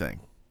 Here's the thing.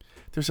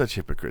 They're such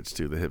hypocrites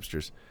too. The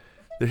hipsters.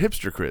 They're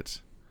hipster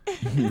crits.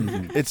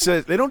 It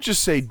says they don't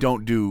just say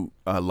don't do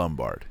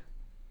Lombard,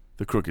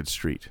 the crooked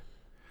street.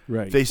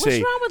 Right. They What's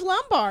say wrong with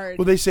Lombard?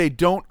 well, they say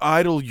don't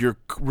idle your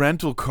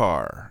rental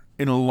car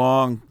in a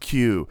long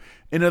queue.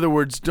 In other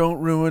words, don't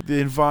ruin the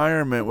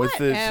environment with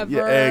this. Yeah,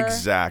 Whatever.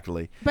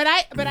 exactly. but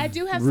I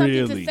do have something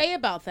Really? to say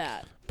about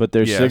that. But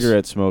their Yes.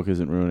 cigarette smoke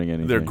isn't ruining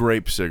anything. They're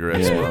grape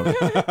cigarette Yeah.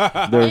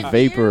 smoke. Their If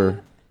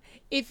vapor.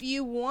 If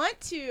you want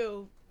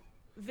to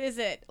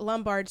visit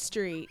Lombard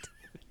Street,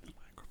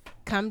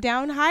 come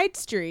down Hyde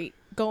Street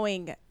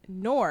going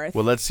north.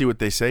 Well, let's see what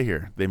they say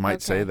here. They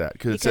might say Okay. that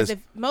because it Because says if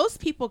most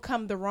people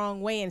come the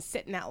wrong way and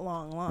sit in that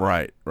long line.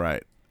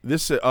 right.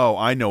 This. Oh,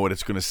 I know what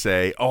it's going to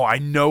say. Oh, I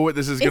know what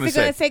this is Is going it to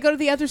say. going to say go to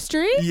the other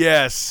street?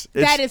 Yes.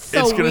 That is so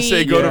It's going to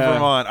say weak. go to Yeah.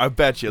 Vermont. I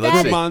bet you. That Let's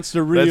is- see. Vermont's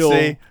the Let's real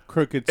see.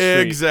 crooked street.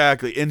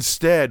 Exactly.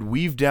 Instead,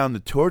 weave down the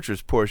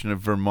torturous portion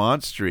of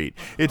Vermont Street.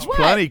 It's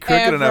plenty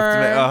crooked enough to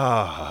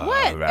make.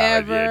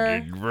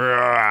 Whatever.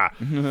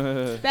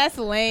 That's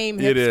lame,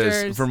 hipsters. It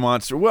is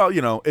Vermont Street. Well,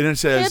 and it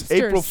says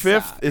Hipsters April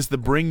 5th suck. is the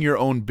Bring Your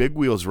Own Big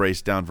Wheels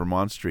race down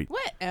Vermont Street.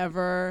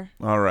 Whatever.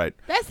 All right.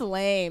 That's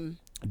lame.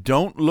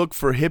 Don't look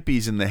for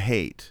hippies in the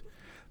hate.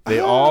 They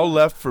all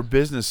left for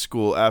business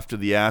school after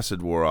the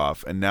acid wore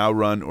off and now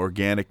run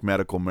organic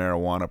medical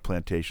marijuana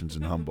plantations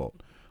in Humboldt.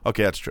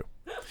 Okay, that's true.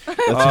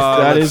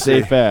 That let's is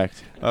a see.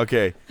 fact.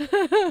 Okay.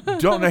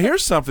 Now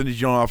here's something that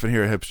you don't often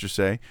hear a hipster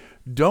say.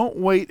 Don't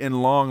wait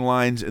in long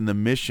lines in the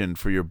Mission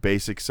for your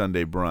basic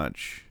Sunday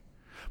brunch.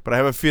 But I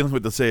have a feeling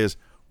what they'll say is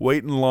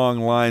wait in long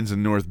lines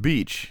in North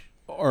Beach.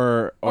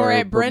 Or Or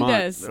at Vermont.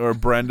 Brenda's. Or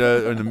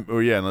Brenda, in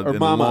Or in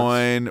Mama's.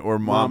 Loin, or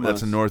Mom.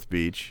 That's in Mama's. North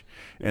Beach.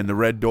 And the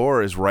Red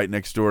Door is right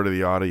next door to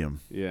the Audium.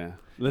 Yeah.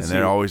 Let's and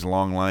there see. are always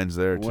long lines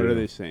there too. What are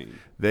they saying?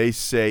 They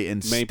say Maple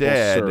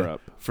instead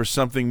syrup. for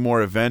something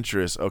more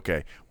adventurous.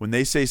 Okay, when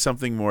they say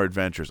something more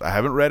adventurous, I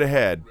haven't read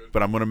ahead,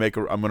 but I'm gonna make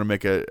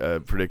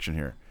a prediction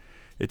here.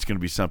 It's gonna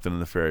be something in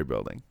the ferry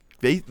building.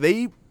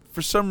 They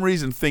for some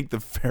reason think the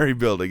ferry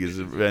building is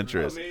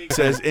adventurous. It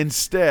says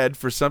instead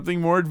for something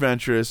more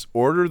adventurous,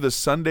 order the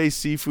Sunday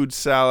seafood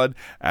salad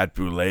at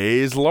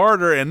Boulet's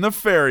Larder in the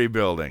ferry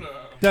building.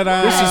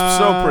 Ta-da! This is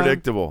so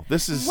predictable.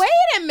 This is Wait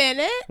a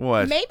minute.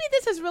 What? Maybe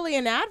this is really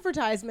an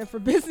advertisement for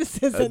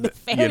businesses in the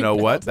ferry you know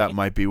what? building. That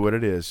might be what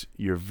it is.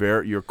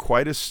 You're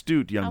quite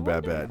astute, I young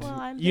wonder- Babette. well,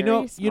 I'm You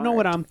very know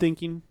what smart. I'm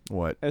thinking,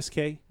 What?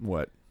 SK?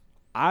 What?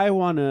 I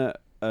want to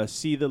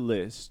see the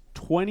list.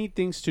 20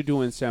 things to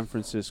do in San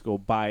Francisco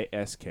by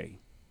SK.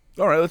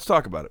 All right, let's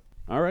talk about it.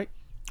 All right.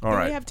 All Do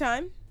right. we have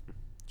time?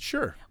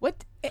 Sure.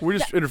 What? We're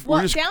just well,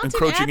 we're just Downton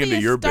encroaching Abbey into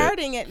is your bit.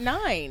 starting at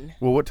 9.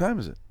 Well, what time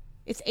is it?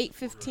 It's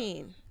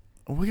 8:15.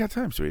 Oh, we got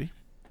time, sweetie.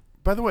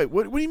 By the way,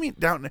 what do you mean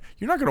down?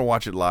 You're not going to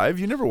watch it live.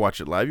 You never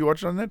watch it live. You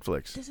watch it on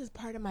Netflix. This is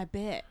part of my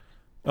bit.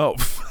 Oh.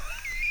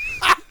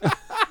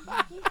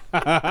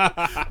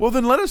 Well,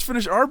 then let us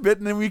finish our bit,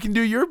 and then we can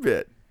do your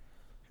bit.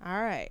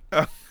 All right.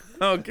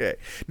 Okay.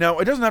 Now,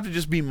 it doesn't have to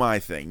just be my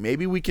thing.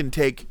 Maybe we can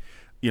take,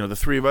 the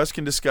three of us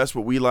can discuss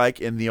what we like,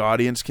 and the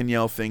audience can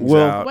yell things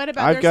Well, out. What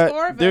about I've there's got-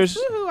 4 of there's-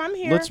 us? Woohoo, I'm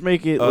here. Let's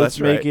make it. Oh, let's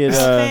that's make right. it.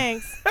 Oh,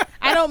 thanks.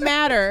 I don't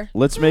matter.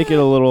 Let's make it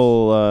a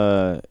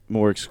little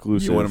more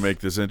exclusive. You want to make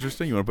this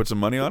interesting? You want to put some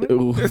money on it?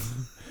 Ooh.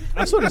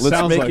 That's what it Let's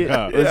sounds make like. it.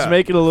 huh? Let's Yeah.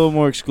 make it a little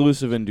more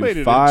exclusive and do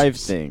Wait, 5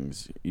 it's-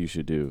 things you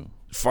should do.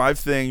 5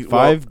 things.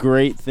 5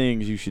 great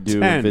things you should do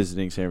 10. when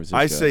visiting San Francisco.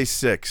 I say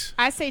 6.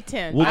 I say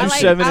 10. we'll I do like,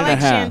 7 I and a like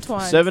half.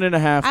 Chantuan.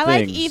 7.5 I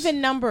things. like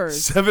even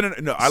numbers. 7.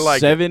 No, I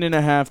like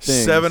 7.5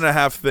 things.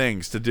 7.5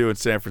 things to do in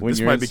San Francisco. When This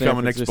you're might in San become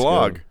a next Francisco.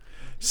 blog.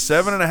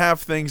 7.5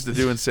 things to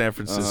do in San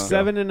Francisco.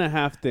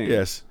 7.5 things.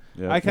 Yes.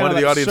 Yeah. I kinda One of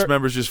the like audience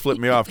members just flipped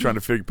me off trying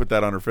to put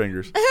that on her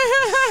fingers.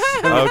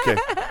 Okay.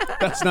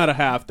 That's not a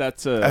half.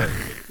 That's a.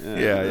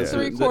 Yeah, that's yeah.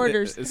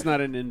 3/4. It's not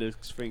an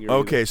index finger.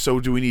 Okay, so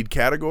do we need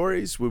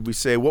categories? Would we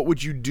say what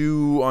would you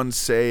do on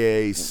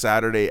say a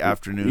Saturday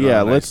afternoon?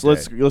 Yeah, on a nice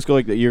let's day? go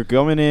like that. You're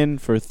coming in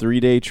for a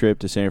 3-day trip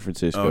to San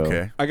Francisco.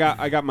 Okay. I got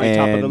my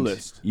top of the and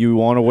list. You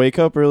want to wake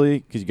up early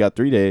because you got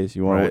 3 days.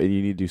 You want Right.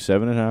 you need to do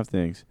 7.5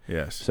 things.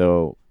 Yes.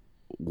 So,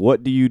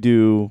 what do you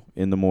do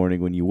in the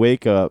morning when you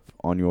wake up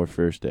on your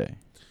first day?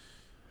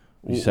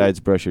 Besides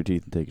brush your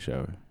teeth and take a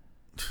shower.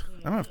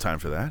 I don't have time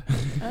for that.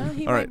 Oh,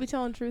 he All might right. be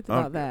telling the truth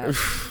about that.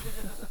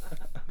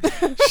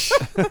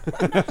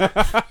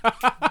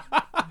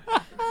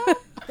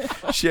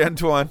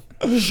 Shantuan,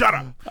 shut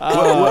up.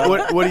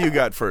 What do you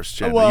got first,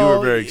 Shan? Well, you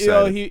were very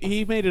excited.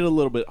 he made it a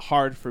little bit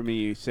hard for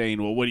me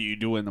saying, well, what do you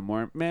do in the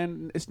morning?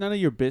 Man, it's none of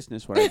your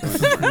business what I do in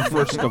the morning,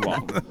 first of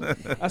all.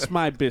 That's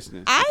my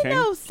business. I okay?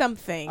 know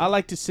something. I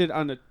like to sit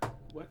on the...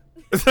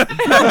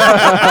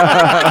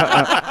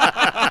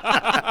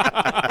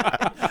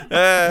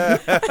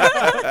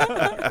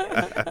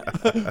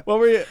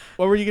 What?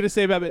 What were you going to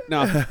say about it?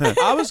 No,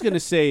 I was going to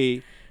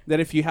say that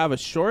if you have a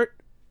short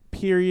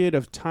period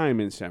of time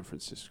in San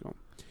Francisco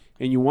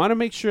and you want to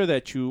make sure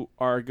that you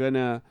are going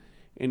to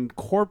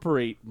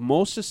incorporate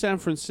most of San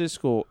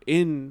Francisco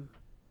into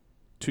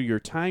your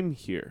time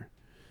here,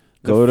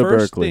 Go to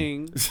first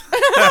Berkeley.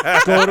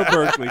 Go to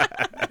Berkeley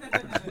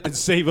and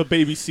save a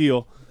baby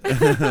seal.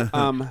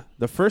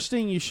 The first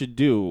thing you should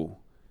do,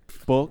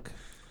 book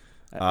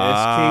a SK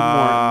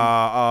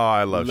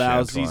I Morton love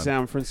Lousy Shantuan.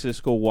 San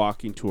Francisco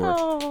walking tour.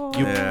 Oh.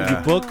 You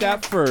Yeah. book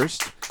that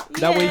first.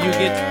 That way you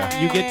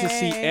get to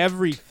see Yay.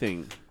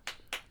 everything.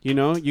 You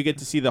know, you get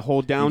to see the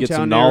whole downtown You get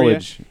some area.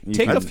 knowledge. You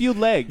Take can- a few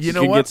legs. You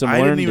know can what? get some I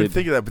didn't even learned-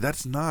 think of that, but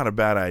that's not a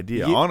bad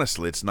idea. Yeah.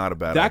 Honestly, it's not a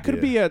bad idea. that could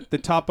be at the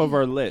top of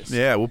our list.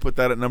 Yeah, we'll put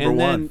that at number and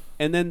one.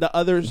 then the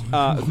others.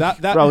 That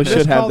Probably let's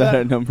should have call that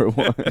at number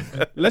 1.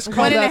 Let's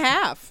call 1.5.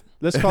 that.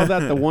 Let's call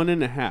that the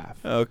 1.5.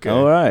 Okay.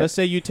 All right. Let's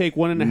say you take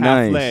 1.5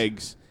 Nice.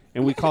 legs,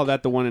 and we call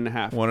that the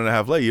 1.5.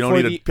 1.5 leg. You don't For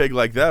need a the- pig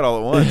like that all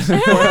at once.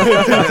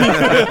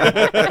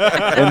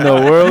 And the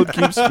world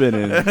keeps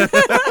spinning.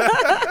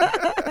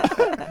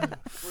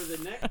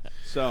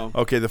 So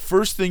Okay, the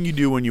first thing you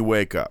do when you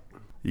wake up,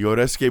 you go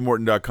to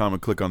skmorton.com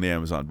and click on the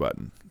Amazon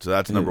button. So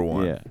that's number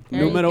one. Yeah. There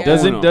you Numero go.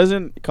 uno.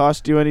 Doesn't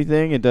cost you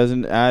anything. It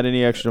doesn't add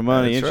any extra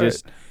money. That's It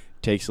just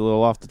takes a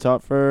little off the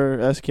top for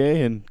SK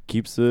and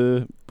keeps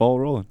the ball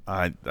rolling.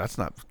 That's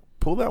not.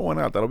 Pull that one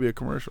out. That'll be a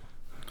commercial.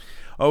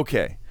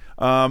 Okay.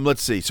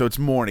 Let's see. So it's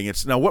morning.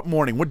 It's now what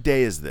morning? What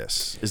day is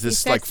this? Is this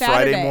said like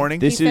Friday Saturday. morning?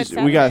 This He is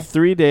said we got Saturday.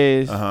 3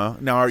 days.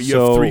 Now are you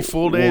So have 3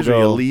 full days, we'll or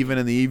are you go leaving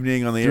in the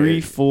evening on the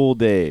 3 full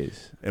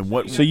days. And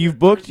what? So you've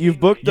booked the you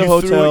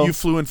hotel. You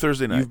flew in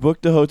Thursday night. You've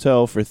booked the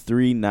hotel for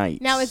 3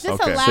 nights. Now, is this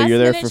Okay. a So last you're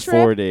there minute for trip,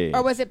 4 days.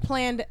 or was it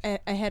planned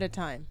ahead of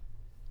time?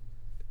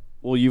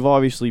 Well, you've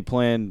obviously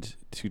planned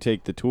to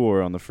take the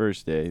tour on the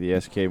first day, the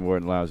SK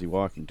Morton Lousy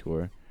Walking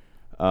Tour.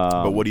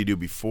 but what do you do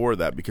before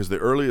that? Because the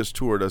earliest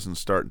tour doesn't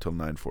start until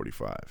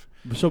 9:45.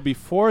 So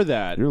before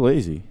that, You're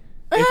lazy.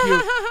 if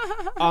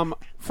you,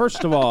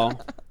 first of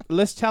all,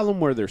 let's tell them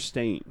where they're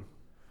staying.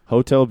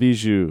 Hotel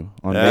Bijou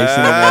on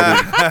Mason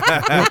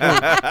and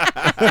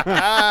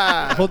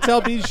Eddy.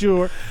 Hotel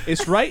Bijou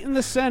is right in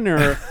the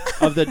center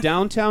of the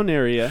downtown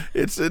area.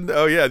 It's in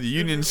the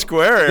Union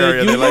Square The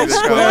area. they Union like to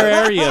call Square it.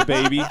 area,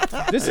 baby.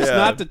 This is Yeah.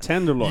 not the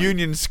Tenderloin.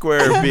 Union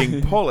Square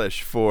being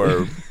Polish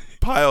for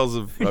piles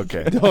of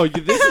okay. No,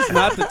 this is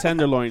not the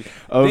Tenderloin.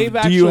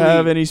 Do you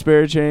have any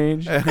spare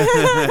change?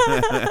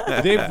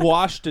 They've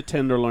washed the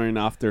Tenderloin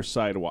off their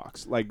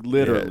sidewalks, like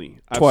literally.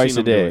 I've Twice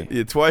seen a them do day. it.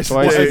 Yeah, twice a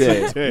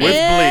day. with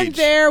and bleach.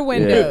 their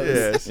windows.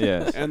 Yes.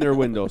 Yes. And their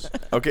windows.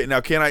 Okay, now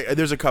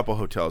there's a couple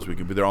hotels we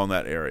can be. They're all in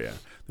that area.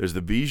 There's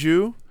the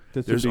Bijou.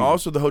 That's the There's Bijou.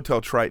 also the Hotel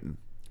Triton.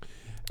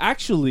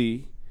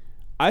 Actually,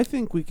 I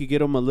think we could get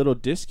them a little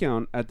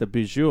discount at the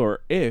Bijou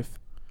if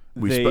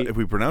If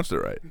we pronounced it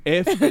right.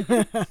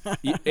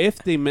 if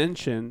they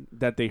mention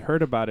that they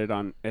heard about it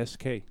on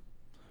SK.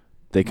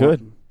 They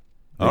could.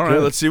 All right,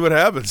 let's see what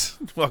happens.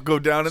 I'll go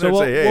down in So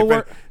there and we'll-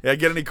 say, hey, we'll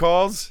get any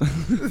calls?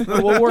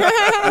 We'll work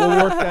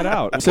that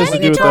out. This has to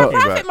Cutting do with into our talking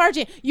profit about?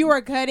 margin. You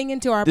are cutting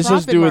into our This profit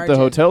has to do with the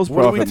margin. hotel's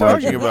What are we profit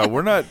talking margin. about?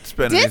 We're not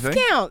spending anything.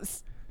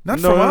 Discounts. Not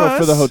No, from no, us.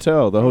 for the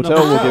hotel. The hotel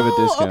will give a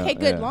discount. Okay,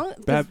 good.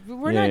 Yeah.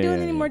 We're Yeah, not doing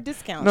yeah, any yeah. more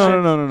discounts.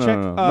 No, no, Check,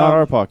 not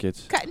our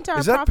pockets. Cut into our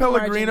Is that profit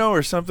Pellegrino margin.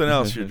 or something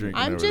else you're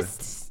drinking? I'm over there?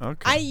 just.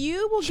 Okay.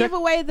 You will Check- give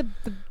away the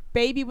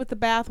baby with the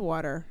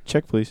bathwater.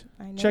 Check, please.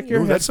 I know Check you your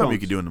Ooh, will. that's something you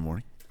headphones. could do in the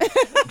morning.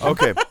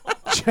 Okay.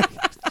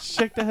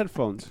 Check the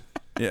headphones.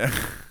 Yeah.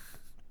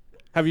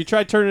 Have you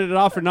tried turning it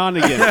off and on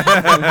again?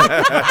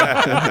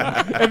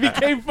 It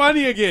became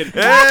funny again.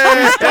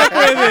 Stuck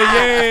with it.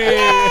 Yay!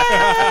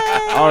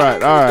 All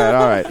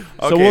right.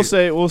 So Okay.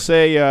 we'll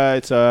say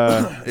it's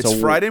It's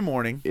Friday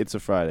morning, It's a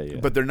Friday. Yeah.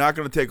 but they're not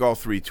going to take all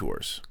 3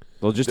 tours.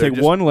 they'll just they're take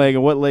just- one leg,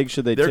 and what leg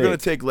should they They're take? going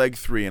to take leg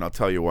 3, and I'll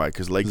tell you why.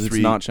 Because leg 'Cause 3,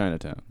 it's not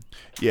Chinatown.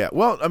 yeah.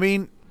 Well, I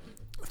mean,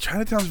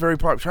 Chinatown's very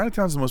popular.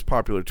 Chinatown's the most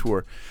popular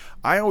tour.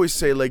 I always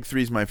say leg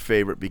 3 is my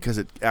favorite because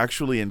it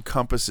actually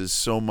encompasses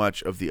so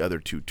much of the other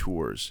 2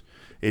 tours.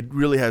 It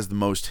really has the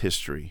most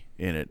history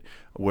in it.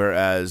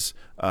 Whereas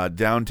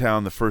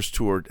downtown, the first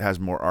tour has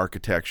more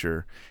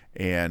architecture,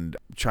 and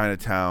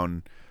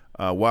Chinatown,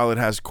 while it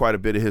has quite a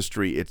bit of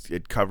history,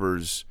 it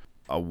covers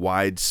a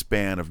wide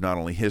span of not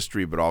only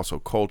history but also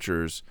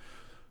cultures.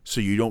 So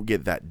you don't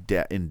get that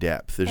in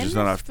depth. There's And just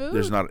there's not. food.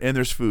 There's not, and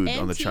there's food And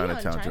on the tea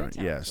Chinatown tour.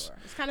 Yes. tour.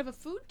 It's kind of a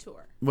food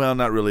tour. Well,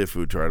 not really a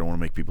food tour. I don't want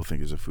to make people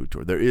think it's a food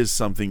tour. There is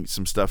some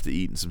stuff to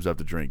eat and some stuff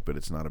to drink, but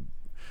it's not a.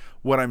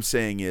 What I'm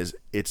saying is,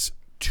 it's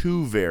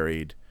too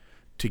varied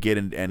to get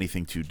into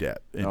anything too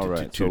depth. All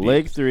right. Too So deep.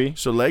 leg 3,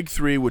 So leg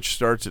 3, which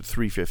starts at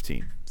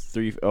 3:15.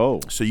 3. Oh.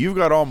 So you've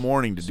got all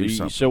morning to do So,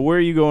 something. so where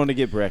are you going to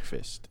get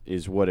breakfast?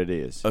 Is what it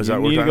is. Oh, is you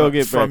that what need we're to go talking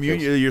get about? From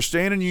breakfast. Union, you're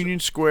staying in Union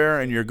Square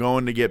and you're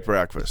going to get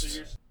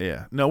breakfast.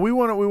 Yeah. No, we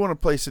want a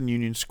place in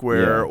Union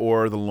Square Yeah.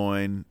 or the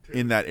Loin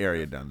in that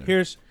area down there.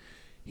 Here's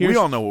We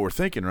all know what we're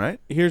thinking, right?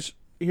 here's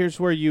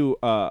where you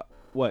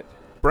what?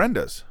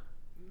 Brenda's.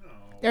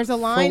 There's a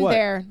line what?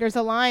 there. There's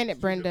a line at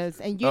Brenda's,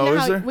 and you Oh, know is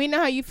how there? we know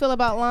how you feel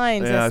about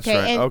lines. Yeah, SK. that's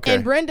right. And, Okay.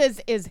 and Brenda's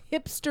is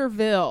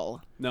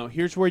Hipsterville. No,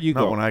 here's where you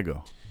Not go. when I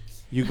go.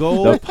 You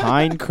go The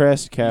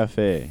Pinecrest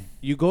Cafe.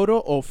 you go to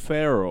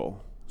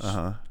O'Farrell.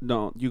 Uh-huh.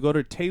 No, you go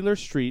to Taylor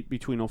Street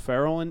between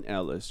O'Farrell and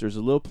Ellis. There's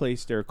a little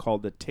place there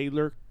called the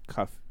Taylor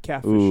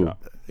Cafe Ooh,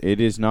 Shop.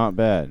 it is not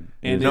bad.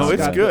 And It No, is It's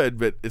it's got- good,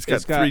 but it's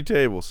got 3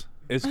 tables.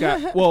 It's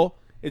got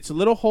it's a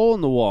little hole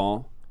in the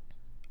wall,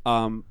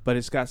 but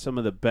it's got some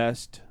of the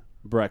best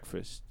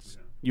breakfasts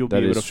you'll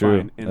That be able is to true.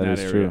 find in That that, is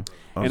area. true.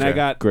 And Okay. I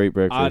got Great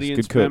breakfast. audience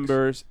Good cooks.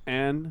 members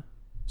and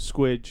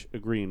Squidge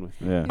agreeing with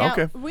me. Yeah. Now,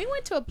 Okay. we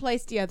went to a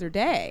place the other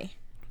day.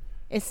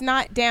 It's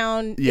not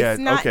down. Yeah, it's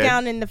not okay.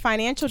 down in the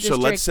financial So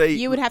district. let's say-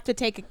 you would have to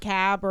take a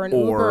cab or an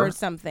Uber or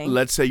something.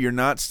 Let's say you're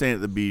not staying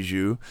at the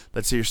Bijou.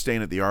 Let's say you're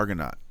staying at the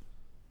Argonaut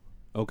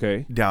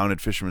Okay. down at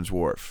Fisherman's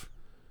Wharf.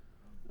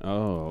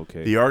 Oh,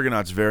 okay. The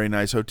Argonaut's a very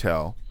nice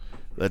hotel.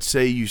 Let's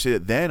say you say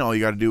that, then all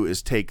you got to do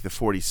is take the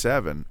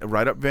 47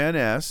 right up Van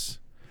Ness,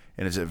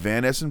 and it's at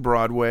Van Ness and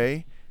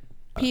Broadway.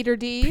 Peter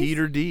D's.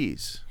 Peter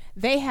D's,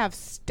 They have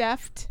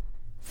stuffed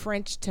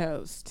French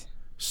toast.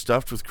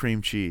 stuffed with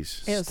cream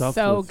cheese, It was Stuffed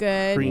so with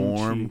good. cream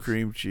warm cheese.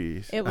 cream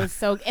cheese. It was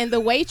so. And the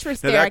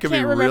waitress Now, there, that I could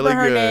can't be remember really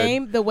her good.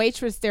 name. The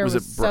waitress there was,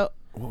 it so.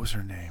 what was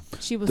her name?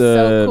 She was The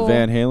so cool.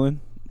 Van Halen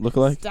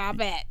lookalike.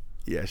 Stop it.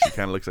 Yeah, she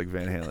kind of looks like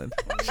Van Halen.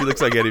 She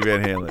looks like Eddie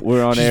Van Halen.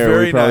 We're on She's air.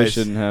 very We probably nice.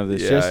 shouldn't have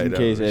this, Yeah, just I in know.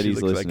 case She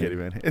Eddie's looks like listening. Eddie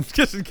Van Halen.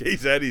 Just in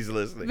case Eddie's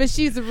listening. But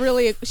she was a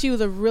really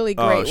great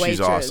Oh, she's waitress.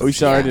 awesome. We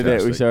saw her Yeah. today.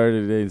 We Fantastic. saw her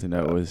today, and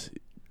that was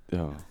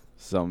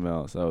something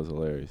else. That was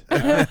hilarious. All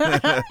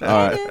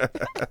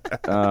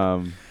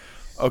right.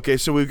 Okay,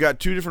 so we've got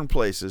 2 different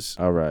places.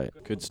 All right.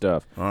 Good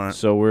stuff. All right.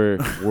 So we're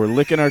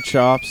licking our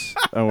chops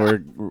and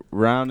we're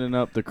rounding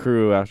up the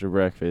crew after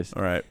breakfast.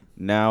 All right.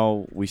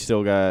 Now we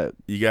still got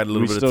You got a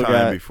little bit still of time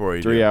got before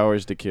you 3 do.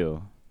 hours to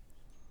kill.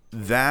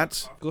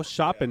 That's Go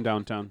shopping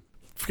downtown.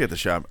 forget the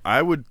shop.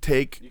 I would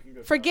take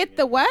Forget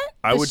the what?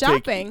 I The would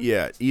shopping.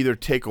 either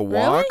take a Really?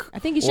 walk. I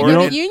think you should or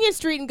go it- to Union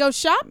Street and go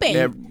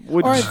shopping.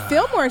 Would- Or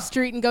Fillmore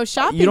Street and go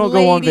shopping. You don't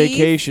go on ladies.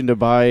 vacation to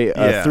buy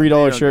Yeah, a $3 you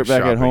don't shirt go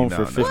back at shopping, home no,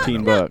 for no.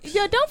 15 No, bucks.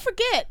 yeah, don't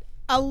forget,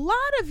 a lot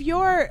of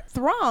your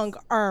throng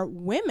are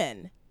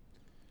women.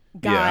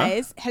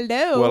 Guys,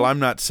 hello. Well, I'm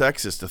not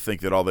sexist to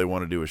think that all they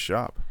want to do is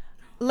shop.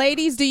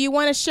 Ladies, do you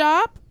want to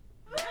shop?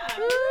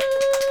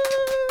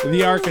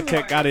 The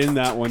architect got in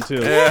that one too.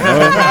 Okay.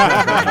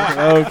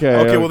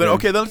 Well then,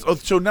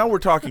 so now we're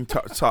talking.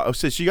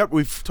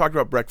 We've talked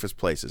about breakfast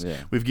places. Yeah.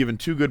 We've given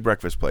 2 good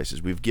breakfast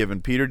places. We've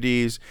given Peter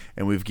D's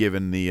and we've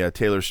given the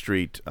Taylor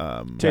Street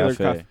Taylor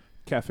Cafe.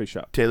 Cafe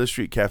Shop Taylor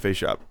Street Cafe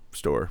Shop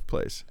store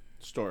place.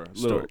 store.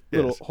 Store,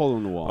 Little yes. hole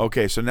in the wall.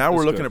 Okay, so now we're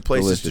That's looking good. at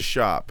places to Delicious.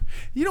 shop.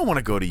 You don't want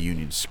to go to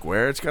Union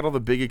Square. It's got all the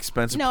big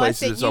expensive No, I places.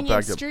 said It's all Union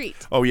packed Street.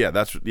 up. Oh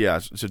yeah,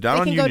 So down They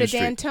on can go Union to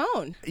Street.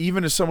 Dantone.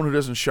 Even as someone who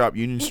doesn't shop,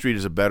 Union Street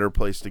is a better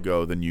place to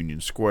go than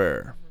Union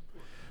Square.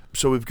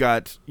 So we've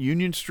got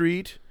Union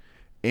Street,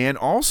 and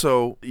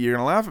also you're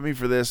gonna laugh at me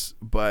for this,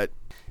 but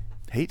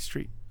Haight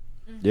Street.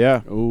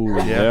 Yeah. Ooh.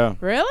 Yeah.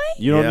 Really?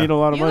 You don't Yeah. need a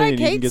lot of You money like and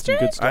you can Haight get some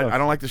good Street? stuff. I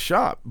don't like to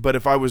shop, but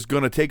if I was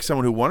going to take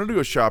someone who wanted to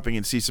go shopping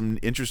and see some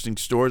interesting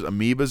stores,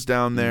 Amoeba's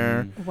down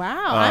there.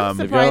 Wow, I'm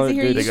They've surprised got to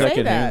hear good you say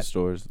secondhand that.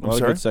 stores. A I'm lot of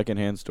sorry? good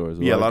secondhand stores.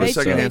 Yeah, a lot of They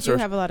secondhand do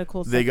stores. have a lot of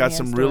cool They got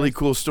some secondhand really stores.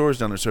 cool stores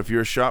down there. So if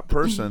you're a shop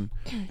person,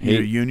 Haight.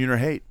 either Union or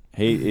Haight.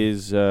 Haight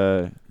is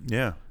Yeah.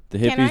 the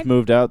Can hippies I-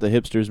 moved out, the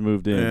hipsters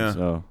moved in. Yeah.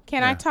 So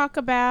Can I talk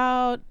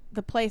about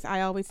the place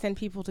I always send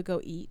people to go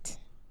eat?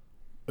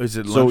 Is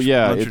it So lunch,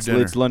 yeah, lunch or it's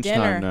dinner? it's lunchtime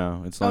Dinner.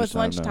 now. It's Oh,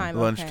 lunchtime it's lunchtime.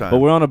 now. Lunchtime. Okay. But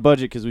we're on a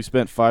budget because we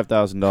spent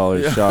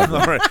 $5,000 shopping.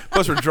 All right.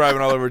 Plus, we're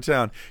driving all over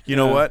town. You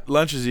know what?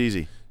 Lunch is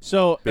easy.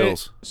 So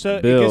Bills.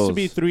 It gets to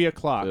be Bills.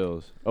 3:00.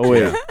 Bills. Oh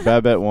wait,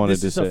 Babette wanted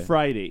This to is say a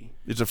Friday.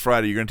 It's a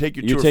Friday. You're going to take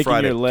your you're tour taking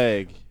Friday. your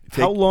leg.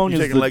 Take- How long you're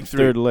is taking the leg 3.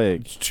 third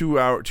leg? It's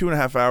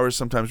 2.5 hours.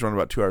 Sometimes around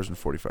about 2 hours and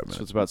 45 minutes.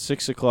 So it's about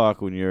 6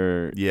 o'clock when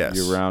you're Yes.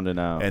 you're rounding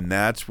out. And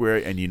that's where,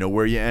 and you know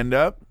where you end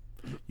up?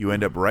 You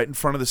end up right in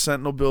front of the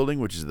Sentinel building,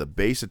 which is the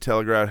base of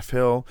Telegraph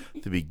Hill,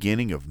 the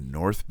beginning of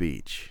North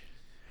Beach.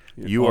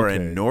 You are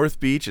in Okay.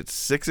 North Beach at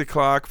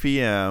 6:00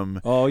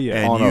 p.m. Oh yeah.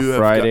 and On a you have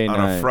Friday got,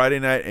 on a night. Friday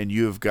night, and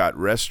you have got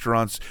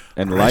restaurants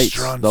and lights.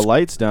 restaurants The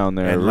lights down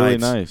there are and really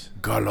lights nice.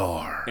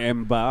 galore.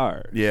 And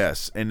bar.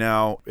 Yes, and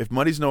now if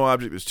money's no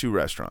object, there's 2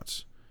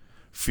 restaurants: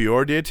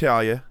 Fior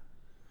d'Italia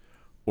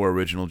or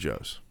Original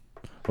Joe's.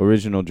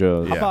 Original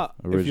Joe's. Yeah. How about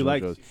if you Original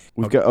like? Joe's.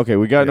 We've got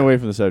we gotten Yeah. away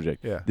from the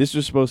subject. Yeah. This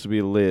was supposed to be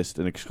a list,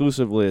 an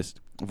exclusive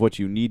list of what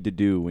you need to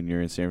do when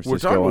you're in San We're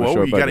Francisco talking on a about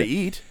short you got to budget.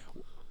 eat.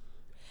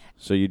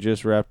 So you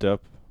just wrapped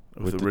up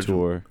with the original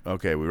tour.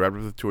 Okay, we wrapped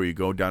up the tour. You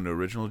go down to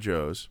Original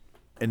Joe's,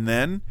 and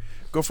then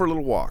go for a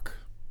little walk.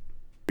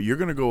 You're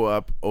going to go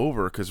up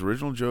over, because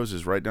Original Joe's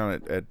is right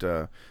down at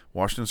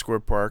Washington Square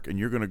Park, and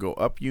you're going to go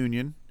up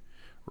Union,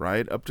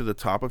 right up to the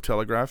top of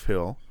Telegraph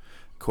Hill.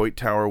 Coit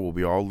Tower will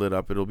be all lit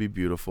up. It'll be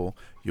beautiful.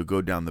 You'll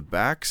go down the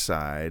back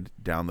side,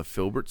 down the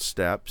Filbert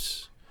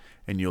Steps,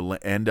 and you'll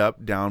end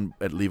up down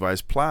at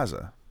Levi's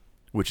Plaza,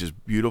 which is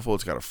beautiful.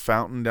 It's got a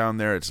fountain down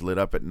there. It's lit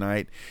up at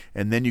night.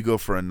 And then you go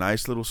for a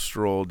nice little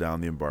stroll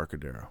down the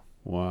Embarcadero.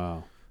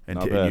 Wow. And,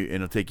 Not and bad.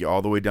 it'll take you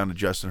all the way down to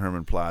Justin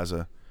Herman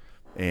Plaza.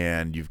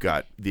 And you've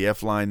got the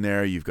F line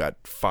there. You've got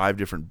 5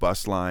 different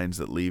bus lines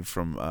that leave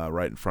from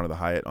right in front of the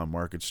Hyatt on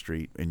Market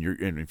Street. And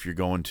if you're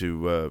going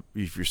to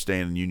if you're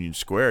staying in Union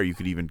Square, you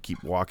could even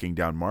keep walking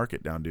down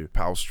Market down to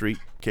Powell Street.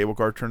 Cable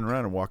car, turn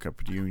around and walk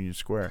up to Union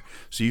Square.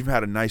 So you've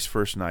had a nice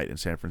first night in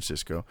San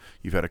Francisco.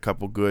 You've had a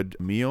couple good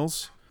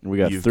meals. We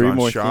got You've 3 gone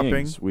more shopping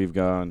things. We've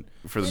gone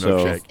for the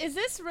So- milkshake. Is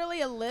this really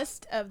a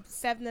list of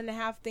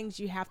 7.5 things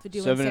you have to do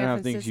in San 7.5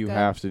 Francisco? things you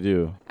have to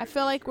do. I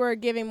feel like we're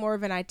giving more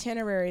of an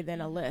itinerary than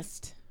a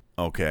list.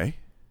 Okay.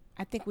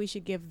 I think we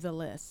should give the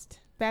list.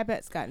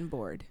 Babette's gotten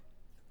bored.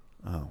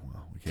 Oh,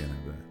 well, we can't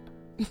have that.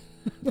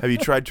 Have you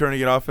tried turning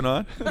it off and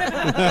on?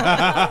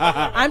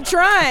 I'm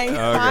trying.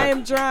 I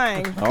am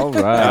trying. All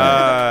right.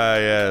 Ah,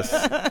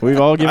 yes. We've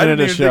all I given didn't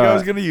it a even think I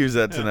was shot. going to use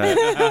that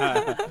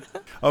tonight.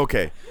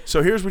 Okay,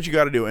 so here's what you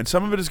got to do, and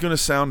some of it is going to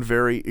sound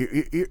very.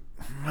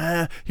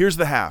 Here's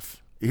the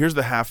half. Here's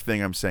the half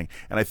thing I'm saying,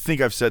 and I think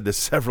I've said this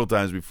several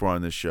times before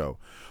on this show.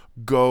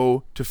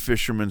 Go to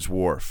Fisherman's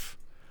Wharf,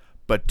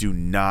 but do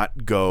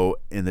not go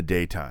in the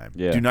daytime.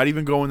 Yeah. Do not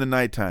even go in the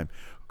nighttime.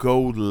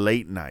 Go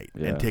late night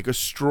Yeah. and take a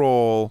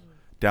stroll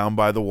down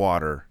by the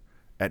water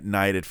at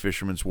night at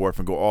Fisherman's Wharf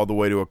and go all the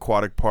way to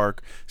Aquatic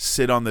Park.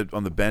 Sit on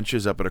the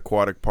benches up at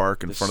Aquatic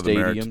Park in The front of the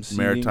stadium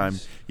maritime.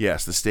 seatings.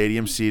 Yes, the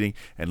stadium seating,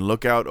 and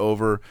look out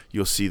over.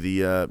 You'll see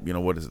the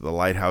what is it? The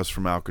lighthouse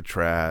from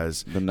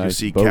Alcatraz. The You'll nice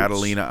see boats.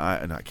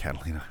 not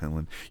Catalina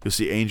Island. You'll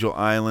see Angel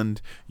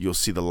Island. You'll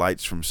see the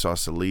lights from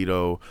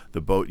Sausalito. The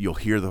boat. You'll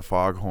hear the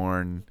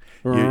foghorn.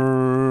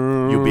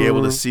 You'll be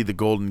able to see the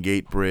Golden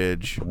Gate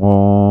Bridge. Thank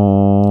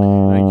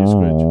you,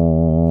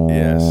 Squidge.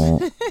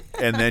 Yes.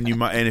 and then you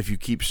might, and if you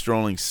keep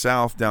strolling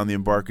south down the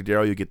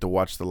Embarcadero, you get to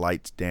watch the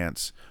lights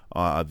dance,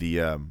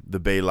 the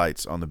bay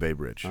lights on the Bay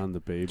Bridge. On the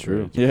Bay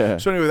True. Bridge. Yeah.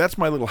 So anyway, that's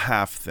my little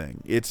half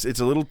thing. It's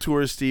a little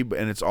touristy,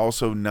 and it's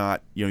also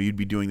not. You'd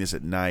be doing this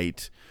at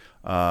night,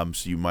 so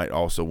you might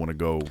also want to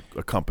go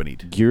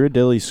accompanied.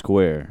 Ghirardelli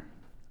Square.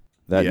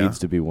 That Yeah. needs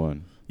to be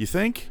one. You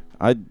think?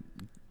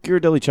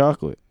 Ghirardelli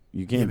chocolate.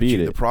 You can't but beat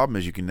The it. problem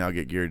is you can now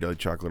get Ghirardelli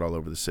chocolate all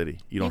over the city.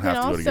 You don't have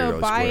to go to You can Ghirardelli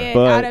also buy Square. it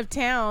But- out of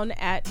town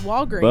at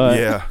Walgreens. But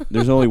Yeah.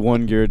 there's only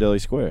one Ghirardelli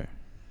Square.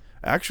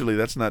 Actually,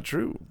 that's not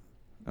true.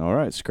 All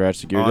right,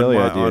 scratch the Ghirardelli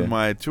idea. On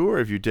my tour,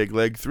 if you take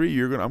leg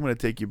 3, I'm going to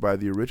take you by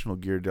the original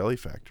Ghirardelli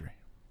factory.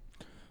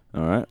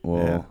 All right,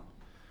 well,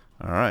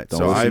 All right, Don't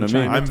so listen to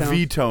me. I'm Chinatown.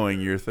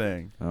 vetoing your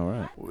thing. all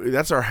right.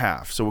 That's our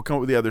half. So we'll come up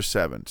with the other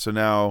 7. So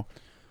now,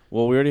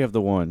 Well, we already have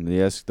the one,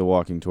 the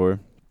walking tour,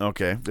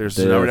 okay, there's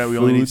The now we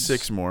only need foods,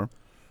 6 more.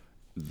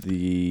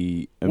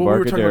 the Well, we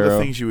were talking about the Embarcadero.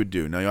 things you would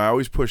do. Now, I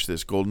always push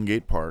this Golden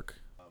Gate Park.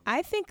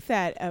 I think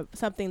that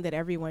something that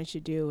everyone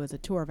should do is a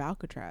tour of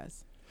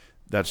Alcatraz.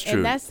 That's true.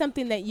 And that's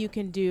something that you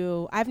can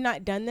do. I've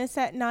not done this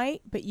at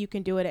night, but you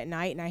can do it at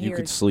night, and I You hear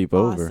could it's sleep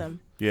awesome. over.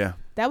 Yeah.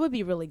 That would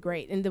be really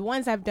great. And the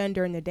ones I've done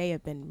during the day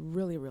have been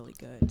really, really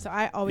good. So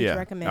I always Yeah.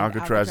 recommend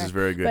Alcatraz is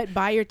very good. But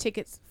buy your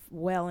tickets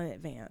well in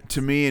advance.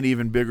 To me, an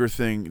even bigger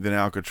thing than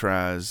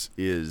Alcatraz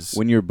is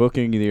When you're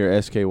booking your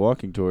SK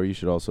walking tour, you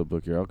should also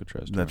book your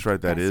Alcatraz tour. that's right.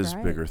 That's That's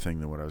right. bigger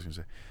thing than what I was going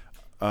to say.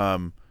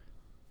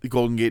 The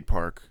Golden Gate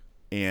Park,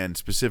 and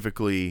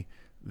specifically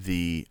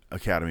the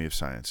Academy of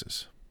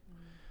Sciences.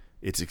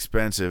 It's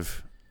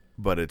expensive,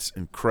 but it's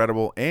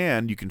incredible,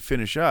 and you can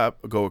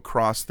go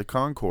across the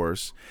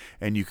concourse,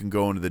 and you can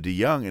go into the De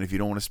Young, and if you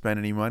don't want to spend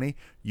any money,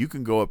 you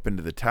can go up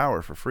into the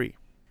tower for free.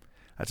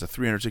 That's a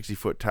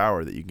 360-foot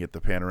tower that you can get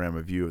the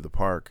panorama view of the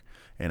park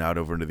and out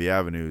over into the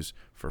avenues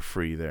for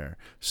free there.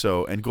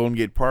 So, and Golden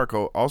Gate Park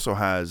also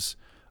has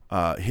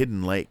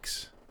hidden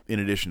lakes in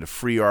addition to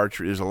free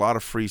archery. There's a lot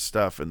of free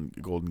stuff in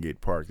Golden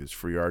Gate Park. There's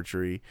free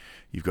archery.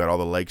 You've got all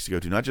the lakes to go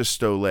to, not just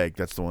Stowe Lake.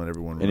 That's the one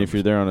everyone remembers. And if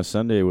you're there on a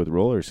Sunday with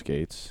roller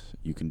skates,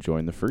 you can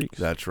join the freaks.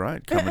 That's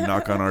right. Come and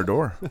knock on our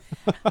door.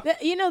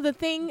 The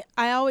thing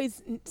I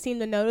always seem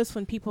to notice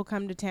when people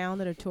come to town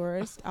that are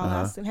tourists, I'll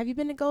ask them, have you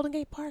been to Golden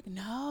Gate Park?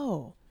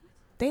 No.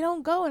 They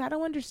don't go, and I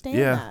don't understand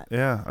that.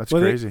 Yeah, that's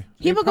Well, crazy.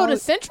 People go to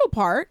Central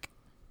Park.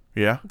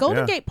 Yeah.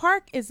 Golden yeah. Gate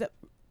Park is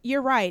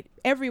you're right.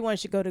 Everyone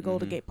should go to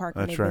Golden Gate Park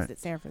when That's they right. visit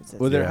San Francisco.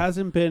 Well, there Yeah.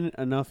 hasn't been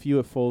enough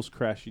UFOs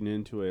crashing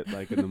into it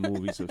like in the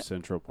movies of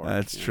Central Park.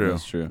 That's you know? true.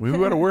 That's true. We've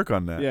got to work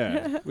on that.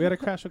 Yeah, we had to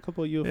crash a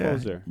couple of UFOs Yeah.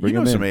 there. You Bring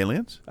know 'em some in.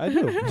 aliens. I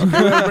do. Bring them in.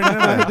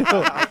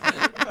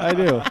 I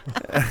do.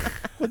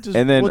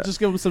 And then- we'll just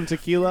give them some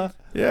tequila.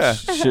 Yeah.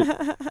 Should,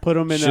 Put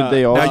them in Should a,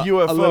 they all- Now, a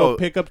UFO. little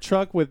pickup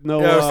truck with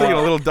no. Yeah, I was thinking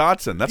a little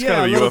Datsun. That's yeah,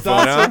 kind a of a little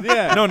UFO Datsun, now.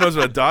 yeah. No one knows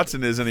what a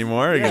Datsun is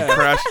anymore. You Yeah. can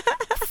crash,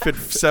 fit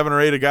 7 or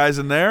 8 of guys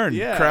in there and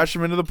Yeah. crash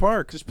them into the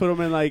park. Just put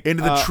them in like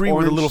Into the tree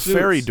with a orange little suits.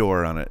 ferry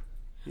door on it.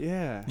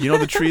 Yeah. You know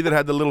the tree that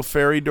had the little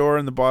ferry door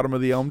in the bottom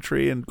of the elm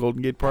tree in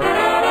Golden Gate Park?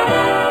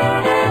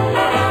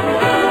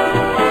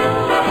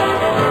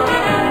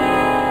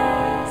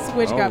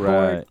 Squidge got all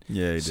bored. right.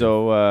 Yeah, you did.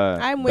 So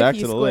I'm with back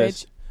you, to the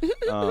Squidge.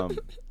 list.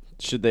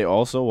 Should they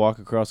also walk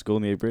across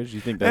Golden Gate Bridge? Do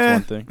you think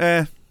that's one thing?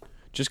 Eh,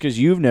 Just because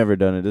you've never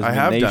done it doesn't I mean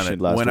have they done should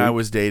it last when week. I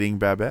was dating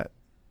Babette.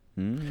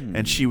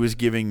 And she was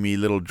giving me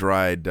little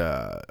dried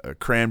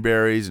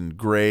cranberries and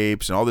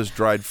grapes and all this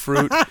dried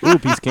fruit. Ooh,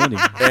 piece of candy.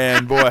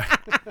 And boy,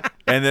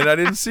 and then I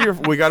didn't see her.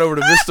 We got over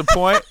to Vista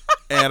Point,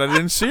 and I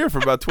didn't see her for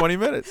about 20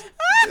 minutes.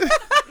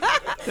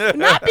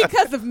 Not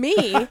because of me.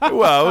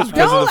 Well, it was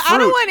because of the fruit. I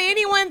don't want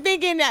anyone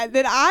thinking that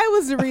I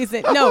was the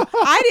reason. No,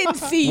 I didn't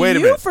see Wait a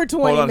you minute. for Hold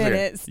 20 on a second.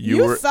 minutes. You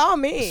You were- saw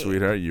me.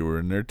 Sweetheart, you were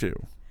in there too.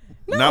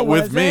 No, Not I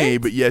with me,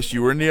 wasn't. but yes,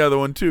 you were in the other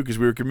one too because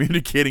we were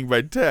communicating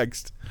by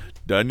text.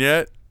 Done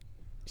yet?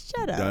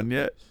 Shut up. Done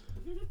yet?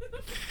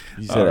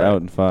 You said All right.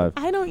 out in 5.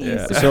 I don't Yeah.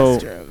 use the So-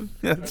 restroom.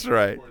 That's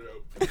right.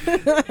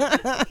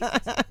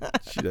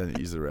 She doesn't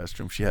use the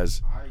restroom. She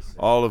has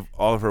all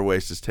of her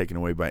waste is taken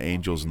away by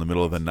angels in the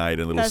middle of the night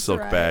in little That's silk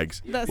right.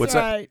 bags. That's What's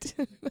right.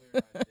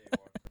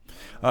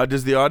 that?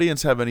 Does the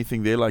audience have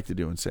anything they like to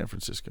do in San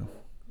Francisco?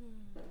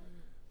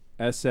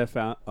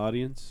 SF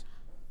audience.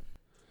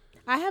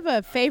 I have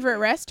a favorite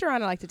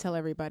restaurant I like to tell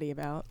everybody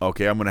about.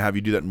 Okay, I'm going to have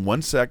you do that in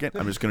 1 second.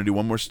 I'm just going to do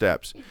one more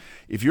steps.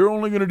 If you're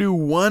only going to do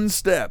 1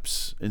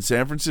 steps in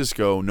San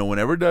Francisco, no one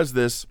ever does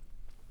this.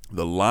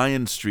 The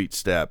Lion Street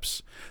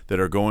steps that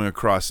are going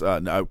across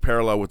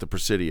parallel with the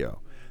Presidio.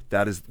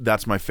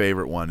 That's my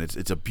favorite one.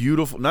 It's a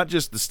beautiful, not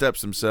just the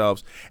steps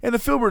themselves, and the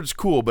Filbert's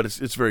cool, but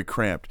it's very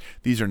cramped.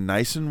 These are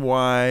nice and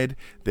wide.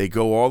 They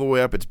go all the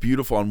way up. It's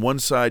beautiful. On one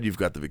side you've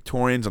got the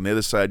Victorians, on the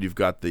other side you've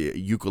got the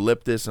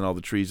eucalyptus and all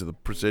the trees of the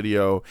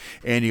Presidio,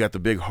 and you got the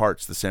big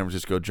hearts, the San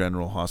Francisco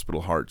General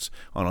Hospital hearts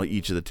on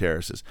each of the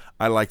terraces.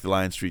 I like the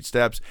Lion Street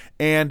steps,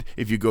 and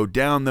if you go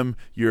down them,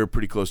 you're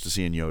pretty close to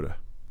seeing Yoda.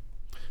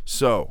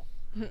 So,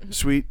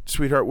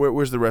 sweetheart,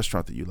 where's the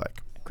restaurant that you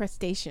like?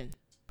 Crustacean.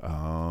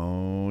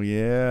 Oh,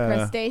 yeah.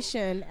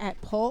 Crustacean at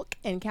Polk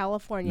in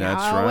California.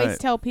 That's I always right.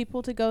 tell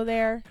people to go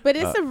there. But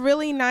it's a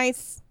really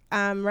nice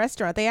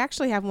restaurant. They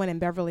actually have one in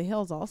Beverly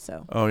Hills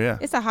also. Oh, yeah.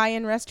 It's a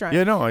high-end restaurant.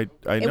 Yeah, no, I know.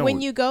 And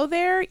when you go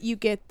there, you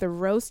get the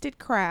roasted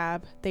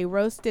crab. They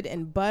roast it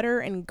in butter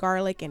and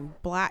garlic and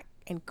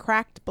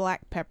cracked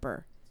black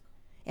pepper.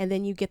 And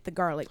then you get the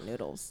garlic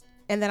noodles.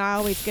 And then I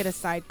always get a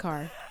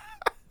sidecar.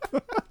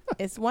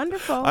 It's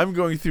wonderful. I'm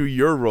going through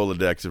your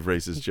Rolodex of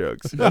racist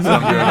jokes. That's what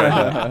I'm doing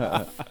right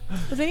now.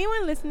 Was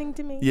anyone listening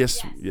to me? Yes,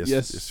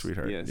 Yes.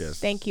 sweetheart. Yes. Yes.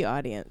 Thank you,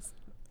 audience.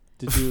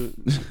 Did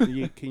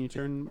you, can you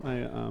turn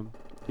my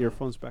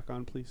earphones back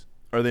on, please?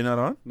 Are they not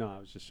on? No, I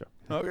was just joking.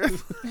 Okay.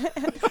 You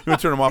want to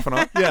turn them off and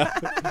on? Yeah.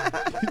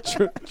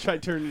 Try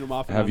turning them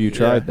off. And Have on. you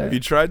tried Have that? you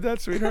tried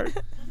that, sweetheart?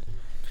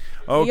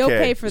 Okay. You'll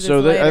pay for this So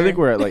later. I think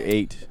we're at like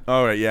 8.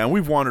 All right, yeah, and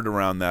we've wandered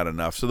around that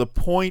enough. So the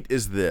point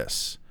is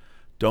this.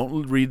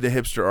 Don't read the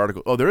hipster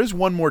article. Oh, there is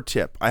one more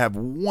tip. I have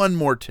one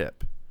more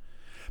tip.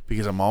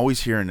 Because I'm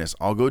always hearing this.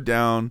 I'll go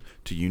down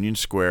to Union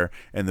Square,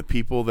 and the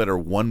people that are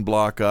one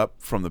block up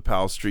from the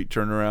Powell Street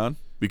turnaround,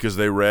 because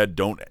they read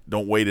don't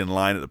wait in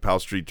line at the Powell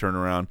Street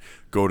turnaround,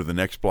 go to the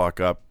next block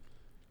up.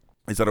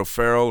 Is that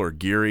O'Farrell or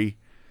Geary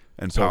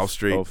and Powell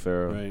Street?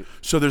 O'Farrell. Right.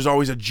 So there's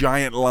always a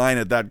giant line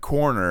at that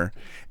corner,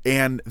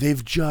 and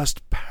they've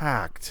just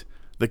packed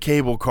the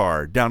cable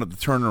car down at the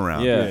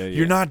turnaround. Yeah.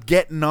 You're not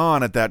getting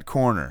on at that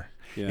corner.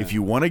 Yeah. If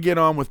you want to get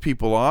on with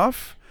people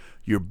off,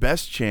 your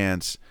best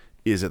chance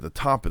is at the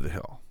top of the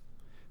hill,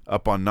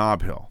 up on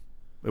Nob Hill,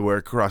 where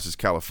it crosses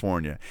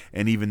California.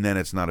 And even then,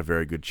 it's not a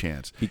very good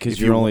chance. Because If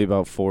you're you- only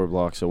about 4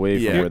 blocks away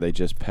Yeah. from where they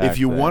just packed. If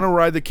you that. want to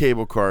ride the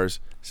cable cars,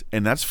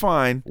 and that's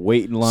fine,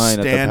 wait in line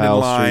at the stand in Powell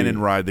line Street.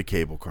 and ride the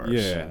cable cars.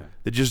 Yeah.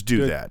 They just do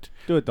Good. that.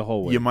 Do it the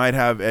whole way. You might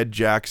have Ed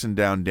Jackson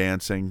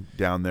dancing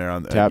down there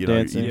on Tap you know,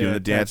 dancing? doing Yeah, the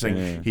tap dancing.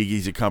 dancing.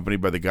 He's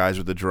accompanied by the guys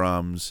with the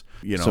drums,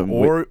 you know,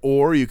 So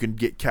or you can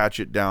catch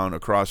it down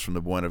across from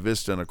the Buena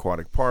Vista and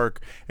Aquatic Park,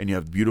 and you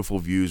have beautiful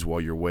views while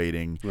you're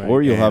waiting. Right.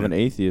 Or you'll And have an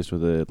atheist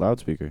with a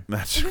loudspeaker.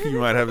 That's you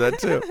might have that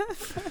too.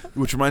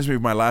 Which reminds me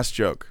of my last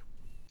joke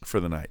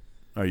for the night.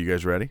 Are you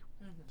guys ready?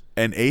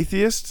 An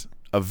atheist,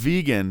 a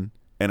vegan,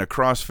 and a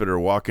CrossFitter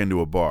walk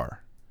into a bar.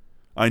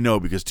 I know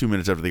because 2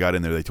 minutes after they got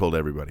in there, they told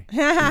everybody.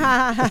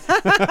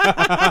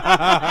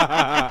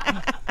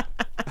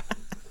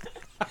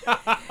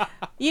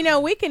 You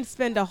know, we can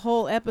spend a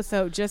whole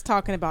episode just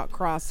talking about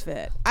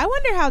CrossFit. I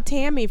wonder how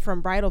Tammy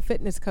from Bridal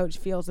Fitness Coach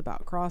feels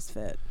about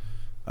CrossFit.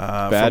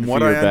 From Bad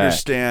what for I your back.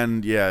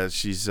 understand, yeah,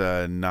 she's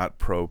not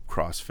pro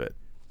CrossFit,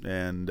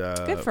 and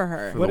Good for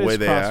her. For What the way is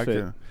they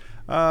CrossFit?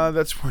 act.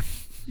 That's when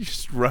you're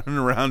just running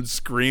around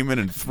screaming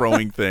and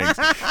throwing things.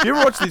 You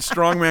ever watch the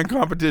strongman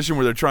competition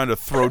where they're trying to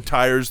throw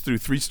tires through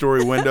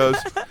 3-story windows?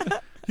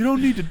 You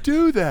don't need to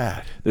do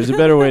that. There's a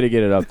better way to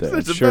get it up there.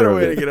 There's a Sure better of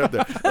way to it. get up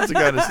there. That's the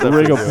kind of stuff.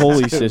 Rig we a do.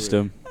 pulley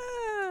system.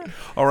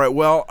 All right.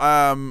 Well,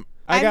 I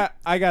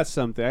got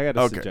something. I got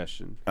a Okay.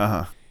 suggestion.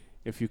 uh-huh.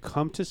 If you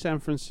come to San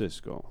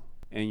Francisco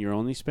and you're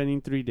only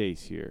spending 3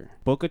 days here,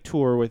 book a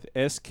tour with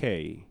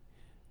SK.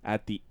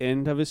 At the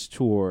end of his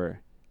tour,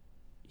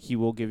 he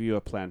will give you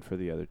a plan for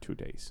the other 2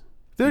 days.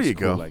 There He's you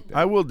cool go. like that.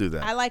 I will do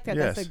that. I like that.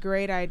 Yes. That's a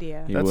great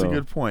idea. He That's a will.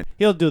 good point.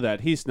 He'll do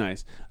that. He's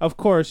nice. Of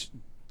course,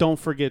 don't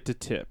forget to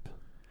tip.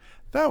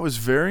 That was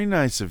very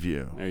nice of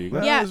you. There you go.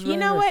 That Yeah, was you very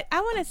know nice. what? I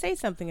want to say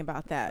something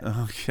about that.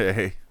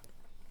 Okay.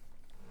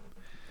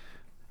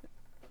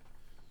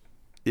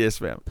 Yes,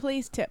 ma'am.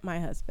 Please tip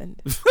my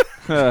husband.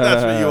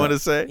 That's what you want to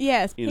say?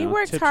 Yes, You he know,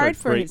 works tips are hard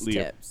for his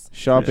greatly- tips.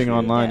 Shopping Sure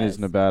online does.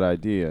 isn't a bad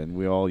idea, and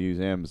we all use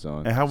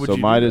Amazon. And how would so you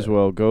do might that? as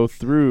well go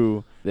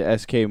through the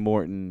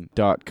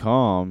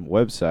skmorton.com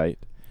website.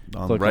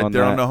 Click Right on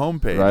there on that. the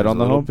homepage. Right There's on a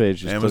the little homepage.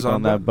 Just click Amazon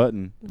on that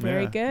button.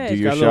 Very Yeah. good. Do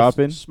your Got a little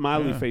shopping.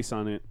 smiley Yeah. face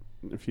on it.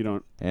 If you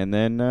don't, And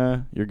then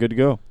you're good to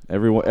go.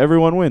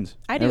 Everyone wins.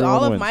 I do Everyone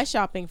all of wins. my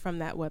shopping from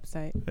that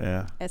website.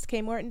 Yeah.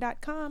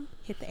 skmorton.com.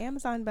 Hit the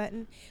Amazon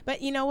button.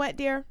 But you know what,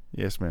 dear?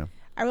 Yes, ma'am.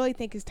 I really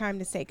think it's time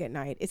to say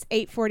goodnight. It's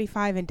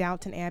 8:45 and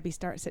Downton Abbey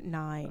starts at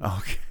 9.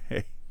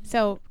 Okay.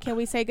 So can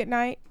we say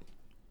goodnight?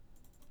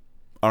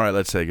 All right,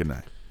 let's say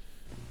goodnight.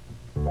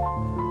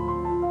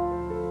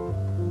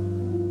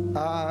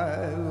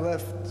 I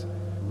left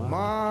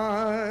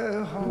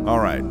my home. All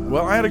right.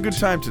 Well, I had a good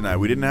time tonight.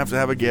 We didn't have to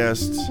have a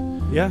guest.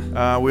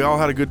 yeah. We all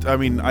had a good. I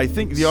mean, I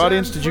think the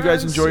audience. Did you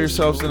guys enjoy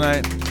yourselves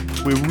tonight?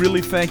 We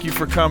really thank you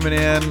for coming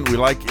in. We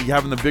like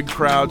having the big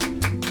crowds.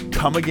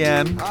 Come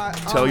again.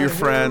 Tell your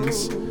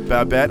friends.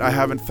 Babette, I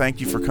haven't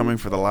thanked you for coming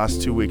for the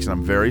last 2 weeks, and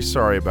I'm very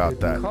sorry about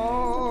that.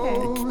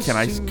 Can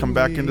I come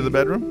back into the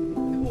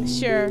bedroom?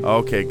 Sure.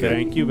 Okay, good.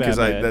 Thank you, Because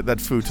Babette.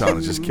 that futon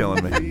is just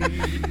killing me.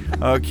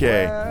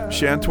 Okay,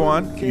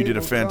 Shantuan, you did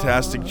a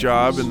fantastic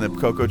job in the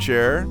Coco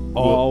chair.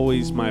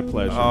 Always my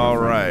pleasure. All my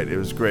friend. right, it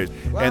was great.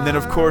 And then,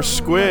 of course,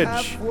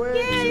 Squidge.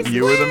 Yay,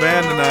 You were the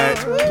man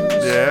tonight.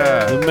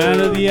 Yeah. The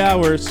man of the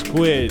hour,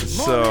 Squid.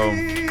 So,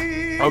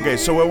 okay,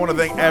 so I want to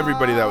thank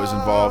everybody that was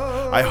involved.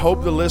 I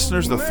hope the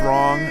listeners, the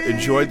throng,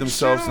 enjoyed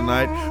themselves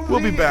tonight.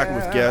 We'll be back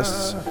with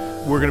guests.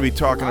 We're going to be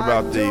talking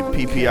about the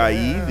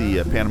PPIE,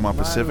 the Panama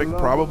Pacific,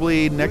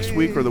 probably next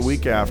week or the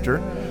week after.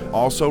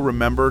 Also,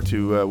 remember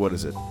to, what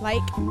is it?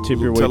 Like, Tip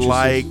your To waitresses.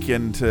 like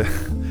and to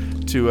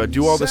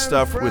do all this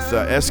stuff with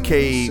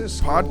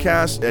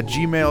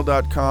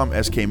skpodcast@gmail.com,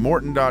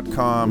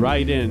 skmorton.com.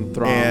 Write in,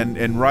 Throm.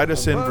 And write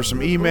us in for some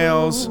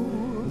emails.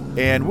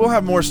 And we'll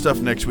have more stuff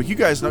next week. You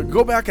guys know,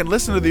 go back and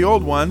listen to the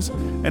old ones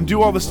and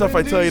do all the stuff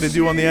I tell you to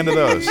do on the end of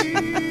those.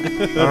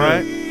 All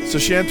right? So,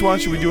 Shantuan,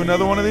 should we do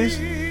another one of these?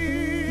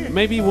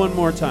 Maybe one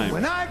more time.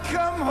 When I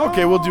come home,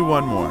 Okay, we'll do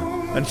one more.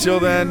 Until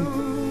then,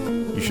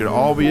 you should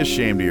all be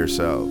ashamed of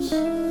yourselves.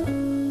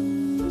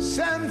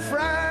 San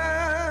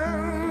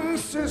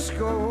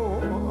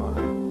Francisco,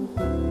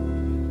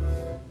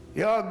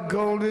 your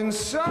golden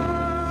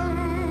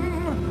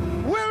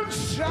sun will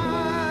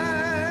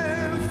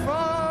shine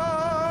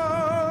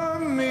for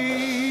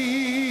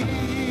me.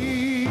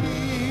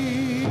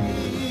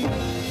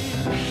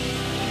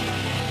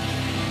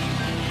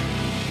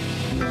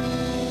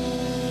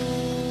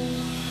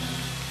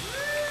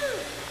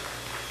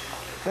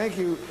 Thank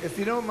you. If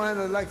you don't mind,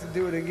 I'd like to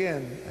do it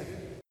again.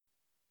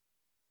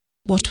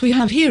 What we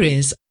have here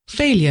is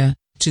failure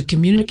to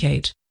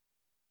communicate.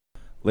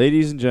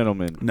 Ladies and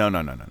gentlemen, No.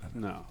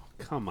 No,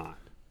 come on.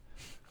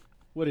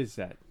 What is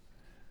that?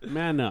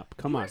 Man up.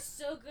 Come on. You're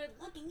so good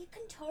looking. You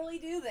can totally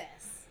do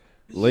this.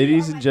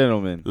 ladies and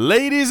gentlemen,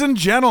 Ladies and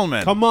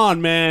gentlemen. Come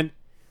on, man.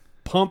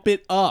 Pump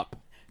it up.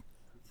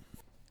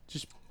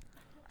 Just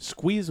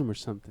squeeze them or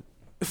something.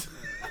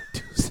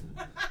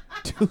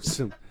 Do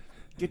some.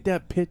 Get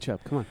that pitch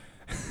up. Come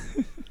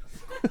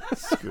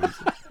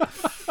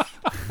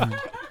on.